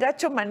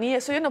yapingacho maní.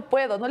 Eso yo no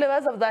puedo. No le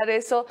vas a dar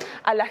eso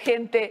a la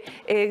gente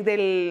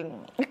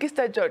Aquí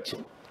está George.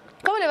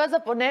 ¿Cómo le vas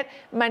a poner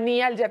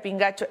maní al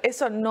yapingacho?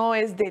 Eso no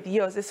es de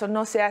Dios, eso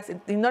no se hace.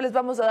 Y no les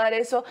vamos a dar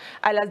eso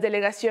a las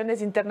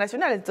delegaciones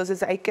internacionales.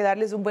 Entonces hay que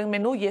darles un buen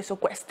menú y eso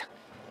cuesta.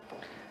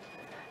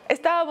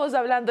 estábamos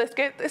hablando, es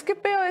que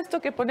veo esto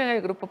que ponen en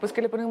el grupo, pues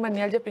que le ponen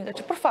maní al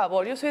yapingacho. Por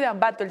favor, yo soy de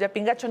Ambato, el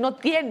yapingacho no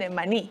tiene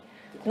maní.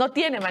 No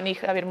tiene maní,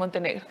 Javier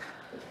Montenegro.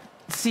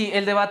 Sí,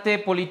 el debate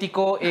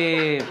político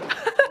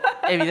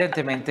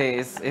evidentemente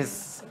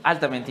es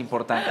altamente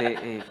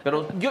importante,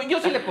 pero yo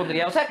sí le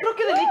pondría, o sea, creo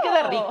que de ley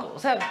queda rico, o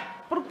sea,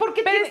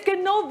 porque pero es que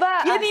no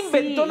va ¿quién así?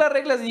 inventó las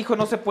reglas y dijo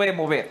no se puede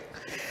mover?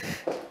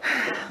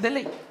 De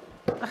ley.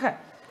 Ajá.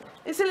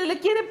 Le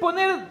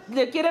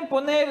quieren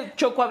poner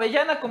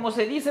chocoavellana, como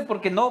se dice,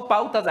 porque no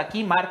pautas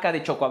aquí marca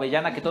de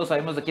chocoavellana, que todos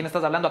sabemos de quién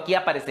estás hablando, aquí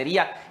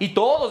aparecería y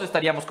todos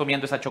estaríamos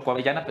comiendo esa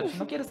chocoavellana, pero si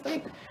no quieres, está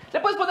bien.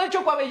 Le puedes poner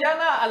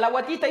chocoavellana a la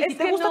guatita y si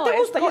te gusta, te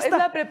gusta, ya está.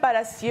 Es la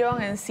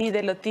preparación en sí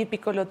de lo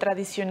típico, lo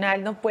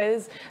tradicional, no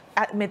puedes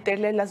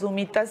meterle las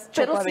humitas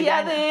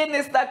chocoavellana. Pero si ADN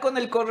está con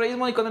el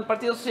correísmo y con el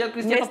Partido Social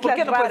Cristiano, ¿por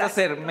qué no puedes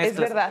hacer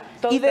mezclas? Es verdad.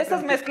 Y de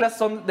esas mezclas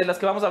son de las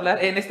que vamos a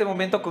hablar en este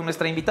momento con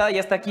nuestra invitada. Ya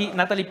está aquí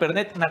Natalie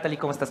Pernet. Natalie,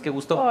 ¿cómo estás? Qué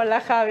gusto.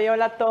 Hola Javi,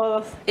 hola a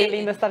todos. Qué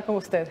lindo estar con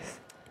ustedes.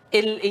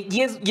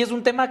 Y es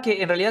un tema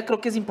que en realidad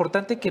creo que es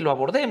importante que lo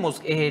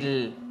abordemos.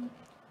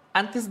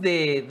 Antes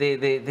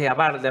de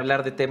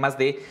hablar de temas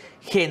de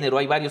género,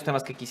 hay varios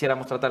temas que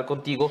quisiéramos tratar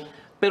contigo,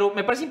 pero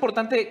me parece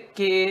importante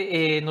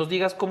que nos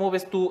digas cómo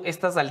ves tú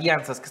estas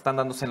alianzas que están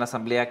dándose en la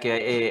Asamblea,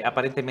 que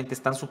aparentemente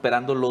están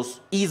superando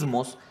los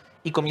ismos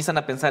y comienzan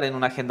a pensar en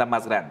una agenda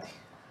más grande.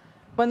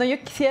 Bueno, yo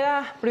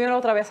quisiera, primero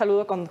otra vez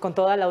saludo con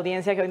toda la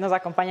audiencia que hoy nos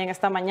acompaña en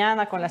esta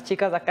mañana, con las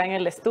chicas de acá en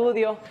el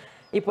estudio,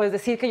 y pues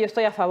decir que yo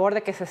estoy a favor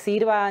de que se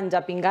sirvan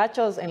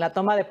yapingachos en la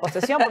toma de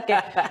posesión, porque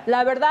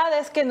la verdad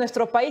es que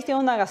nuestro país tiene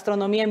una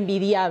gastronomía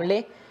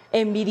envidiable,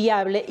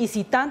 y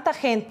si tanta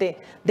gente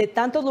de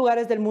tantos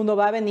lugares del mundo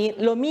va a venir,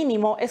 lo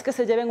mínimo es que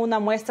se lleven una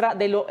muestra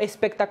de lo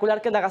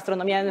espectacular que es la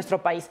gastronomía de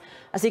nuestro país.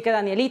 Así que,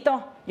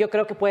 Danielito, yo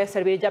creo que puedes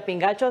servir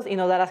yapingachos y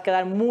nos darás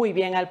quedar muy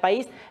bien al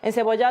país,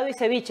 encebollado y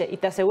ceviche, y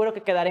te aseguro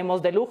que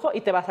quedaremos de lujo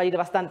y te va a salir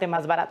bastante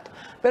más barato.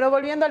 Pero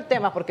volviendo al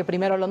tema, porque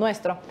primero lo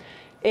nuestro,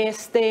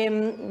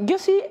 yo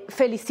sí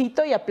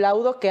felicito y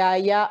aplaudo que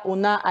haya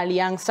una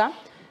alianza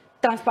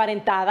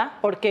transparentada,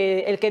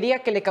 porque el que diga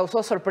que le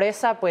causó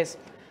sorpresa, pues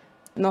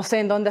no sé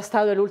en dónde ha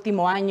estado el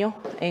último año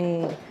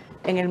en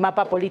el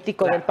mapa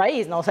político del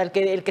país, ¿no? O sea, el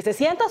que se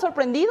sienta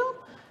sorprendido,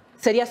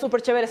 sería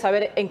súper chévere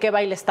saber en qué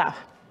baile estaba.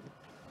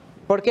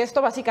 Porque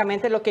esto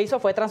básicamente lo que hizo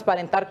fue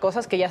transparentar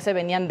cosas que ya se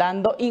venían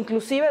dando,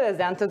 inclusive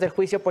desde antes del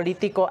juicio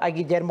político a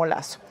Guillermo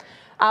Lasso.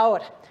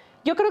 Ahora,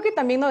 yo creo que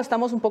también nos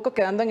estamos un poco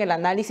quedando en el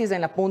análisis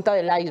en la punta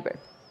del iceberg.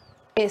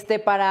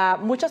 Para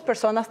muchas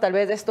personas tal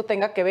vez esto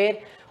tenga que ver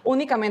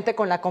únicamente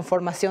con la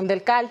conformación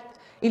del CAL.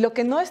 Y lo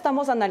que no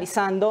estamos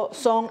analizando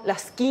son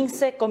las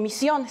 15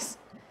 comisiones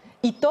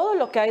y todo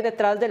lo que hay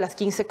detrás de las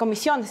 15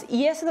 comisiones.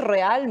 Y es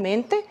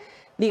realmente,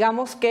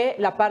 digamos que,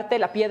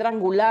 la piedra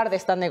angular de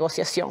esta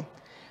negociación.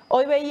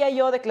 Hoy veía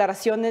yo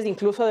declaraciones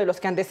incluso de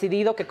los que han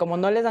decidido que como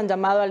no les han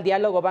llamado al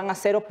diálogo van a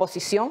hacer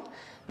oposición,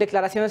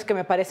 declaraciones que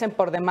me parecen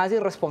por demás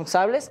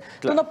irresponsables.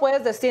 Claro. Tú no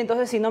puedes decir,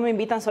 entonces, si no me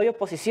invitan, soy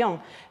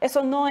oposición.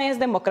 Eso no es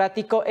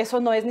democrático, eso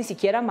no es ni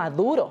siquiera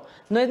maduro,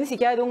 no es ni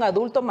siquiera de un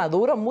adulto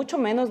maduro, mucho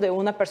menos de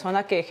una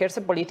persona que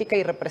ejerce política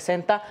y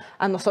representa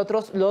a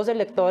nosotros los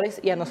electores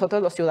y a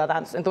nosotros los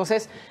ciudadanos.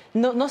 Entonces,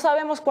 no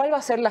sabemos cuál va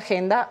a ser la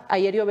agenda.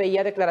 Ayer yo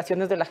veía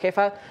declaraciones de la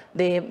jefa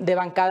de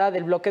bancada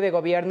del bloque de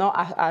gobierno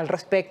al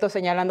respecto,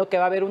 señalando que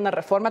va a haber una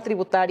reforma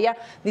tributaria,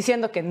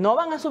 diciendo que no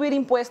van a subir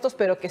impuestos,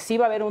 pero que sí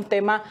va a haber un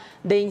tema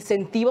de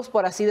incentivos,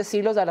 por así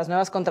decirlo, a las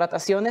nuevas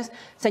contrataciones,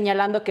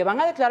 señalando que van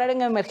a declarar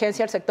en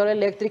emergencia el sector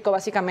eléctrico,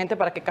 básicamente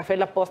para que Café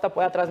La Posta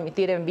pueda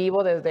transmitir en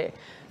vivo desde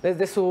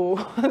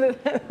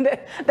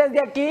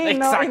aquí,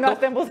 ¿no? Y no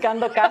estén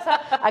buscando casa,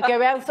 a que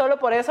vean, solo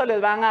por eso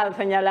les van a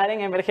señalar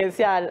en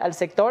emergencia al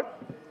sector,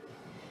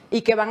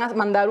 y que van a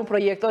mandar un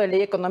proyecto de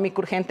ley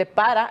económica urgente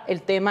para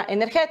el tema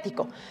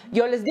energético.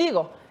 Yo les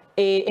digo,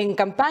 en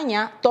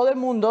campaña, todo el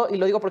mundo, y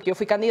lo digo porque yo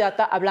fui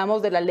candidata,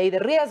 hablamos de la ley de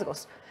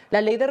riesgos. La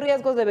ley de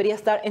riesgos debería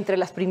estar entre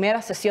las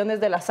primeras sesiones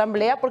de la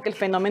Asamblea porque el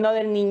fenómeno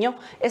del niño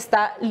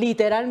está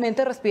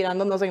literalmente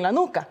respirándonos en la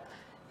nuca.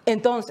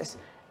 Entonces,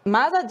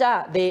 más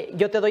allá de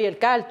yo te doy el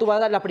CAL, tú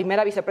vas a la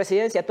primera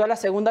vicepresidencia, tú a la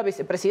segunda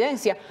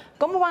vicepresidencia,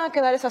 ¿cómo van a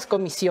quedar esas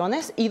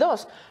comisiones? Y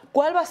dos,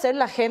 ¿cuál va a ser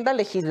la agenda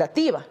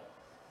legislativa?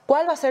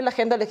 ¿Cuál va a ser la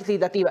agenda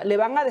legislativa? ¿Le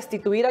van a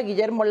destituir a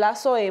Guillermo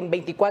Lasso en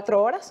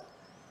 24 horas?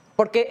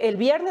 Porque el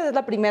viernes es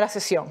la primera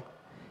sesión.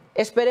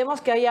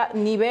 Esperemos que haya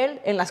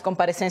nivel en las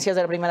comparecencias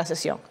de la primera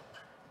sesión.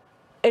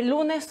 El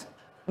lunes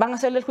van a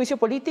hacerle el juicio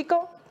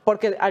político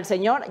porque al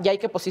señor ya hay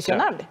que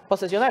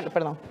posesionarlo,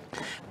 perdón.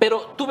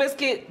 Pero tú ves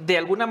que de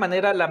alguna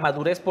manera la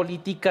madurez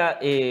política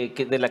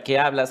de la que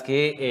hablas,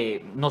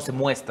 que no se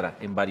muestra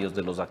en varios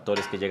de los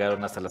actores que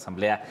llegaron hasta la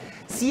Asamblea,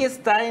 sí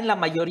está en la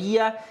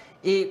mayoría.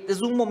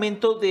 Es un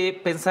momento de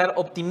pensar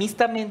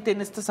optimistamente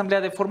en esta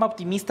Asamblea, de forma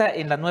optimista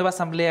en la nueva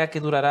Asamblea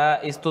que durará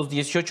estos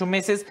 18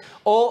 meses,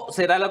 o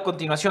será la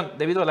continuación,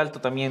 debido al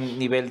alto también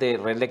nivel de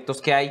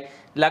reelectos que hay,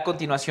 la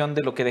continuación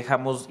de lo que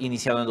dejamos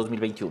iniciado en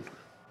 2021.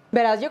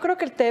 Verás, yo creo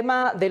que el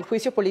tema del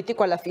juicio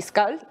político a la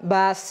fiscal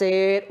va a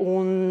ser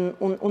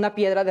una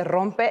piedra de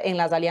rompe en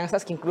las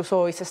alianzas que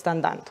incluso hoy se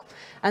están dando.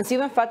 Han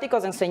sido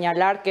enfáticos en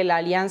señalar que la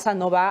alianza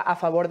no va a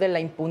favor de la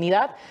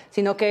impunidad,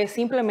 sino que es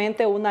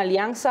simplemente una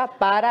alianza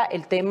para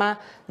el tema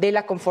de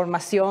la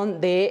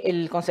conformación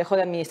del Consejo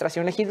de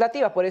Administración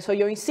Legislativa. Por eso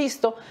yo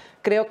insisto,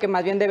 creo que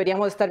más bien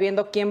deberíamos estar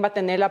viendo quién va a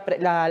tener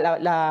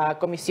la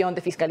comisión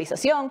de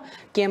fiscalización,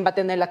 quién va a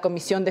tener la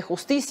comisión de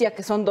justicia,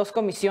 que son dos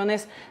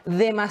comisiones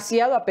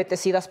demasiado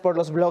apetecidas por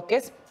los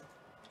bloques.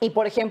 Y,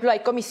 por ejemplo,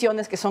 hay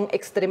comisiones que son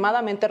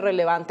extremadamente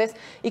relevantes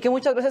y que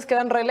muchas veces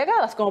quedan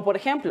relegadas, como por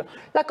ejemplo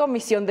la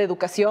Comisión de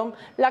Educación,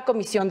 la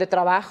Comisión de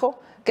Trabajo,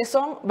 que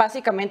son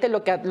básicamente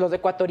lo que a los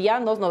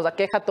ecuatorianos nos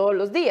aqueja todos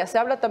los días. Se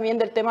habla también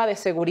del tema de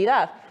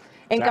seguridad.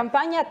 En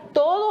campaña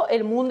todo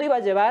el mundo iba a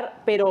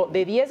llevar, pero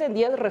de 10 en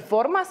 10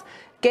 reformas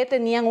que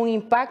tenían un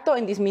impacto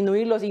en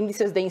disminuir los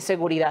índices de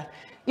inseguridad.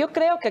 Yo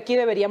creo que aquí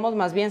deberíamos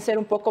más bien ser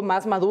un poco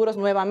más maduros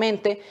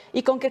nuevamente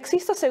y con que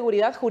exista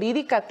seguridad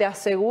jurídica te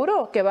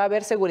aseguro que va a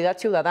haber seguridad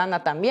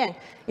ciudadana también.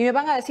 Y me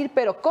van a decir,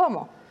 ¿pero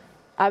cómo?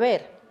 A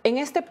ver, en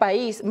este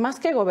país,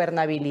 más que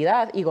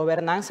gobernabilidad y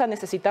gobernanza,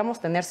 necesitamos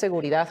tener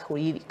seguridad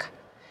jurídica.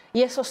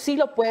 Y eso sí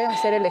lo puede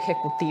hacer el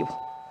Ejecutivo.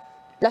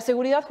 La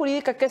seguridad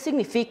jurídica, ¿qué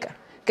significa?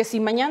 Que si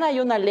mañana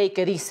hay una ley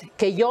que dice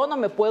que yo no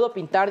me puedo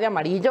pintar de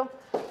amarillo,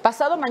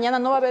 pasado mañana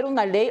no va a haber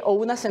una ley o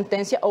una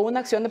sentencia o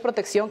una acción de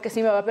protección que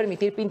sí me va a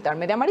permitir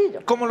pintarme de amarillo.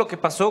 Como lo que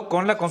pasó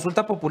con la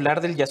consulta popular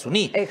del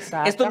Yasuní.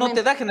 Esto no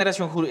te da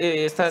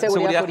esta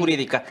seguridad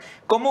jurídica.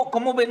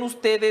 ¿Cómo ven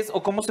ustedes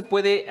o cómo se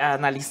puede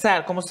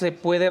analizar, cómo se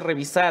puede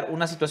revisar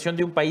una situación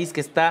de un país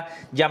que está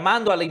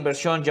llamando a la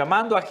inversión,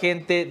 llamando a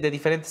gente de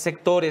diferentes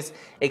sectores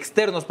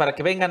externos para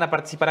que vengan a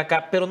participar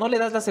acá, pero no le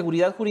das la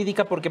seguridad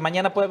jurídica porque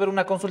mañana puede haber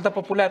una consulta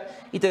popular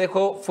y te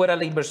dejó fuera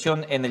la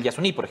inversión en el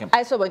Yasuní, por ejemplo?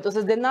 A eso voy.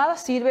 Entonces, de nada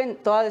sirven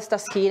todas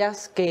estas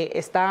giras que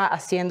está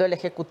haciendo el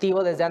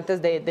Ejecutivo desde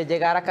antes de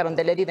llegar a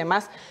Carondelet y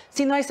demás,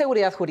 si no hay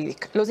seguridad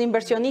jurídica. Los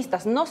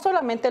inversionistas, no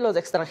solamente los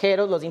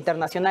extranjeros, los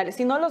internacionales,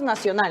 sino los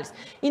nacionales.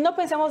 Y no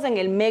pensemos en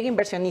el mega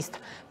inversionista,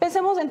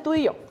 pensemos en tú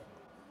y yo.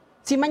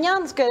 Si mañana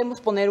nos queremos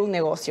poner un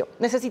negocio,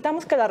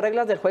 necesitamos que las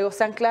reglas del juego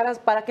sean claras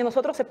para que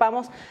nosotros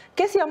sepamos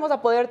qué sí vamos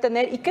a poder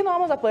tener y qué no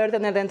vamos a poder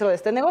tener dentro de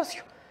este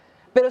negocio.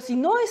 Pero si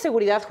no hay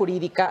seguridad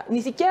jurídica,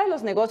 ni siquiera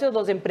los negocios,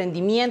 los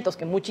emprendimientos,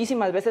 que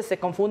muchísimas veces se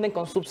confunden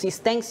con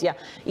subsistencia,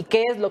 y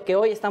qué es lo que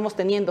hoy estamos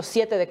teniendo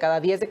 7 de cada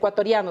 10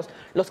 ecuatorianos,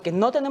 los que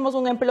no tenemos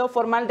un empleo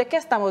formal, ¿de qué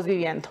estamos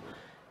viviendo?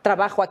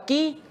 Trabajo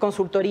aquí,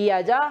 consultoría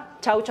allá,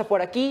 chaucha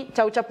por aquí,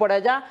 chaucha por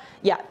allá.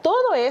 Ya,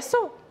 todo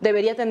eso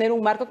debería tener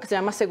un marco que se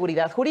llama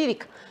seguridad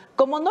jurídica.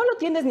 Como no lo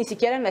tienes ni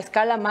siquiera en la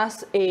escala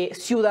más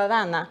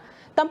ciudadana,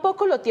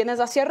 tampoco lo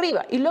tienes hacia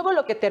arriba. Y luego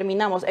lo que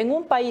terminamos en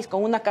un país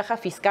con una caja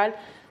fiscal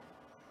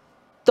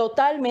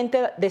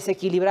totalmente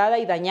desequilibrada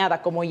y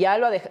dañada, como ya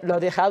lo ha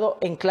dejado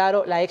en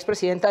claro la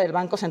expresidenta del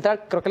Banco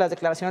Central, creo que las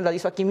declaraciones las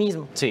hizo aquí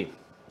mismo. Sí.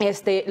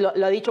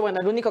 Lo ha dicho, bueno,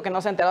 el único que no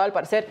se ha enterado al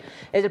parecer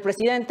es el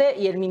presidente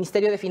y el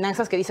Ministerio de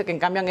Finanzas, que dice que en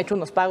cambio han hecho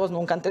unos pagos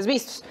nunca antes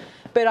vistos.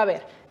 Pero a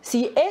ver,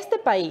 si este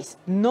país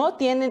no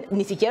tiene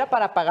ni siquiera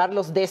para pagar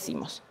los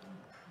décimos,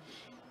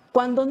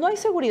 cuando no hay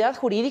seguridad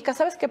jurídica,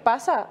 ¿sabes qué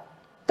pasa?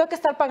 Tengo que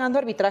estar pagando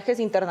arbitrajes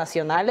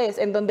internacionales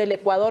en donde el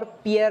Ecuador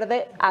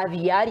pierde a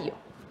diario.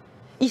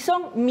 Y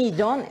son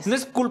millones. No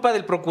es culpa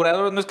del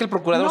procurador, no es que el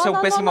procurador sea un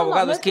pésimo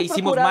abogado, es que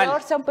hicimos mal. No es que el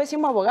procurador sea un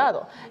pésimo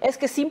abogado, es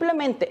que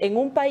simplemente en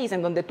un país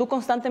en donde tú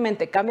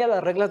constantemente cambias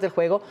las reglas del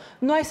juego,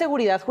 no hay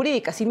seguridad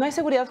jurídica. Si no hay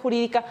seguridad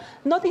jurídica,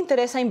 no te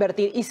interesa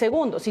invertir. Y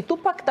segundo, si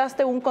tú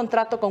pactaste un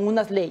contrato con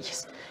unas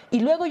leyes y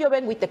luego yo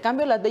vengo y te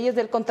cambio las leyes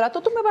del contrato,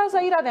 tú me vas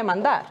a ir a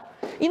demandar.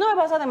 Y no me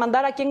vas a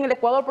demandar aquí en el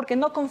Ecuador porque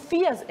no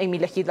confías en mi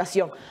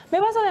legislación. Me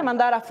vas a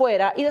demandar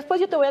afuera y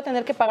después yo te voy a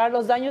tener que pagar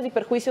los daños y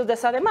perjuicios de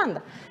esa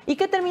demanda. ¿Y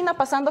qué termina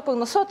pasando con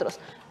nosotros?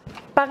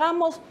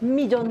 Pagamos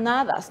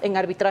millonadas en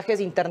arbitrajes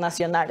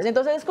internacionales.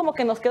 Entonces es como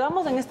que nos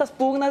quedamos en estas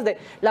pugnas de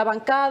la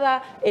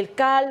bancada, el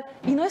CAL,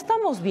 y no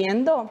estamos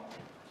viendo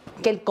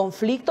que el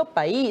conflicto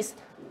país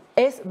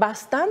es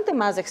bastante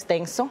más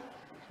extenso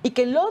y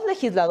que los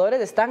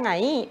legisladores están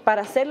ahí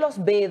para ser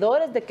los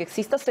veedores de que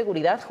exista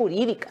seguridad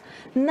jurídica.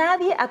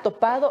 Nadie ha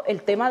topado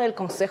el tema del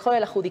Consejo de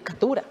la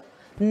Judicatura.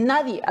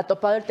 Nadie ha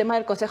topado el tema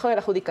del Consejo de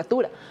la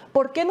Judicatura.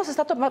 ¿Por qué no se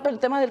está topando el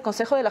tema del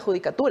Consejo de la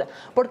Judicatura?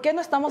 ¿Por qué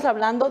no estamos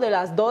hablando de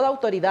las dos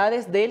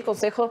autoridades del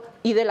Consejo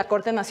y de la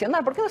Corte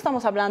Nacional? ¿Por qué no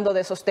estamos hablando de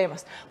esos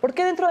temas? ¿Por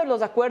qué dentro de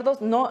los acuerdos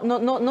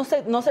no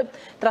se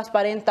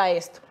transparenta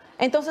esto?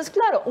 Entonces,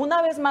 claro, una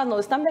vez más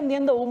nos están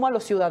vendiendo humo a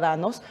los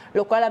ciudadanos,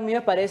 lo cual a mí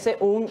me parece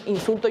un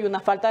insulto y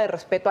una falta de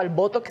respeto al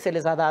voto que se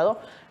les ha dado.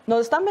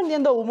 Nos están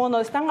vendiendo humo,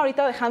 nos están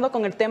ahorita dejando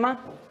con el tema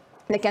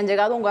de que han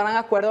llegado a un gran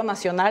acuerdo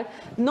nacional.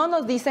 No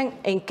nos dicen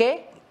en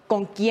qué,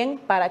 con quién,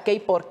 para qué y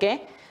por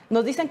qué.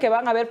 Nos dicen que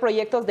van a haber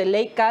proyectos de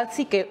ley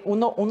casi que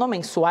uno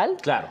mensual.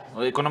 Claro,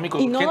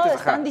 económicos y urgentes. Y no nos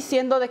están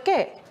diciendo de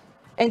qué.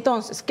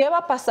 Entonces, ¿qué va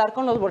a pasar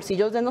con los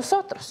bolsillos de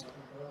nosotros?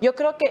 Yo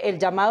creo que el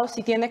llamado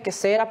sí tiene que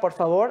ser a, por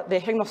favor,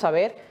 déjennos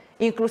saber,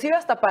 inclusive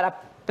hasta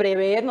para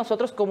prever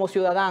nosotros como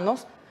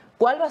ciudadanos,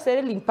 ¿cuál va a ser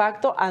el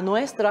impacto a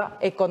nuestra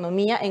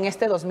economía en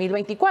este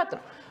 2024?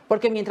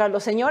 Porque mientras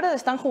los señores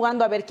están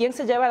jugando a ver quién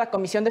se lleva a la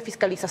Comisión de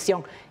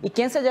Fiscalización y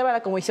quién se lleva a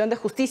la Comisión de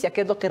Justicia,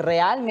 que es lo que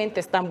realmente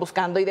están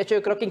buscando, y de hecho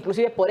yo creo que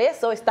inclusive por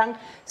eso están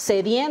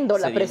cediendo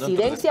la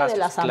presidencia de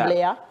la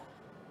Asamblea, claro.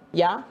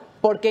 ¿Ya?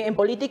 Porque en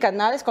política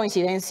nada es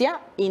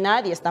coincidencia y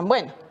nadie es tan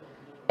bueno.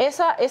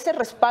 Ese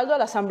respaldo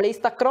al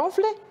asambleísta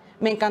Cronfle,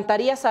 me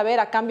encantaría saber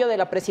a cambio de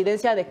la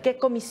presidencia de qué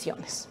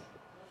comisiones.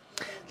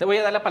 Le voy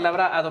a dar la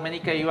palabra a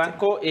Doménica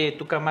Ibanco.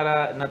 Tu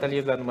cámara, Natalie,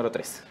 es la número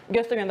 3. Yo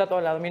estoy viendo a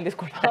todo lado, mil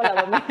disculpas.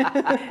 Hola,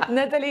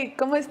 Natalie,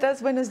 ¿cómo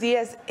estás? Buenos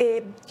días.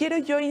 Quiero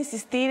yo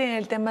insistir en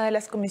el tema de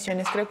las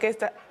comisiones. Creo que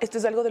esto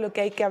es algo de lo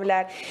que hay que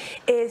hablar.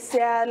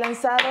 Se ha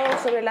lanzado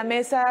sobre la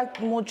mesa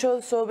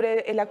mucho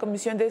sobre la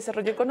Comisión de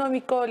Desarrollo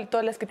Económico,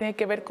 todas las que tienen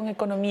que ver con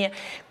economía.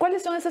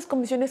 ¿Cuáles son esas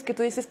comisiones que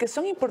tú dices que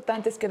son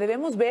importantes, que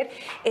debemos ver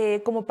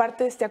como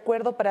parte de este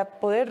acuerdo para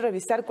poder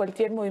revisar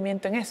cualquier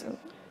movimiento en eso?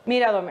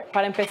 Mira, Dome,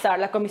 para empezar,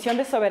 la Comisión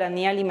de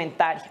Soberanía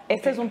Alimentaria.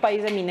 Este es un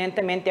país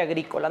eminentemente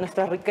agrícola.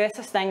 Nuestra riqueza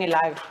está en el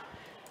agro.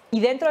 Y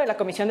dentro de la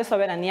Comisión de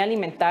Soberanía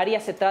Alimentaria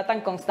se tratan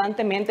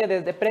constantemente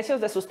desde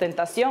precios de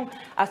sustentación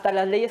hasta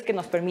las leyes que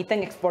nos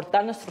permiten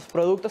exportar nuestros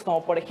productos,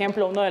 como por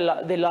ejemplo uno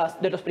de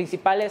los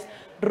principales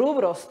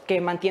rubros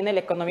que mantiene la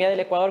economía del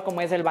Ecuador,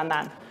 como es el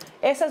banano.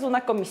 Esa es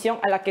una comisión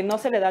a la que no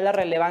se le da la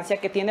relevancia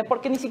que tiene,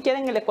 porque ni siquiera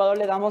en el Ecuador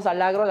le damos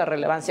al agro la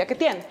relevancia que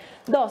tiene.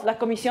 Dos, la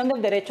Comisión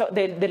del Derecho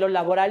de lo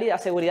Laboral y la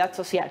Seguridad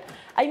Social.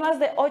 Hay más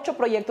de 8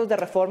 proyectos de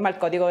reforma al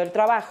Código del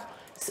Trabajo.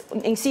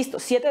 Insisto,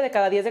 7 de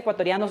cada 10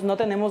 ecuatorianos no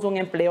tenemos un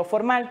empleo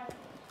formal.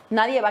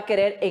 Nadie va a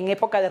querer en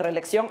época de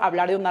reelección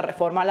hablar de una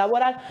reforma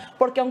laboral,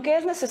 porque aunque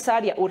es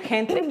necesaria,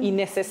 urgente y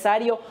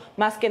necesario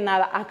más que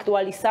nada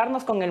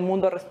actualizarnos con el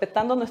mundo,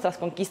 respetando nuestras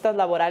conquistas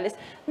laborales,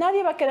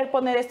 nadie va a querer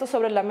poner esto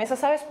sobre la mesa.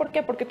 ¿Sabes por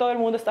qué? Porque todo el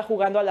mundo está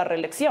jugando a la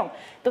reelección.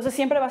 Entonces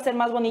siempre va a ser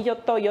más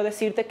bonito yo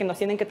decirte que nos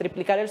tienen que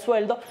triplicar el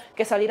sueldo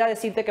que salir a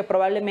decirte que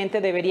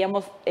probablemente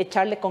deberíamos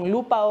echarle con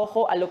lupa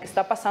ojo a lo que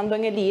está pasando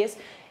en el IES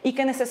y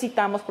que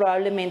necesitamos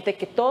probablemente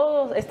que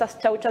todas estas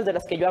chauchas de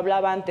las que yo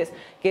hablaba antes,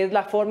 que es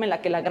la forma en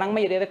la que la gran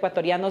mayoría de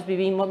ecuatorianos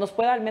vivimos, nos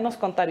pueda al menos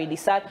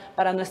contabilizar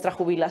para nuestra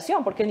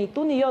jubilación, porque ni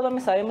tú ni yo,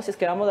 Dome, sabemos si es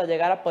que vamos a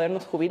llegar a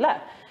podernos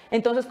jubilar.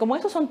 Entonces, como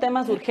estos son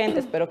temas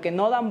urgentes, pero que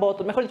no dan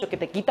votos, mejor dicho, que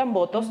te quitan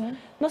votos,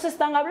 no se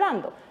están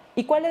hablando.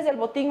 ¿Y cuál es el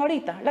botín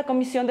ahorita? La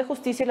Comisión de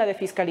Justicia y la de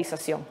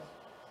Fiscalización.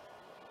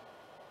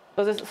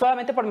 Entonces,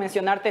 solamente por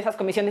mencionarte esas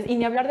comisiones, y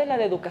ni hablar de la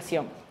de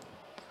Educación.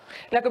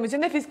 La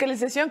Comisión de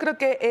Fiscalización creo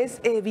que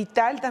es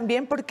vital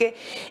también porque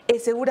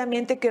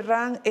seguramente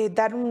querrán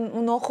dar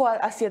un ojo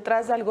hacia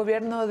atrás al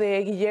gobierno de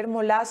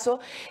Guillermo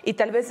Lasso, y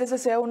tal vez ese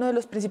sea uno de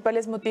los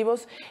principales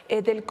motivos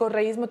del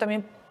correísmo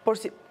también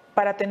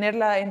para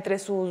tenerla entre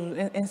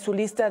en su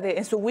lista,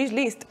 en su wish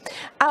list.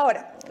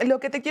 Ahora, lo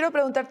que te quiero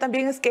preguntar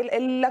también es que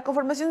la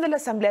conformación de la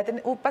Asamblea,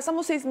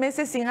 pasamos 6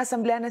 meses sin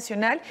Asamblea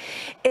Nacional,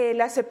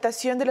 la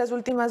aceptación de las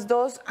últimas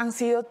 2 han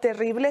sido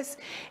terribles.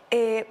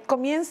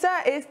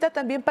 Comienza esta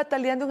también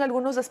pataleando en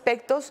algunos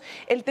aspectos.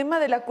 El tema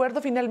del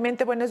acuerdo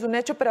finalmente, bueno, es un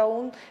hecho, pero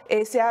aún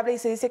se habla y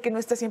se dice que no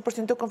está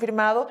 100%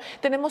 confirmado.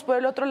 Tenemos por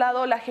el otro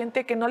lado la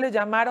gente que no le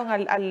llamaron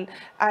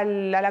a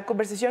la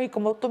conversación y,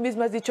 como tú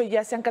mismo has dicho,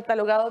 ya se han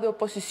catalogado de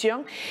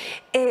oposición.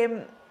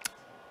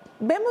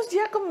 Vemos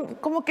ya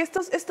como que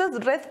estos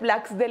red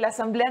flags de la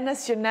Asamblea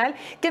Nacional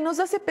que nos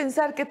hace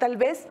pensar que tal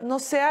vez no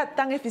sea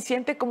tan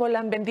eficiente como la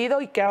han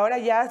vendido y que ahora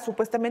ya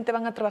supuestamente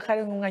van a trabajar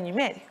en 1 año y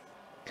medio.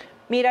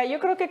 Mira, yo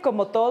creo que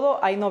como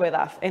todo hay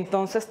novedad,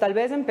 entonces tal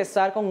vez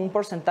empezar con un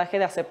porcentaje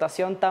de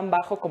aceptación tan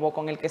bajo como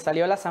con el que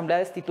salió la Asamblea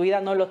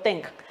destituida no lo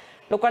tenga,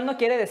 lo cual no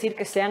quiere decir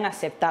que sean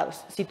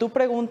aceptados. Si tú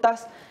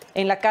preguntas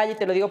en la calle,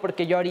 te lo digo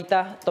porque yo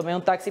ahorita tomé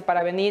un taxi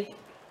para venir,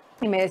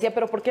 y me decía,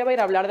 ¿pero por qué va a ir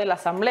a hablar de la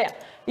Asamblea?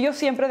 Y yo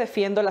siempre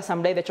defiendo la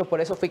Asamblea, y de hecho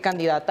por eso fui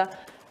candidata,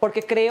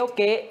 porque creo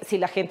que si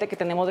la gente que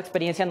tenemos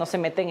experiencia no se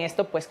mete en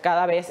esto, pues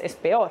cada vez es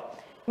peor.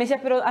 Me decía,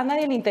 pero a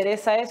nadie le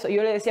interesa eso. Y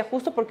yo le decía,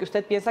 justo porque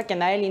usted piensa que a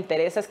nadie le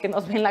interesa, es que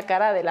nos ven la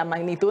cara de la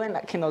magnitud en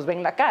la que nos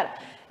ven la cara.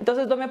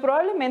 Entonces, Dome,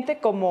 probablemente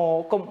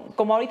como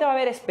ahorita va a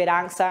haber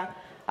esperanza,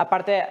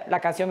 aparte la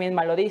canción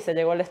misma lo dice,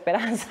 llegó la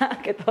esperanza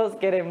que todos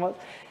queremos,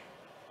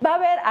 va a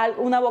haber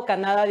una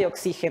bocanada de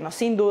oxígeno,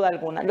 sin duda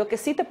alguna. Lo que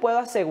sí te puedo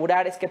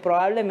asegurar es que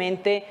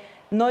probablemente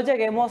no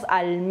lleguemos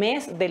al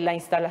mes de la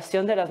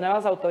instalación de las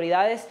nuevas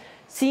autoridades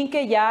sin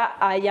que ya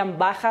hayan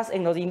bajas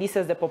en los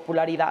índices de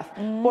popularidad.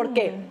 ¿Por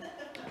qué?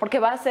 Porque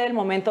va a ser el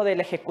momento de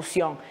la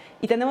ejecución.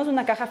 Y tenemos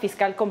una caja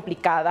fiscal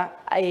complicada.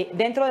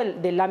 Dentro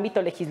del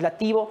ámbito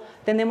legislativo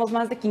tenemos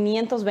más de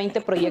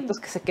 520 proyectos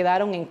que se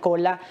quedaron en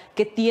cola,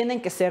 que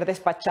tienen que ser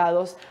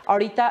despachados.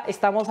 Ahorita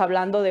estamos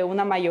hablando de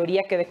una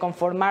mayoría que de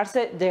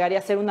conformarse llegaría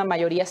a ser una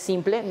mayoría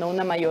simple, no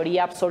una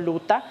mayoría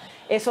absoluta.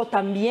 Eso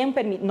también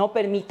no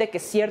permite que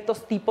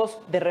ciertos tipos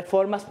de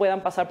reformas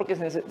puedan pasar porque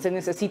se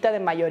necesita de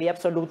mayoría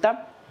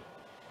absoluta.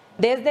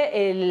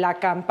 Desde la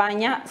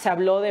campaña se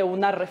habló de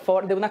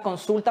una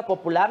consulta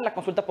popular. La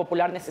consulta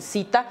popular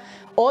necesita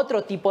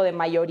otro tipo de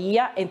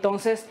mayoría.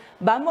 Entonces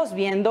vamos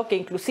viendo que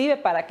inclusive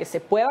para que se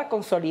pueda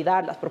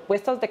consolidar las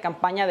propuestas de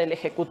campaña del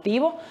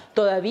Ejecutivo,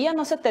 todavía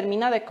no se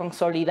termina de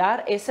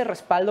consolidar ese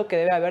respaldo que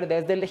debe haber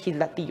desde el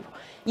Legislativo.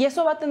 Y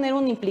eso va a tener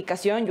una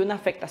implicación y una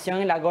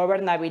afectación en la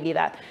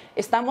gobernabilidad.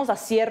 Estamos a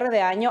cierre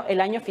de año. El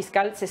año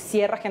fiscal se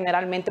cierra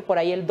generalmente por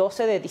ahí el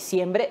 12 de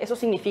diciembre. Eso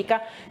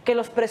significa que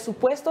los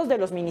presupuestos de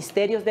los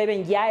ministerios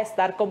deben ya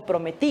estar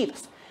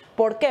comprometidos.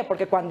 ¿Por qué?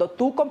 Porque cuando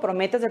tú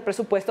comprometes el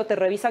presupuesto te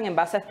revisan en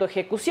base a tu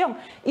ejecución.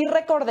 Y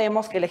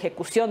recordemos que la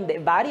ejecución de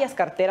varias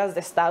carteras de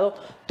Estado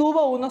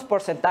tuvo unos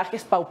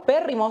porcentajes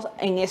paupérrimos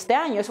en este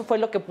año. Eso fue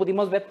lo que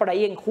pudimos ver por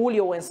ahí en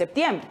julio o en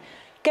septiembre.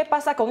 ¿Qué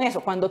pasa con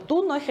eso? Cuando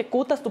tú no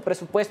ejecutas tu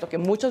presupuesto, que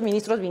muchos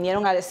ministros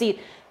vinieron a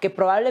decir que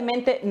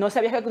probablemente no se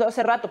había ejecutado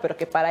hace rato, pero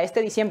que para este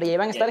diciembre ya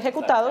iban a estar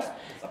ejecutados,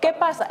 ¿qué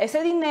pasa?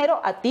 Ese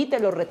dinero a ti te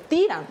lo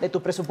retiran de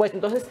tu presupuesto.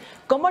 Entonces,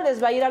 ¿cómo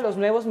les va a ir a los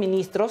nuevos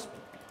ministros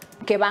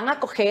que van a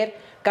coger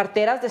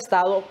carteras de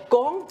Estado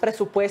con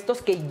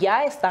presupuestos que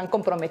ya están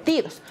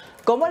comprometidos?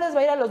 ¿Cómo les va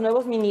a ir a los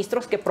nuevos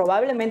ministros que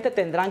probablemente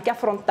tendrán que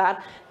afrontar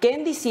que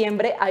en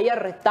diciembre haya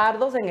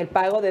retardos en el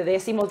pago de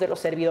décimos de los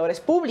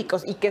servidores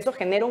públicos y que eso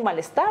genera un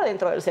malestar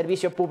dentro del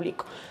servicio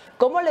público?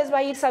 ¿Cómo les va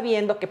a ir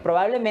sabiendo que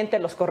probablemente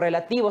los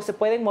correlativos se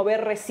pueden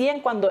mover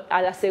recién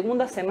a la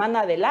segunda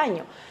semana del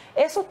año?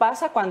 Eso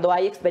pasa cuando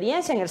hay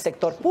experiencia en el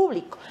sector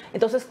público.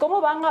 Entonces,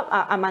 ¿cómo van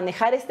a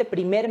manejar este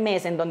primer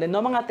mes en donde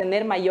no van a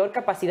tener mayor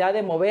capacidad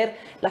de mover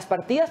las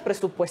partidas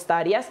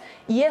presupuestarias?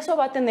 Y eso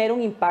va a tener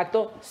un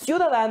impacto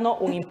ciudadano,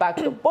 un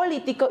impacto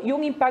político y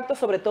un impacto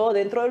sobre todo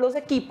dentro de los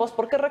equipos,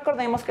 porque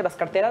recordemos que las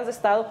carteras de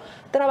Estado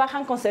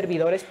trabajan con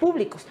servidores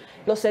públicos.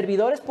 Los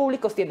servidores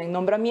públicos tienen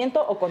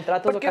nombramiento o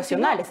contratos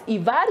ocasionales y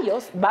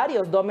varios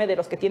DOME de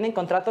los que tienen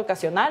contrato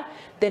ocasional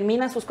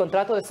terminan sus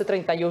contratos este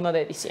 31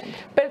 de diciembre.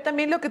 Pero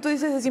también lo que tú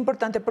dices es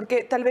importante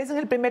porque tal vez en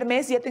el primer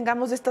mes ya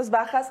tengamos estas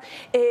bajas.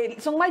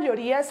 Son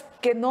mayorías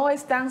que no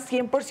están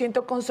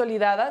 100%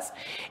 consolidadas.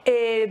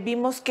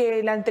 Vimos que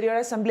en la anterior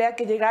asamblea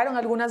que llegaron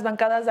algunas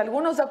bancadas de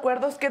algunos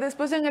acuerdos que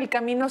después en el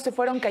camino se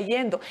fueron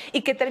cayendo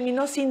y que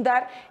terminó sin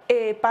dar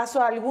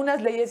paso a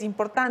algunas leyes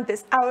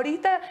importantes.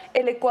 Ahorita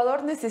el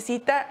Ecuador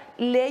necesita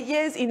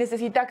leyes y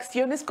necesita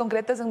acciones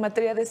concretas en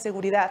materia de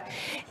seguridad.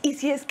 Y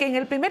si es que en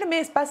el primer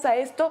mes pasa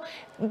esto,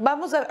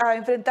 vamos a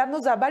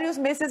enfrentarnos a varios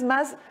meses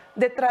más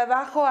de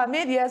trabajo a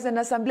medias en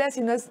la asamblea, si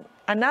no es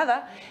a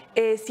nada,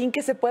 sin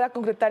que se pueda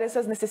concretar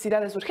esas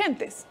necesidades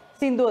urgentes.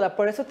 Sin duda,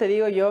 por eso te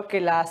digo yo que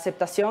la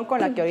aceptación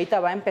con la que ahorita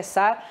va a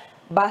empezar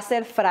va a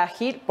ser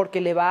frágil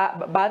porque va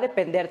a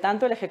depender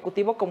tanto el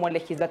Ejecutivo como el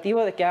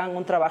Legislativo de que hagan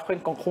un trabajo en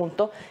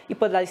conjunto y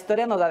pues la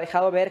historia nos ha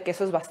dejado ver que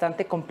eso es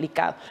bastante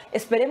complicado.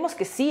 Esperemos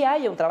que sí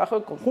haya un trabajo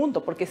en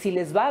conjunto porque si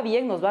les va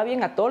bien, nos va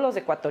bien a todos los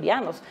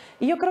ecuatorianos.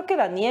 Y yo creo que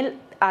Daniel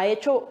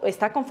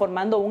está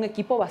conformando un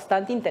equipo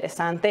bastante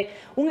interesante,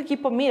 un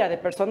equipo, mira, de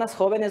personas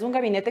jóvenes, un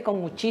gabinete con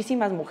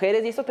muchísimas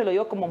mujeres y esto te lo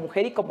digo como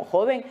mujer y como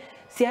joven.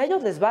 Si a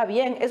ellos les va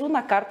bien, es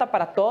una carta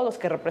para todos los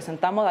que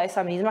representamos a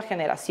esa misma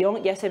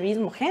generación y a ese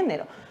mismo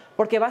género.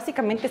 Porque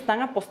básicamente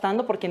están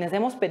apostando por quienes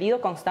hemos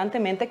pedido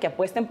constantemente que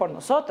apuesten por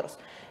nosotros.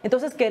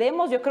 Entonces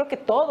yo creo que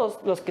todos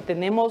los que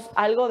tenemos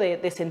algo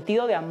de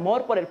sentido de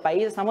amor por el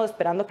país estamos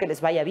esperando que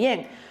les vaya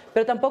bien.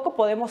 Pero tampoco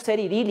podemos ser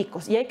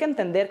idílicos y hay que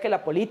entender que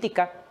la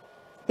política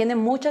tiene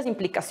muchas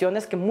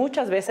implicaciones que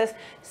muchas veces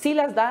sí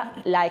las da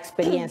la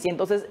experiencia.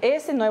 Entonces,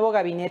 ese nuevo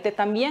gabinete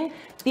también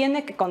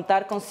tiene que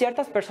contar con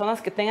ciertas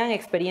personas que tengan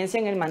experiencia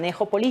en el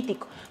manejo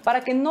político,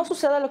 para que no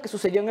suceda lo que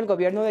sucedió en el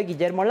gobierno de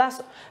Guillermo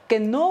Lasso, que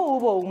no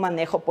hubo un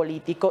manejo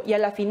político y a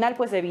la final,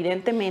 pues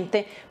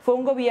evidentemente, fue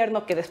un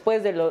gobierno que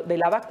después de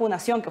la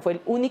vacunación, que fue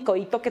el único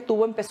hito que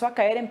tuvo, empezó a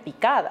caer en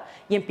picada,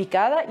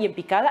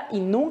 y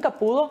nunca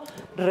pudo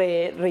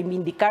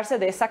reivindicarse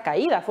de esa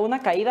caída. Fue una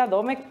caída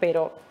dome,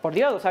 pero por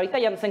Dios, ahorita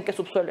ya no sé en qué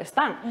subsuelo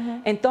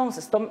están.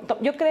 Entonces,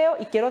 yo creo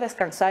y quiero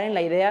descansar en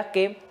la idea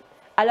que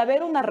al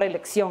haber una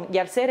reelección y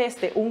al ser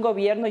un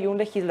gobierno y un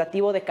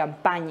legislativo de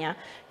campaña,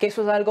 que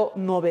eso es algo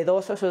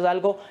novedoso, eso es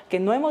algo que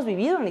no hemos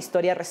vivido en la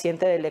historia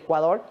reciente del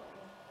Ecuador,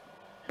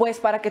 pues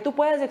para que tú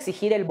puedas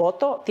exigir el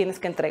voto tienes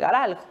que entregar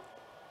algo.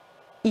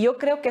 Y yo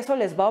creo que eso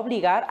les va a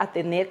obligar a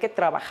tener que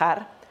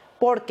trabajar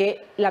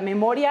porque la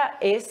memoria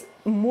es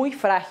muy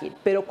frágil,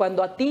 pero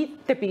cuando a ti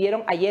te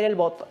pidieron ayer el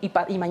voto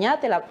y mañana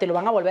te lo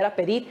van a volver a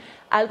pedir,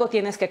 algo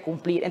tienes que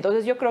cumplir.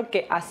 Entonces yo creo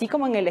que así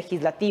como en el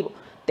legislativo,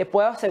 te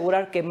puedo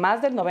asegurar que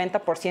más del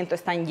 90%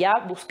 están ya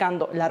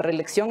buscando la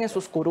reelección en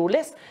sus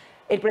curules.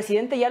 El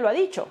presidente ya lo ha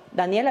dicho,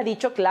 Daniel ha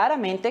dicho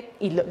claramente,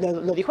 y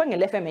lo dijo en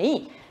el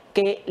FMI,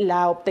 que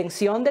la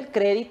obtención del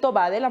crédito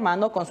va de la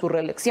mano con su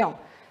reelección.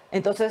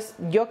 Entonces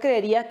yo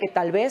creería que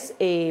tal vez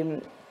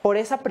por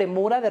esa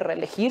premura de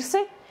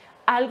reelegirse,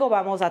 algo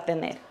vamos a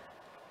tener.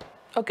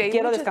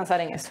 Quiero descansar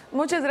en eso.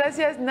 Muchas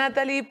gracias,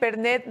 Natalie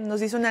Pernet.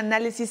 Nos hizo un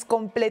análisis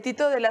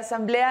completito de la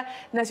Asamblea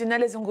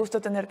Nacional. Es un gusto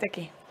tenerte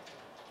aquí.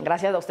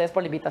 Gracias a ustedes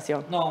por la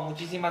invitación. No,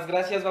 muchísimas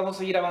gracias. Vamos a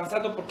seguir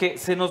avanzando porque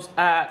se nos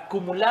ha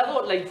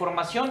acumulado la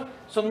información.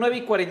 Son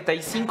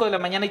 9:45 de la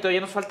mañana y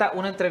todavía nos falta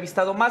un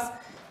entrevistado más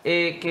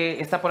que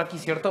está por aquí,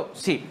 ¿cierto?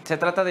 Sí, se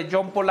trata de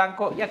John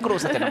Polanco. Ya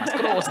crúzate nomás,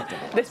 crúzate.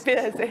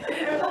 Despídase.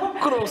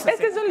 Crúzate.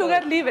 Este es un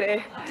lugar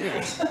libre.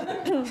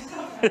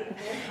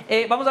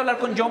 Vamos a hablar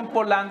con John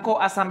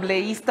Polanco,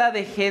 asambleísta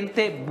de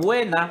Gente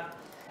Buena,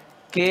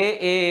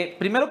 que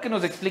primero que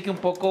nos explique un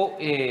poco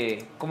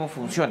cómo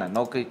funciona,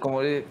 ¿no? Que cómo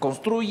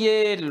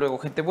construye, luego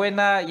Gente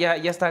Buena, ya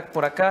está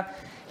por acá.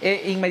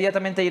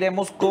 Inmediatamente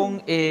iremos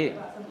con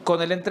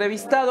el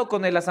entrevistado,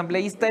 con el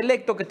asambleísta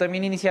electo, que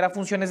también iniciará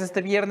funciones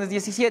este viernes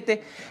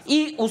 17.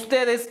 Y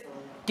ustedes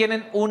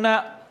tienen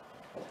una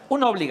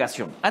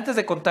obligación. Antes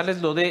de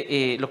contarles lo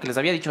que les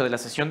había dicho de la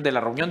sesión, de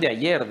la reunión de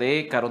ayer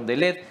de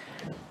Carondelet,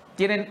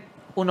 tienen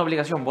una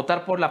obligación,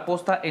 votar por la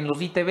posta en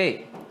los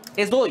ITV.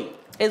 Es hoy.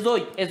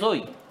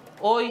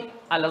 Hoy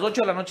a las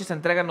 8 de la noche se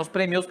entregan los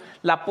premios.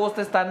 La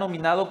Posta está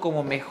nominado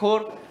como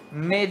mejor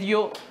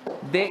medio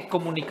de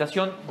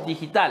comunicación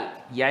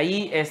digital. Y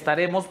ahí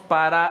estaremos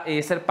para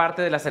ser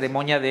parte de la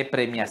ceremonia de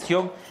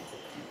premiación.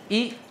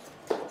 Y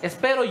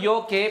espero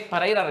yo que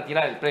para ir a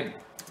retirar el premio.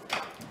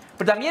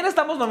 Pero también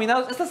estamos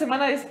nominados, esta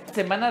semana es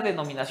semana de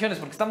nominaciones,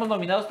 porque estamos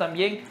nominados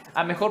también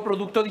a mejor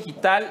producto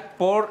digital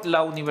por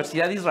la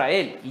Universidad de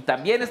Israel. Y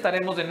también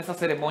estaremos en esa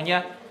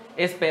ceremonia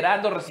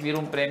esperando recibir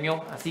un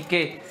premio. Así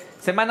que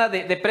semana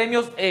de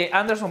premios.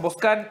 Anderson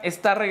Boscan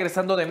está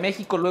regresando de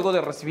México luego de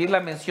recibir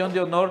la mención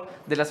de honor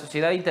de la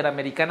Sociedad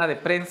Interamericana de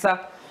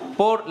Prensa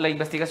por la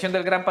investigación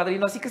del Gran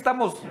Padrino. Así que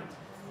estamos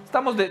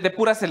de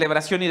pura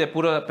celebración y de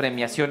pura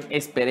premiación.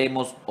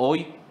 Esperemos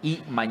hoy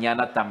y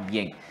mañana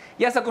también.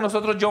 Ya está con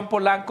nosotros John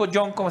Polanco.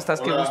 John, ¿cómo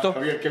estás? Hola, qué gusto.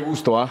 Javier, qué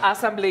gusto.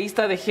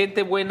 Asambleísta de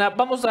Gente Buena.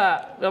 Vamos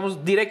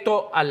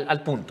directo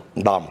al punto.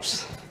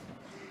 Vamos.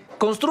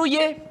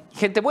 Construye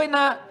Gente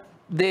Buena.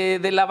 De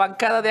la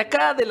bancada de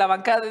acá, de la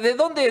bancada... ¿De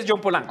dónde es John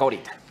Polanco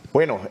ahorita?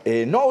 Bueno,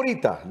 no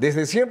ahorita.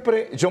 Desde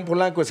siempre, John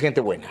Polanco es gente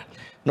buena.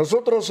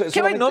 Nosotros...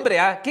 Qué buen nombre,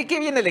 ¿ah? Qué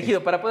bien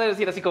elegido para poder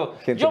decir así como...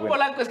 John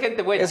Polanco es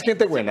gente buena. Es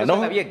gente buena,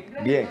 ¿no? Bien.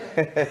 Bien.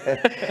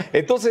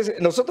 Entonces,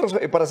 nosotros,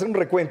 para hacer un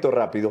recuento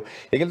rápido,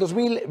 en el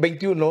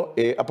 2021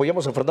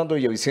 apoyamos a Fernando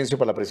Villavicencio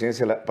para la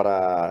presidencia,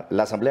 para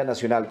la Asamblea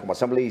Nacional como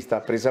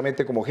asambleísta,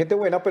 precisamente como gente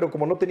buena, pero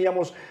como no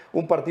teníamos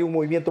un partido, un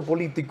movimiento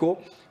político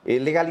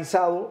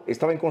legalizado,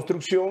 estaba en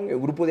construcción,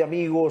 un grupo de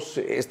amigos,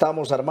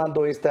 estábamos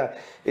armando esta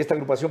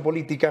agrupación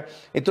política,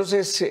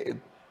 entonces...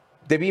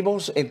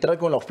 debimos entrar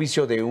con el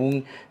auspicio de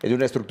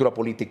una estructura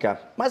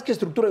política, más que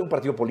estructura de un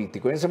partido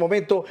político, en ese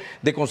momento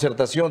de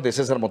concertación de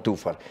César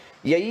Motúfar.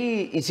 Y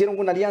ahí hicieron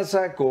una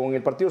alianza con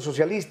el Partido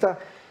Socialista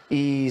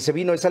y se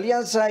vino esa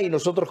alianza y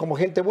nosotros como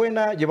gente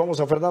buena llevamos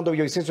a Fernando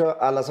Villavicencio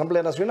a la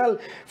Asamblea Nacional.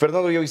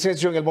 Fernando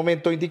Villavicencio en el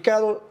momento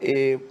indicado...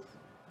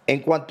 en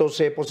cuanto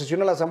se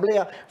posesionó la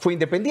Asamblea, fue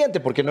independiente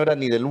porque no era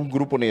ni del un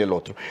grupo ni del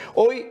otro.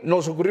 Hoy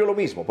nos ocurrió lo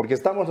mismo, porque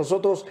estamos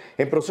nosotros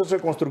en proceso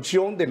de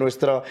construcción de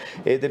nuestro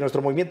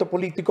movimiento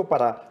político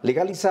para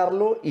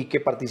legalizarlo y que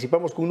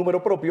participamos con un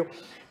número propio.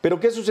 Pero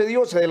 ¿qué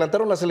sucedió? Se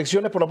adelantaron las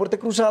elecciones por la puerta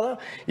cruzada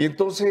y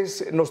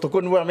entonces nos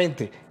tocó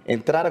nuevamente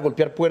entrar a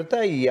golpear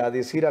puerta y a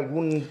decir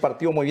algún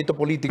partido o movimiento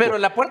político. Pero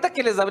la puerta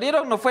que les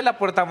abrieron no fue la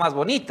puerta más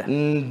bonita.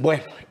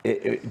 Bueno,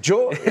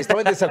 yo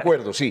estaba en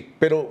desacuerdo, sí,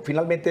 pero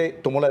finalmente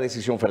tomó la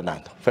decisión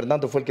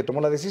Fernando fue el que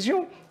tomó la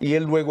decisión y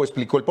él luego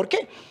explicó el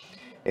porqué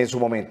en su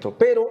momento.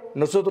 Pero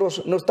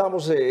nosotros no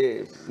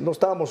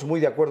estábamos muy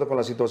de acuerdo con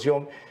la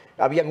situación.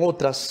 Habían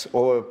otras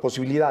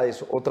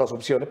posibilidades, otras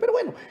opciones. Pero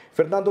bueno,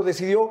 Fernando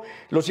decidió.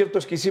 Lo cierto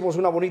es que hicimos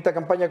una bonita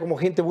campaña como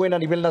gente buena a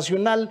nivel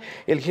nacional.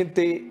 El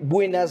gente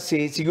buena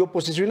se siguió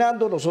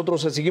posicionando.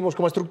 Nosotros seguimos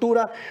como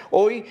estructura.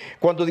 Hoy,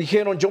 cuando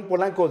dijeron John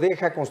Polanco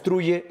deja,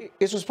 construye,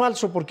 eso es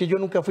falso porque yo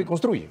nunca fui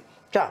construye.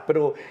 Ya,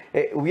 pero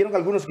hubieron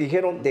algunos que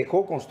dijeron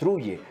dejó,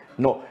 construye.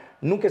 No,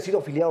 nunca he sido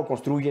afiliado a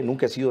Construye,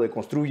 nunca he sido de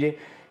Construye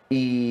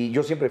y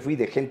yo siempre fui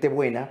de gente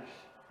buena.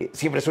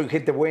 Siempre soy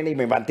gente buena y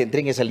me mantendré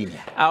en esa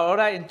línea.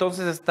 Ahora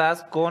entonces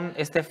estás con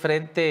este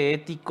Frente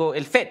Ético,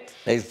 el FET.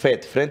 El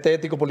FET, Frente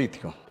Ético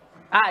Político.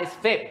 Ah, es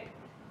FEP.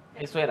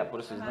 Eso era,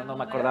 por eso no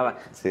me acordaba.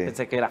 Sí.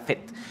 Pensé que era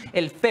FET.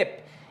 El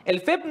FEP. El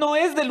FEP no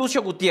es de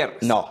Lucio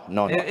Gutiérrez. No.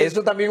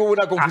 Eso también hubo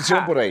una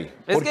confusión por ahí.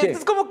 ¿Por qué?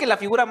 Es como que la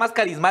figura más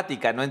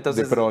carismática, ¿no?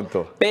 Entonces, de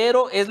pronto.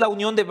 Pero es la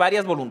unión de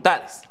varias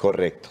voluntades.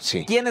 Correcto,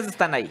 sí. ¿Quiénes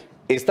están ahí?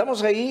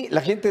 Estamos ahí,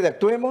 la gente de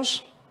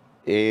Actuemos,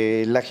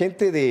 la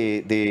gente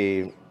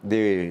de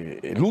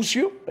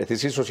Lucio, es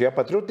decir, Sociedad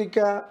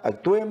Patriótica,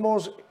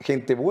 Actuemos,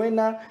 Gente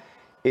Buena,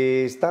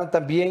 están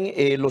también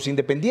los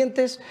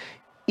independientes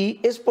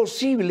y es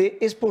posible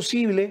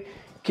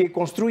que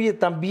Construye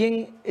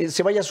también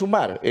se vaya a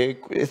sumar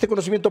este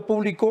conocimiento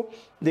público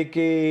de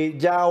que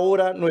ya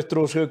ahora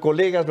nuestros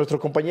colegas, nuestros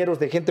compañeros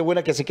de Gente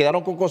Buena que se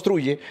quedaron con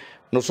Construye,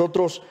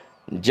 nosotros,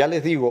 ya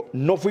les digo,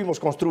 no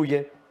fuimos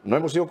Construye, no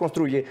hemos sido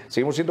construye,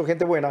 seguimos siendo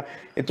gente buena.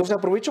 Entonces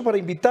aprovecho para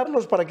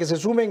invitarlos para que se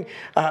sumen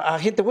a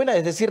gente buena,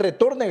 es decir,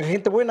 retornen a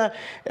gente buena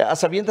a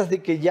sabiendas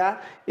de que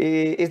ya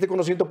es de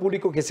conocimiento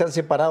público que se han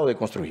separado de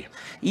construye.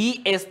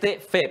 Y este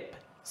FEP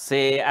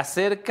se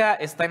acerca,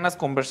 está en las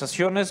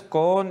conversaciones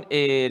con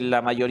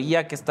la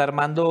mayoría que está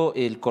armando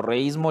el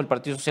correísmo, el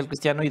Partido Social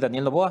Cristiano y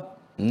Daniel Noboa.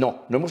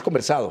 No, no hemos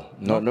conversado,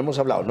 no hemos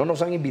hablado, no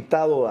nos han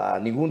invitado a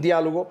ningún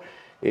diálogo.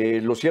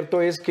 Lo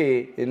cierto es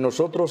que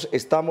nosotros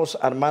estamos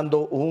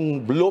armando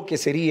un bloque,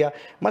 sería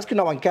más que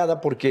una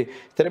bancada, porque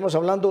estaremos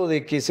hablando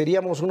de que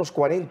seríamos unos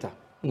 40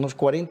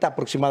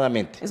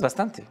 aproximadamente. Es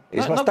bastante.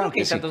 Es no bastante, creo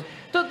que sí. tantos.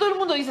 Todo el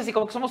mundo dice así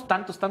como que somos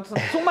tantos.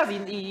 Sumas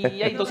y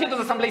hay 200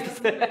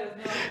 asambleístas.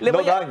 Le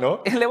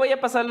voy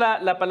a pasar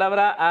la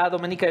palabra a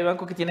Doménica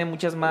Vivanco, que tiene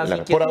muchas más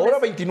inquietudes. Por ahora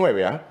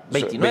 29, ¿ah?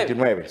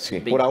 29,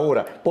 sí, por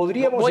ahora.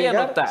 Podríamos voy a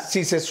llegar, anotar.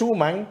 si se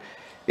suman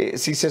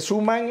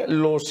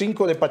los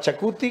 5 de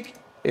Pachacutic,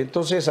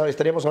 entonces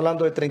estaríamos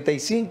hablando de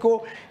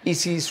 35, y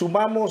si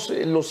sumamos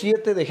los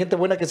 7 de gente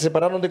buena que se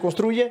separaron de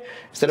Construye,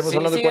 estaremos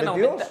hablando de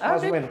 42,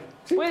 más o menos.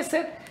 Sí. Puede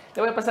ser.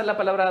 Le voy a pasar la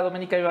palabra a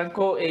Doménica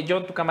Vivanco.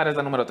 John, tu cámara es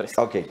la número 3.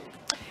 Ok.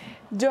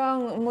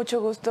 John, mucho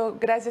gusto.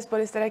 Gracias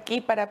por estar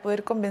aquí para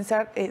poder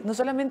conversar no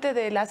solamente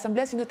de la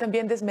Asamblea, sino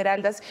también de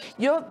Esmeraldas.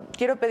 Yo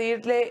quiero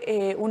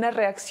pedirle una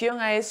reacción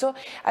a eso.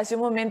 Hace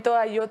un momento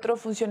hay otro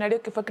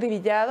funcionario que fue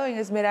acribillado en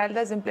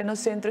Esmeraldas, en pleno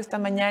centro, esta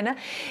mañana.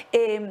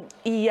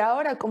 Y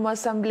ahora, como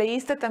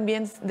asambleísta,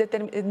 también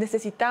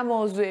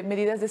necesitamos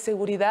medidas de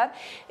seguridad,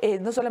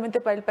 no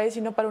solamente para el país,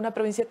 sino para una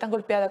provincia tan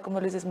golpeada como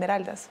es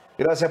Esmeraldas.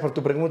 Gracias por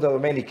tu pregunta,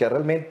 Doménica.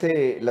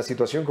 Realmente la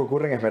situación que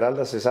ocurre en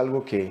Esmeraldas es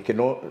algo que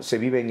no se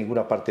vive en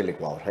ninguna parte del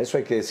Ecuador. Eso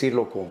hay que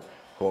decirlo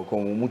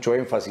con mucho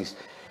énfasis.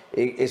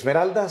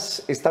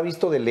 Esmeraldas está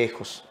visto de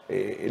lejos.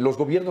 Los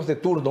gobiernos de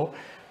turno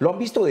lo han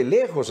visto de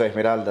lejos a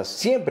Esmeraldas,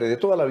 siempre, de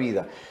toda la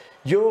vida.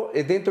 Yo,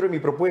 dentro de mi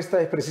propuesta,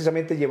 es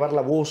precisamente llevar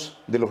la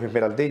voz de los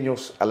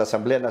esmeraldeños a la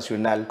Asamblea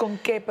Nacional. ¿Con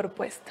qué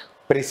propuesta?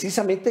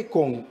 Precisamente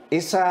con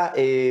esa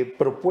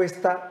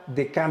propuesta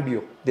de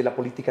cambio de la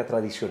política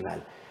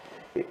tradicional.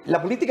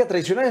 La política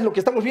tradicional es lo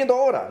que estamos viendo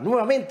ahora,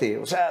 nuevamente.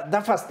 O sea, da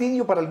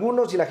fastidio para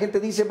algunos y la gente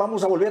dice,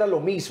 vamos a volver a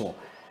lo mismo.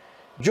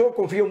 Yo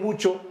confío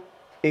mucho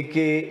en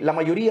que la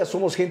mayoría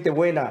somos gente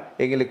buena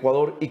en el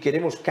Ecuador y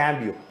queremos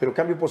cambio, pero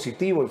cambio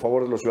positivo en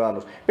favor de los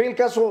ciudadanos. En el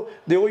caso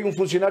de hoy, un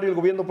funcionario del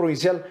gobierno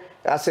provincial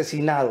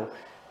asesinado.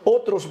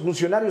 Otros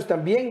funcionarios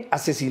también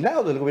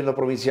asesinados del gobierno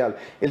provincial.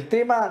 El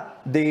tema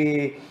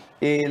de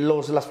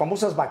las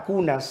famosas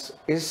vacunas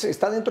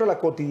está dentro de la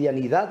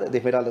cotidianidad de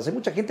Esmeraldas. Hay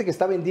mucha gente que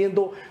está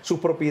vendiendo sus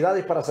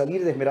propiedades para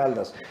salir de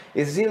Esmeraldas.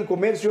 Es decir, el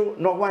comercio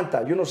no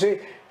aguanta. Yo no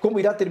sé cómo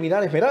irá a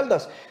terminar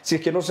Esmeraldas si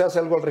es que no se hace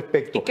algo al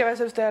respecto. ¿Y qué va a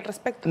hacer usted al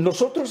respecto?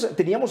 Nosotros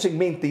teníamos en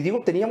mente, y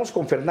digo teníamos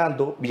con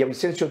Fernando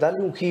Villavicencio,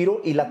 darle un giro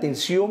y la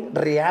atención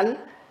real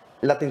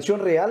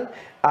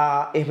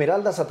a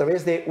Esmeraldas a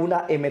través de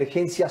una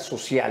emergencia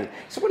social.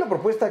 Esa fue la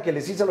propuesta que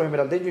les hice a los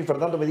esmeraldeños y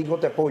Fernando me dijo,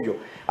 te apoyo.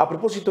 A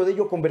propósito de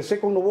ello, conversé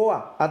con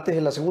Noboa antes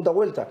de la segunda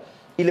vuelta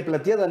y le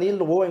planteé a Daniel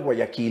Noboa en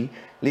Guayaquil.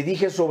 Le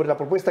dije sobre la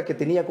propuesta que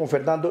tenía con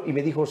Fernando y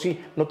me dijo,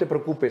 sí, no te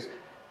preocupes,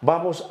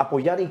 vamos a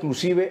apoyar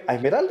inclusive a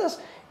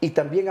Esmeraldas y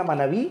también a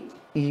Manabí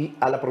y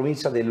a la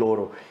provincia del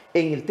Oro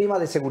en el tema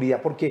de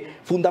seguridad, porque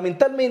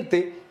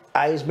fundamentalmente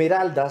a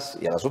Esmeraldas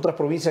y a las otras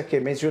provincias que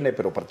mencioné,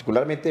 pero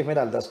particularmente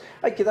Esmeraldas,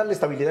 hay que darle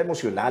estabilidad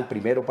emocional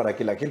primero para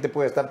que la gente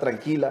pueda estar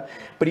tranquila.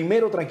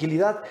 Primero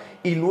tranquilidad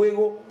y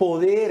luego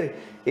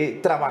poder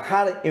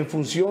trabajar en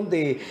función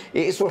de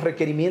esos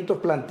requerimientos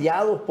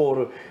planteados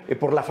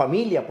por la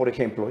familia, por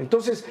ejemplo.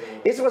 Entonces,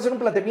 ese va a ser un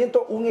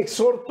planteamiento, un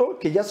exhorto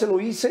que ya se lo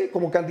hice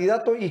como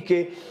candidato y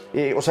que,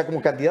 como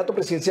candidato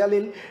presidencial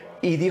él,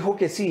 y dijo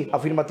que sí,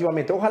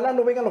 afirmativamente. Ojalá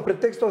no vengan los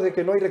pretextos de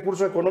que no hay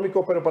recursos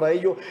económicos, pero para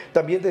ello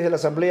también desde la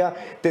Asamblea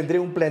tendré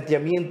un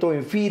planteamiento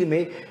en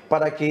firme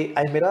para que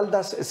a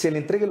Esmeraldas se le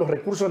entreguen los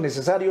recursos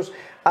necesarios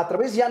a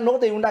través ya no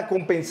de una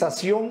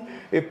compensación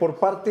por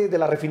parte de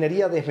la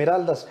refinería de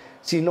Esmeraldas,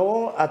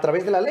 sino a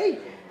través de la ley,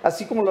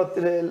 así como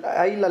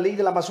hay la ley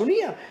de la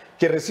Amazonía,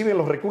 que reciben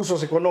los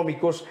recursos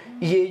económicos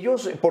y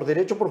ellos por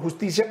derecho, por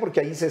justicia, porque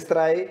ahí se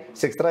extrae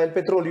el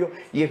petróleo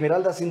y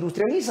Esmeraldas se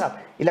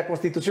industrializa. Y la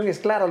Constitución es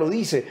clara, lo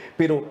dice,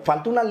 pero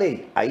falta una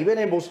ley. Ahí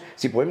veremos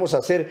si podemos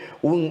hacer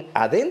un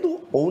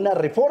adendo o una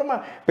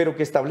reforma, pero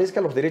que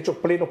establezca los derechos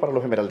plenos para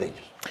los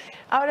esmeraldeños.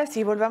 Ahora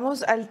sí,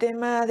 volvamos al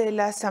tema de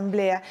la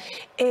Asamblea.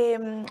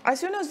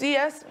 Hace unos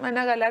días,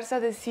 Ana Galarza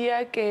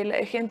decía que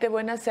la gente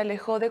buena se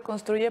alejó de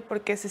Construye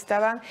porque se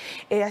estaban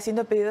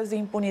haciendo pedidos de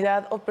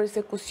impunidad o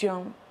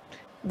persecución.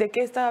 ¿De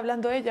qué estaba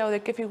hablando ella o de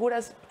qué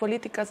figuras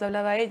políticas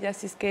hablaba ella,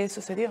 si es que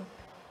eso se dio?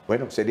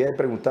 Bueno, sería de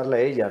preguntarle a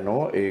ella,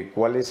 ¿no?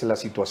 ¿Cuál es la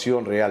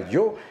situación real?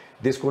 Yo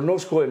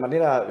desconozco de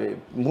manera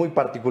muy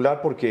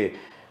particular porque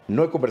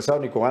no he conversado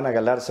ni con Ana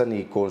Galarza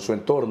ni con su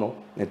entorno.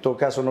 En todo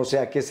caso, no sé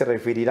a qué se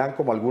referirán,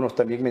 como algunos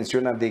también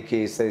mencionan de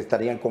que se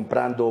estarían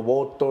comprando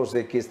votos,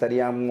 de que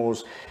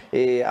estaríamos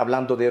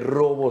hablando de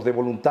robos de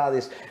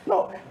voluntades.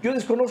 No, yo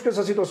desconozco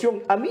esa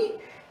situación. A mí,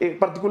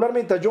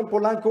 particularmente a John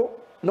Polanco,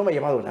 no me ha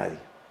llamado nadie,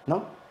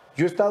 ¿no?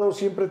 Yo he estado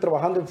siempre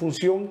trabajando en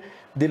función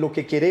de lo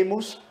que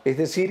queremos, es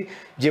decir,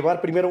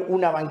 llevar primero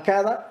una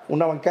bancada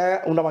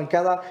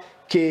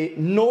que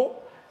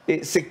no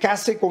se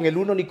case con el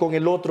uno ni con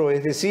el otro,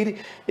 es decir,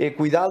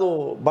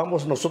 cuidado,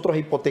 vamos nosotros a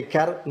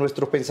hipotecar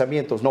nuestros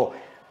pensamientos. No,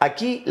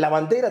 aquí la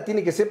bandera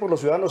tiene que ser por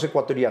los ciudadanos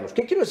ecuatorianos.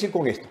 ¿Qué quiero decir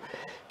con esto?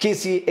 Que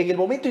si en el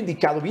momento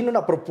indicado viene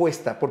una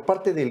propuesta por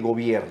parte del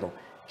gobierno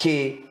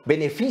que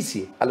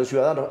beneficie a los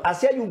ciudadanos,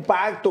 así hay un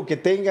pacto, que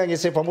tengan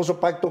ese famoso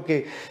pacto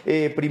que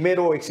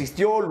primero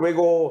existió,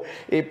 luego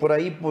por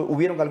ahí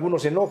hubieron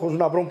algunos enojos,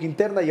 una bronca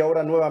interna y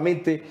ahora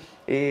nuevamente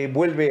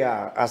vuelve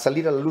a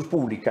salir a la luz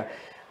pública.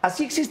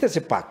 Así existe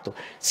ese pacto.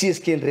 Si es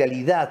que en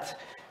realidad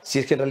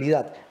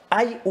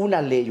hay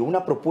una ley o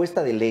una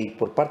propuesta de ley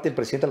por parte del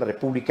presidente de la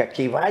República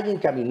que vaya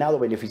encaminado a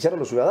beneficiar a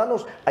los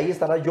ciudadanos, ahí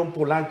estará John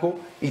Polanco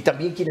y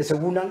también quienes se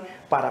unan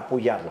para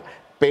apoyarla.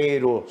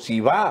 Pero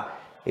si va,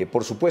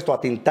 por supuesto, a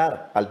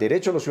atentar al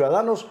derecho de los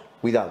ciudadanos,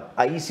 cuidado,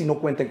 ahí sí no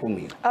cuenten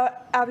conmigo.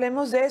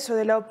 Hablemos de eso,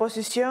 de la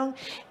oposición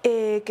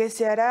que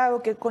se hará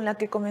o que con la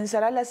que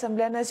comenzará la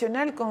Asamblea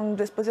Nacional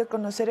después de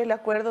conocer el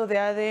acuerdo de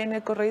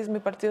ADN, Correísmo y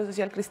Partido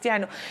Social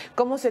Cristiano.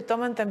 ¿Cómo se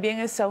toman también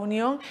esa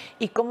unión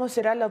y cómo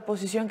será la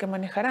oposición que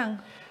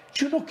manejarán?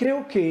 Yo no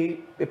creo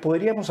que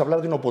podríamos hablar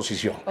de una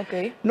oposición.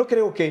 Okay. No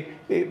creo que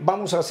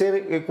vamos a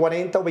hacer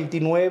 40 o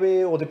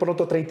 29 o de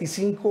pronto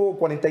 35 o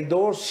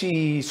 42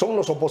 si son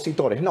los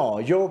opositores. No,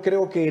 yo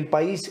creo que el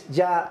país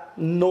ya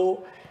no...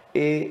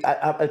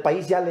 al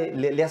país ya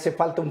le hace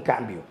falta un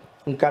cambio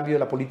de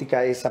la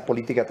política, esa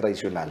política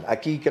tradicional.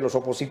 Aquí que los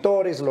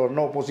opositores, los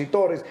no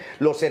opositores,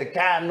 los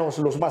cercanos,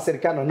 los más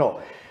cercanos, no.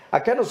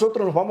 Acá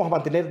nosotros nos vamos a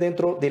mantener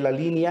dentro de la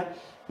línea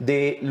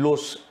de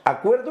los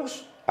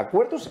acuerdos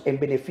en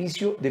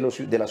beneficio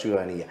de la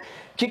ciudadanía.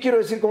 ¿Qué quiero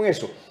decir con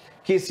eso?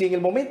 Que si en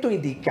el momento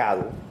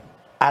indicado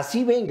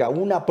así venga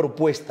una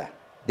propuesta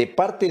de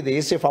parte de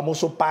ese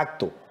famoso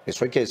pacto,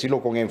 eso hay que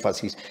decirlo con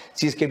énfasis,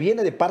 si es que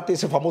viene de parte de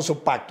ese famoso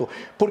pacto,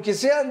 porque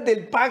sean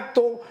del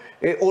pacto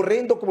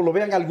horrendo como lo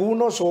vean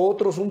algunos o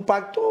otros, un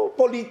pacto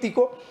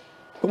político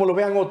como lo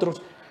vean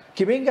otros,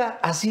 que venga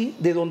así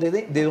de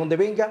donde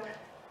venga,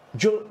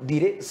 yo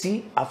diré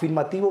sí,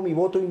 afirmativo mi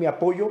voto y mi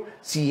apoyo,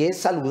 si es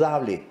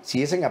saludable,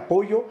 si es en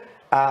apoyo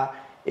a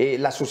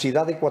la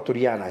sociedad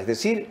ecuatoriana. Es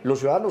decir,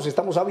 los ciudadanos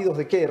estamos ávidos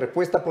de ¿qué?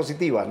 Respuesta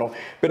positiva, ¿no?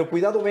 Pero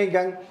cuidado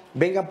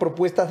vengan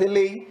propuestas de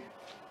ley,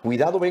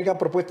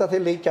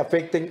 que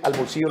afecten al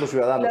bolsillo de los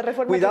ciudadanos. La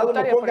reforma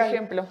tributaria, por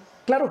ejemplo.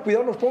 Claro,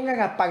 cuidado nos pongan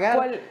a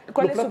pagar.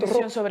 ¿Cuál es su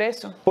visión sobre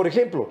eso? Por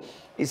ejemplo,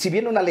 si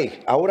viene una ley,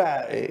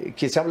 ahora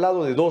que se ha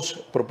hablado de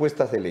 2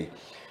 propuestas de ley,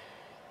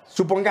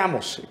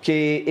 supongamos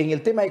que en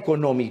el tema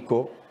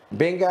económico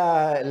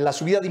venga la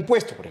subida de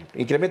impuestos, por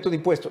ejemplo, incremento de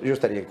impuestos, yo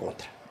estaría en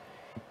contra.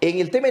 En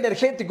el tema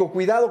energético,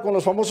 cuidado con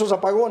los famosos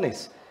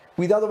apagones.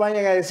 Cuidado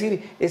vayan a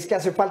decir, es que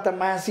hace falta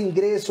más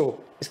ingreso,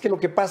 es que lo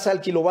que pasa al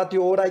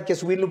kilovatio hora hay que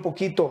subirle un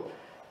poquito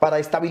para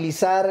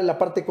estabilizar la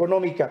parte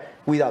económica.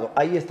 Cuidado,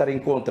 ahí estaré en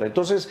contra.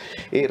 Entonces,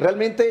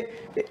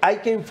 realmente hay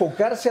que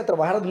enfocarse a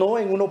trabajar no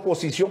en una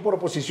oposición por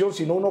oposición,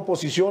 sino una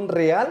oposición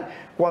real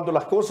cuando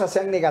las cosas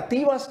sean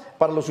negativas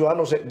para los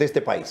ciudadanos de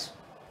este país.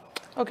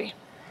 Ok.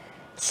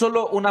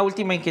 Solo una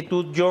última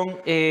inquietud, John.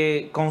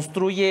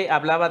 Construye,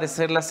 hablaba de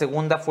ser la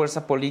segunda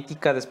fuerza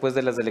política después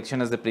de las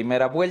elecciones de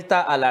primera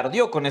vuelta,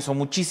 alardeó con eso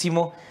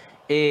muchísimo,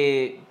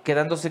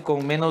 quedándose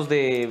con menos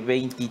de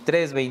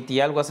 23, 20 y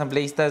algo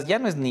asambleístas, ya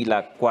no es ni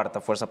la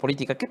cuarta fuerza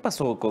política. ¿Qué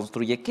pasó,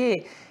 Construye?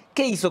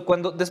 ¿Qué hizo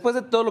cuando, después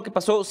de todo lo que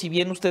pasó, si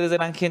bien ustedes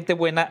eran gente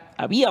buena,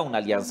 había una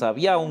alianza,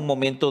 había un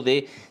momento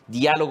de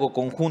diálogo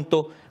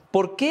conjunto?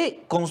 ¿Por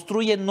qué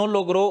Construye no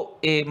logró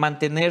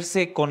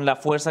mantenerse con la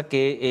fuerza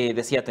que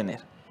decía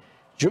tener?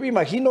 Yo me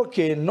imagino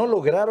que no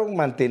lograron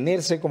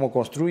mantenerse como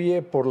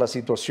Construye por la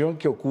situación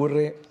que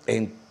ocurre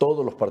en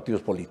todos los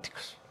partidos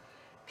políticos.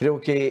 Creo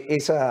que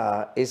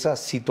esa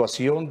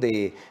situación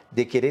de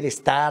querer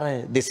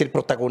estar, de ser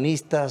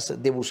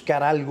protagonistas, de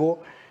buscar algo,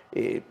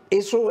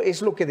 eso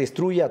es lo que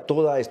destruye a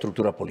toda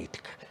estructura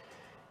política.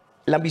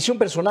 La ambición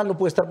personal no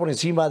puede estar por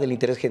encima del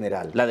interés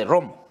general. La de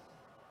Romo.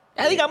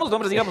 Digamos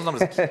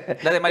nombres.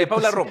 La de María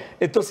Paula Romo.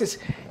 Entonces,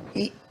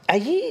 y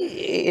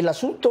allí el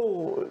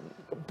asunto,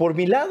 por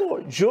mi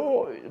lado,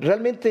 yo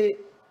realmente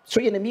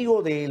soy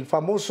enemigo del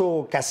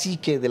famoso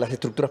cacique de las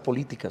estructuras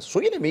políticas.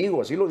 Soy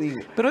enemigo, así lo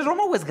digo. ¿Pero es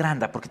Romo o es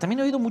Granda? Porque también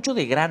he oído mucho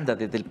de Granda,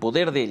 desde el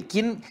poder de él.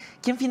 ¿Quién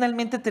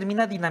finalmente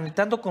termina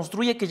dinamitando,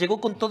 Construye, que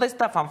llegó con toda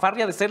esta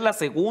fanfarria de ser la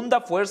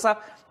segunda fuerza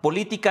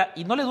política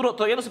y no le duró,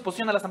 todavía no se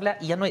posiciona a la Asamblea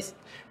y ya no es?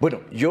 Bueno,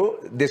 yo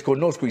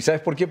desconozco. ¿Y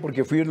sabes por qué?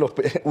 Porque fui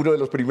uno de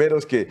los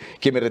primeros que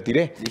me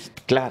retiré.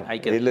 Claro,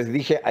 les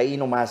dije ahí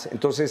nomás.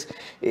 Entonces,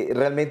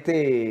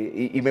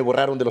 realmente, y me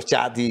borraron de los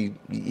chats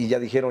y ya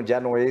dijeron,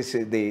 ya no es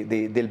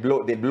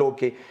del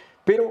bloque,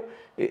 pero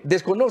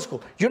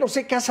desconozco. Yo no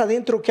sé casa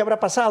adentro qué habrá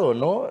pasado,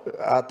 ¿no?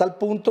 A tal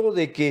punto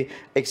de que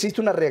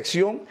existe una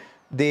reacción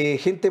de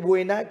gente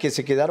buena que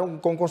se quedaron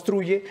con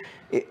Construye,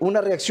 una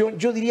reacción,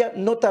 yo diría,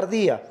 no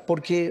tardía,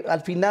 porque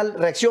al final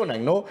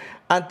reaccionan, ¿no?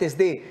 Antes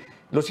de...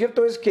 Lo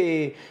cierto es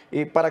que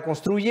para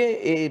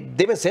Construye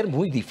debe ser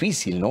muy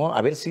difícil, ¿no?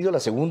 Haber sido la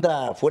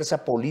segunda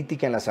fuerza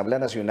política en la Asamblea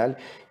Nacional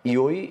y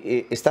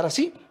hoy estar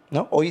así,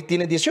 ¿no? Hoy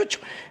tiene 18.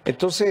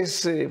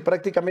 Entonces,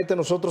 prácticamente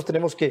nosotros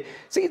tenemos que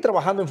seguir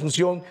trabajando en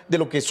función de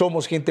lo que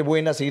somos, gente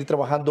buena, seguir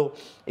trabajando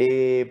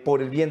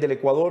por el bien del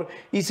Ecuador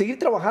y seguir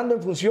trabajando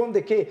en función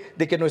de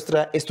que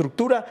nuestra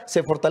estructura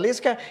se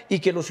fortalezca y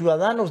que los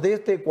ciudadanos de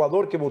este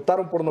Ecuador que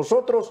votaron por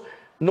nosotros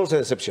no se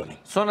decepcionen.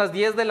 Son las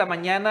 10 de la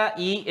mañana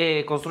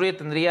y Construye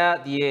tendría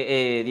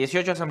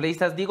 18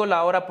 asambleístas. Digo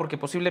la hora porque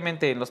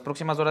posiblemente en las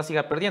próximas horas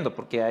siga perdiendo,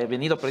 porque ha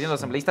venido perdiendo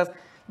asambleístas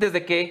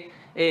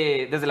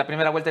desde la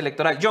primera vuelta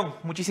electoral. John,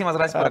 muchísimas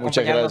gracias por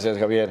acompañarnos. Muchas gracias,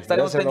 Javier.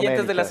 Estaremos Gracias,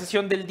 pendientes de la Doménica.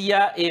 sesión del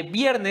día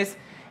viernes.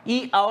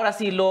 Y ahora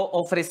sí, lo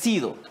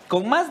ofrecido.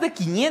 Con más de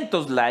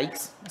 500 likes,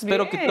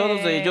 espero que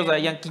todos de ellos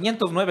hayan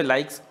 509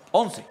 likes,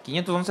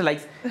 511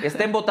 likes,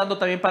 estén votando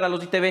también para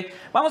los ITV.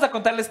 Vamos a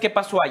contarles qué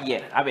pasó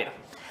ayer. A ver,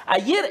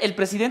 ayer el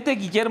presidente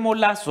Guillermo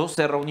Lasso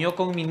se reunió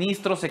con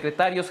ministros,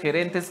 secretarios,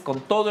 gerentes,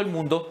 con todo el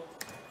mundo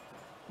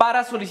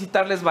para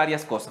solicitarles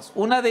varias cosas.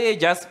 Una de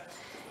ellas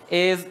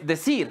es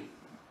decir,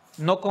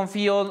 no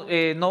confío,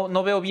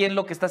 no veo bien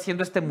lo que está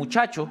haciendo este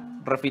muchacho,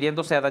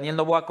 refiriéndose a Daniel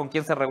Noboa, con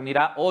quien se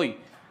reunirá hoy,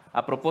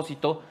 a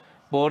propósito,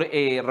 por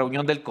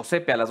reunión del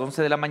COSEPE a las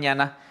 11 de la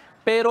mañana,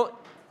 pero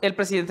el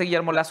presidente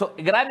Guillermo Lasso,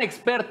 gran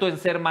experto en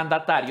ser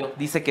mandatario,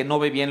 dice que no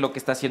ve bien lo que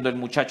está haciendo el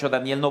muchacho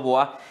Daniel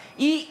Noboa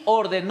y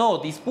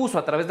dispuso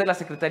a través de la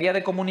Secretaría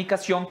de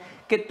Comunicación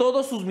que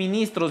todos sus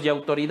ministros y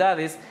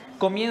autoridades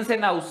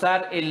comiencen a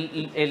usar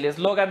el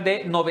eslogan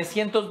de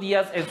 900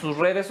 días en sus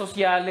redes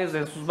sociales,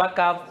 en sus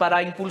backups,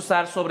 para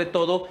impulsar sobre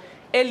todo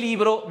el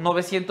libro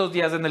 900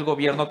 días en el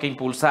gobierno que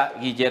impulsa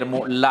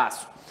Guillermo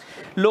Lasso.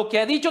 Lo que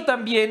ha dicho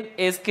también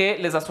es que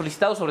les ha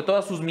solicitado sobre todo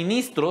a sus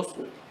ministros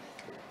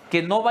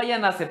que no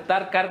vayan a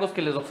aceptar cargos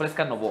que les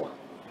ofrezca Noboa.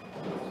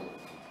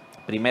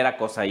 Primera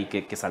cosa ahí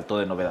que saltó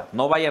de novedad.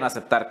 No vayan a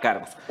aceptar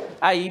cargos.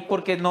 Ahí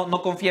porque no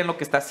confían en lo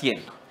que está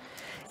haciendo.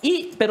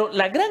 Pero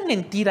la gran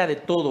mentira de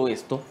todo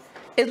esto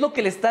es lo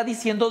que le está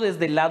diciendo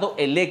desde el lado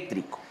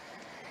eléctrico.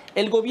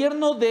 El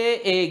gobierno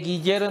de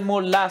Guillermo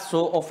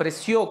Lasso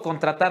ofreció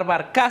contratar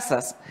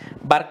barcazas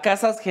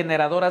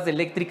generadoras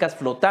eléctricas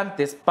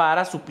flotantes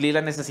para suplir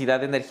la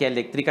necesidad de energía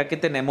eléctrica que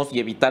tenemos y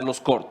evitar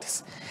los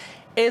cortes.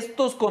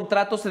 Estos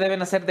contratos se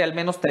deben hacer de al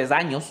menos 3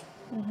 años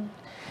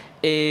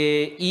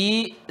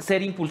y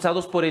ser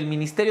impulsados por el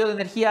Ministerio de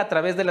Energía a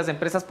través de las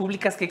empresas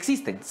públicas que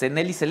existen,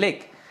 CENEL y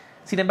SELEC.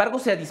 Sin embargo,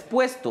 se ha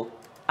dispuesto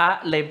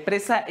a la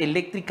empresa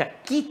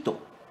eléctrica Quito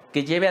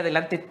que lleve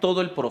adelante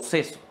todo el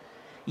proceso.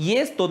 Y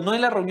esto no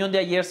en la reunión de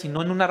ayer,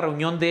 sino en una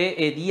reunión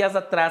de días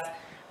atrás,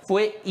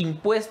 fue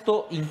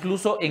impuesto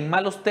incluso en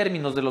malos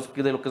términos de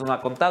lo que nos ha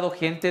contado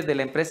gente de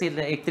la empresa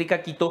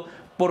eléctrica Quito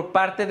por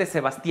parte de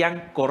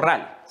Sebastián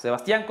Corral.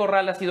 Sebastián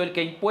Corral ha sido el que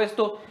ha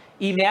impuesto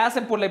y me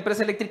hacen por la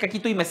empresa eléctrica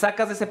Quito y me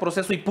sacas de ese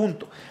proceso y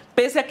punto.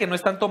 Pese a que no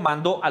están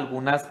tomando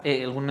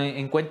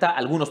en cuenta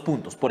algunos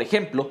puntos. Por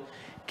ejemplo,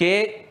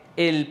 que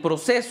el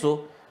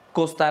proceso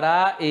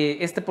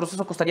este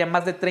proceso costaría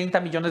más de $30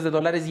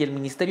 millones y el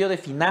Ministerio de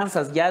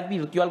Finanzas ya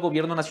advirtió al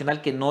gobierno nacional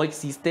que no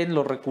existen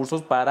los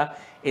recursos para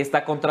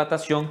esta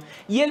contratación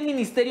y el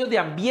Ministerio de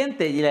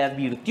Ambiente le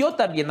advirtió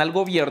también al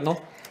gobierno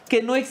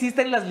que no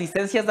existen las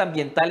licencias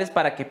ambientales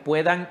para que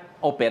puedan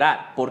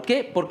operar. ¿Por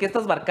qué? Porque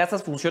estas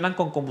barcazas funcionan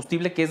con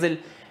combustible que es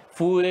el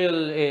full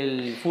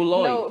oil,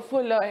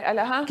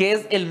 que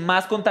es el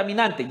más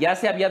contaminante. Ya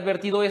se había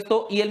advertido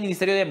esto y el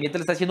Ministerio de Ambiente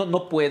le está diciendo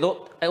no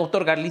puedo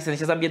otorgar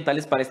licencias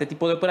ambientales para este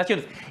tipo de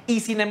operaciones.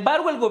 Y sin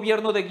embargo el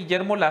gobierno de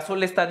Guillermo Lasso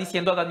le está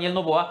diciendo a Daniel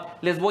Noboa,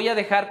 les voy a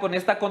dejar con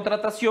esta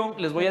contratación,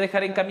 les voy a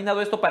dejar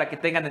encaminado esto para que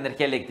tengan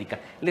energía eléctrica.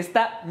 Le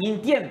está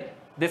mintiendo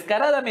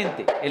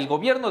descaradamente el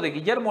gobierno de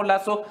Guillermo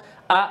Lasso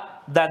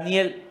a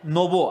Daniel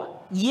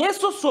Noboa. Y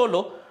eso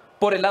solo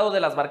por el lado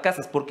de las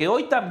barcazas, porque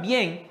hoy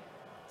también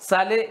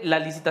sale la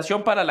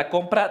licitación para la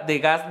compra de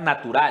gas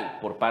natural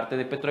por parte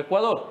de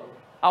Petroecuador.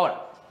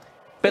 Ahora,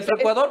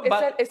 Petroecuador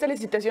esta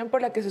licitación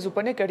por la que se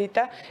supone que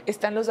ahorita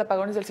están los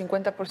apagones del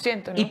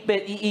 50%, ¿no?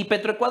 Y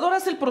Petroecuador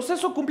hace el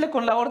proceso, cumple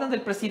con la orden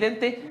del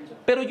presidente,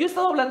 pero yo he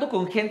estado hablando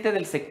con gente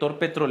del sector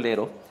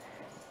petrolero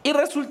y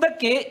resulta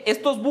que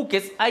estos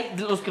buques,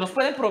 los que nos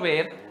pueden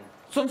proveer,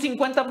 son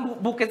 50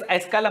 buques a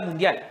escala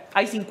mundial.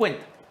 Hay 50.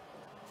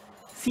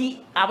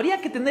 Sí,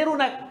 habría que tener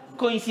una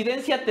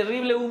coincidencia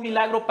terrible, un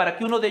milagro para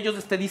que uno de ellos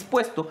esté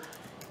dispuesto,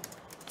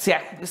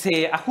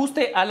 se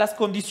ajuste a las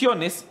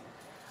condiciones.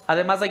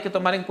 Además hay que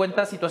tomar en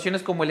cuenta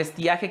situaciones como el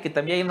estiaje que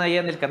también hay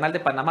en el canal de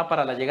Panamá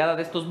para la llegada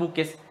de estos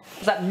buques.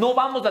 O sea, no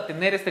vamos a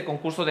tener este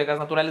concurso de gas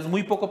natural, es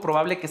muy poco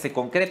probable que se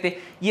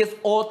concrete y es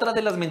otra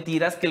de las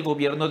mentiras que el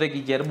gobierno de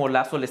Guillermo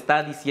Lasso le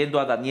está diciendo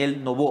a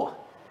Daniel Noboa.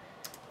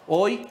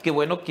 Hoy, qué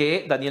bueno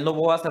que Daniel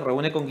Noboa se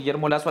reúne con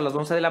Guillermo Lasso a las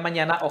 11 de la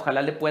mañana,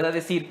 ojalá le pueda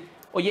decir: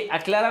 oye,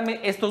 aclárame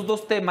estos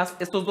dos temas,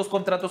 estos dos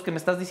contratos que me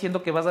estás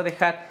diciendo que vas a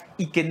dejar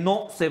y que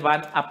no se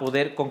van a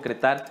poder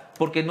concretar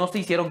porque no se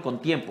hicieron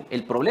con tiempo.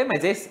 El problema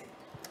es ese.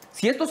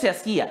 Si esto se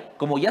hacía,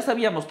 como ya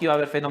sabíamos que iba a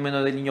haber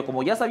fenómeno del Niño,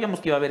 como ya sabíamos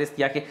que iba a haber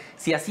estiaje,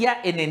 se hacía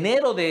en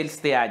enero de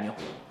este año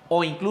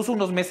o incluso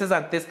unos meses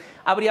antes,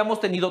 habríamos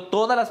tenido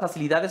todas las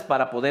facilidades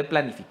para poder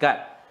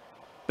planificar.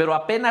 Pero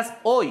apenas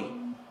hoy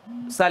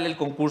sale el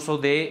concurso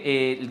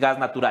del gas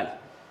natural.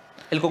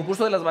 El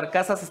concurso de las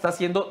barcazas se está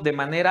haciendo de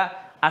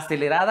manera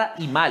acelerada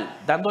y mal,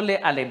 dándole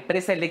a la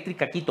empresa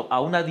eléctrica Quito,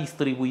 a una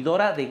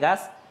distribuidora de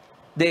gas,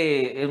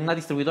 una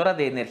distribuidora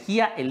de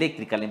energía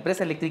eléctrica, la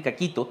empresa eléctrica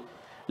Quito,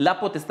 la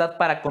potestad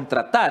para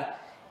contratar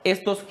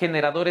estos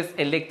generadores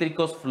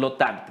eléctricos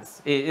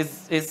flotantes.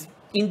 Es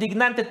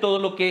indignante todo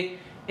lo que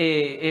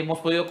hemos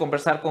podido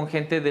conversar con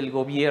gente del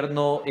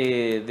gobierno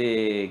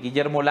de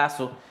Guillermo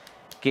Lasso,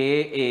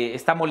 que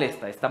está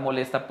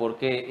molesta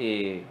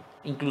porque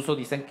incluso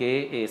dicen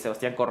que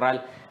Sebastián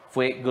Corral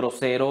fue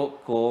grosero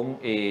con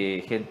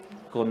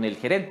el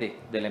gerente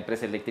de la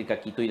empresa eléctrica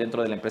Quito, y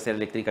dentro de la empresa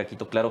eléctrica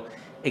Quito, claro,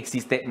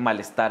 existe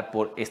malestar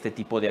por este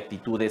tipo de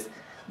actitudes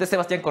de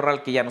Sebastián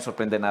Corral, que ya no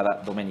sorprende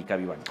nada, Doménica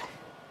Vivanco.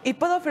 ¿Y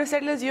puedo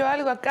ofrecerles yo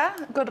algo acá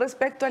con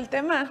respecto al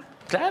tema?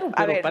 Claro,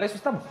 pero para eso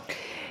estamos.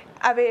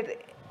 A ver,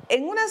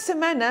 en unas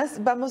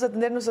semanas vamos a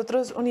tener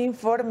nosotros un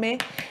informe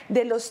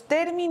de los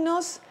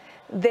términos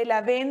de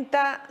la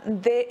venta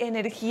de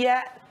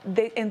energía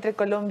entre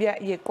Colombia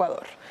y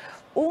Ecuador.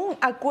 Un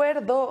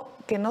acuerdo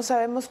que no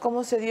sabemos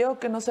cómo se dio,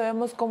 que no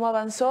sabemos cómo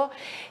avanzó,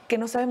 que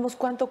no sabemos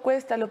cuánto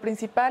cuesta, lo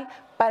principal,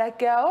 para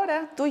que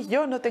ahora tú y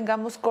yo no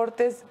tengamos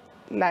cortes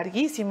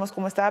larguísimos,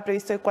 como estaba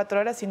previsto de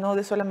 4 horas, sino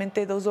de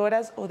solamente 2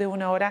 horas o de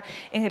 1 hora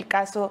en el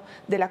caso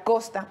de la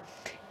costa.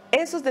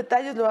 Esos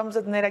detalles lo vamos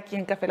a tener aquí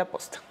en Café La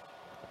Posta.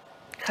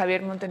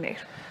 Javier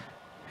Montenegro.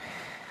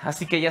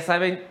 Así que ya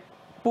saben,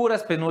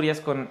 puras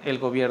penurias con el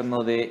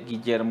gobierno de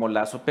Guillermo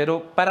Lasso.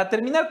 Pero para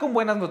terminar con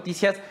buenas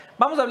noticias,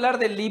 vamos a hablar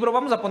del libro,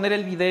 vamos a poner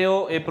el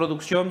video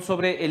producción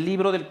sobre el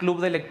libro del club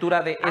de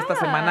lectura de esta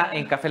semana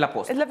en Café La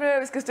Posta. Es la primera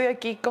vez que estoy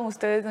aquí con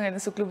ustedes en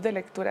su club de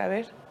lectura. A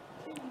ver.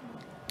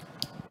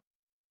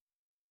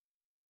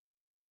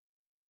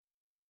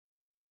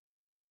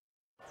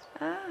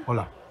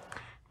 Hola,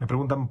 me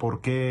preguntan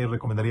por qué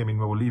recomendaría mi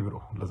nuevo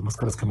libro, Las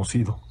máscaras que hemos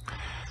sido.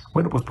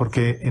 Bueno, pues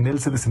porque en él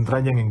se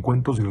desentrañan en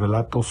cuentos y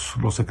relatos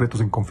los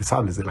secretos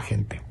inconfesables de la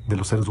gente, de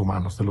los seres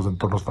humanos, de los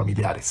entornos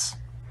familiares.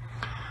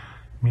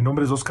 Mi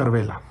nombre es Oscar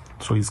Vela,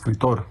 soy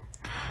escritor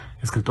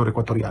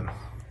ecuatoriano.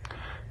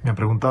 Me han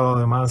preguntado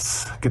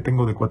además qué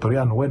tengo de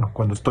ecuatoriano. Bueno,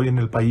 cuando estoy en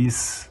el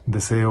país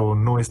deseo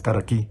no estar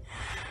aquí,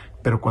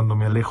 pero cuando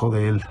me alejo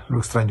de él lo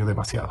extraño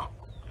demasiado.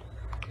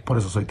 Por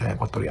eso soy tan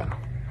ecuatoriano.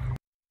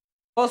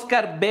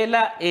 Oscar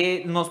Vela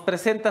nos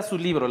presenta su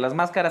libro, Las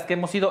máscaras que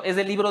hemos sido. Es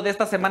el libro de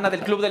esta semana del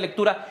Club de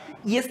Lectura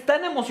y es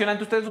tan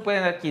emocionante, ustedes lo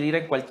pueden adquirir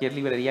en cualquier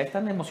librería, es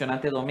tan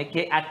emocionante, Dome,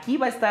 que aquí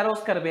va a estar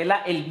Oscar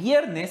Vela el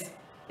viernes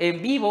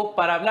en vivo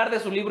para hablar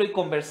de su libro y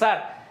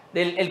conversar.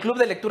 El Club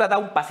de Lectura da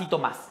un pasito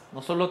más,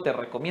 no solo te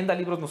recomienda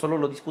libros, no solo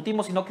lo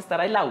discutimos, sino que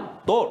estará el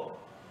autor,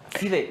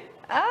 así de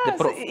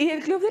sí, y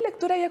el club de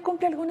lectura ya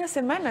cumple algunas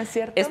semanas,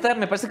 ¿cierto? Esta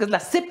me parece que es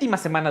la 7ª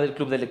semana del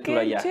club de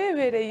lectura ya. Qué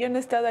chévere, yo no he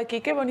estado aquí,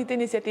 qué bonita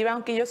iniciativa,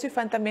 aunque yo soy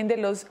fan también de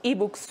los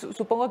ebooks.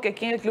 Supongo que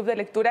aquí en el club de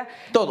lectura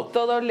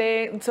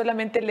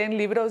solamente leen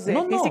libros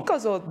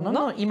físicos o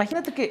no.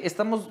 Imagínate que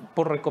estamos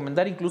por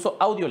recomendar incluso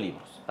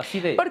audiolibros, así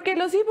de. Porque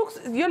los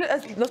ebooks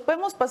los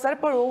podemos pasar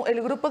por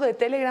el grupo de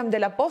Telegram de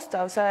La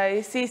Posta, o sea,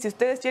 sí, si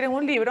ustedes quieren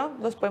un libro,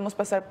 los podemos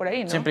pasar por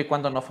ahí, ¿no? Siempre y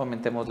cuando no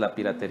fomentemos la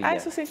piratería.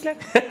 Eso sí, claro.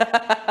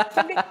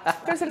 También.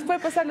 Pero se les puede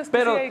pasar los que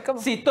Pero sí,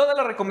 ¿cómo? Sí, todas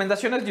las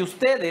recomendaciones de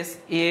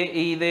ustedes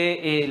y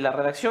de la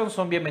redacción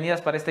son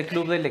bienvenidas para este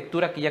club de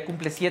lectura que ya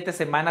cumple 7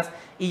 semanas.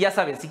 Y ya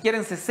saben, si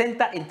quieren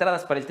 60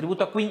 entradas para el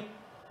tributo a Queen,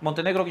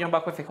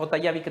 Montenegro-FJ,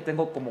 ya vi que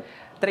tengo como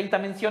 30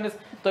 menciones.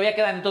 Todavía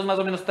quedan entonces más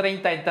o menos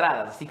 30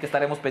 entradas, así que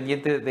estaremos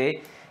pendientes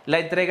de la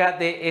entrega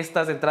de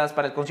estas entradas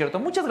para el concierto.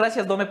 Muchas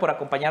gracias, Dome, por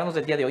acompañarnos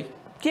el día de hoy.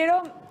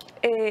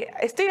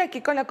 Estoy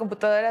aquí con la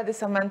computadora de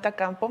Samantha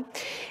Campo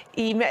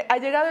y me ha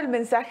llegado el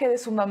mensaje de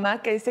su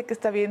mamá que dice que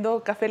está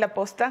viendo Café La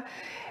Posta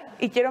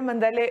y quiero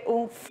mandarle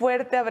un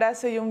fuerte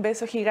abrazo y un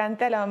beso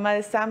gigante a la mamá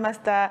de Sam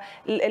hasta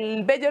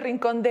el bello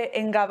rincón de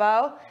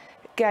Engabao,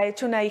 que ha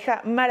hecho una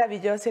hija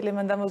maravillosa y le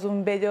mandamos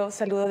un bello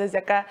saludo desde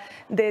acá,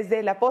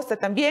 desde La Posta.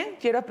 También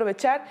quiero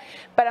aprovechar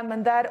para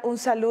mandar un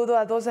saludo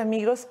a 2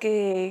 amigos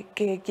que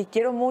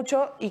quiero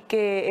mucho y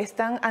que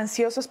están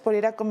ansiosos por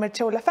ir a comer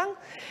chaulafán.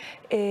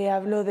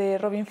 Hablo de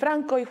Robin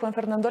Franco y Juan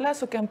Fernando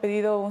Lasso, que han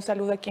pedido un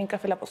saludo aquí en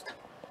Café La Posta.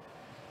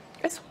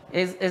 Eso.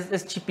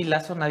 Es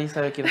Chipilazo, nadie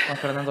sabe quién es Juan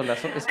Fernando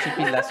Lasso, es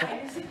Chipilazo.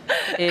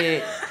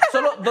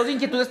 Solo 2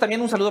 inquietudes,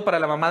 también un saludo para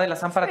la mamá de la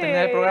Sam para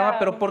terminar el programa,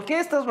 pero ¿por qué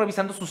estás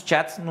revisando sus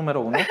chats,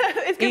 número 1?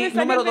 Y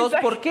número 2,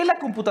 ¿por qué la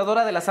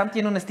computadora de la Sam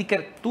tiene un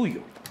sticker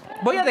tuyo?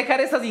 Voy a dejar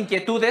esas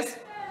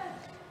inquietudes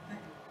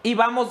y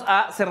vamos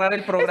a cerrar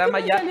el programa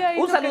ya.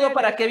 Un saludo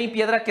para Kevin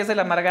Piedra, que es el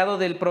amargado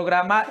del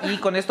programa, y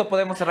con esto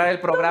podemos cerrar el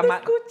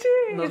programa.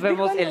 Nos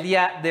vemos el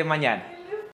día de mañana.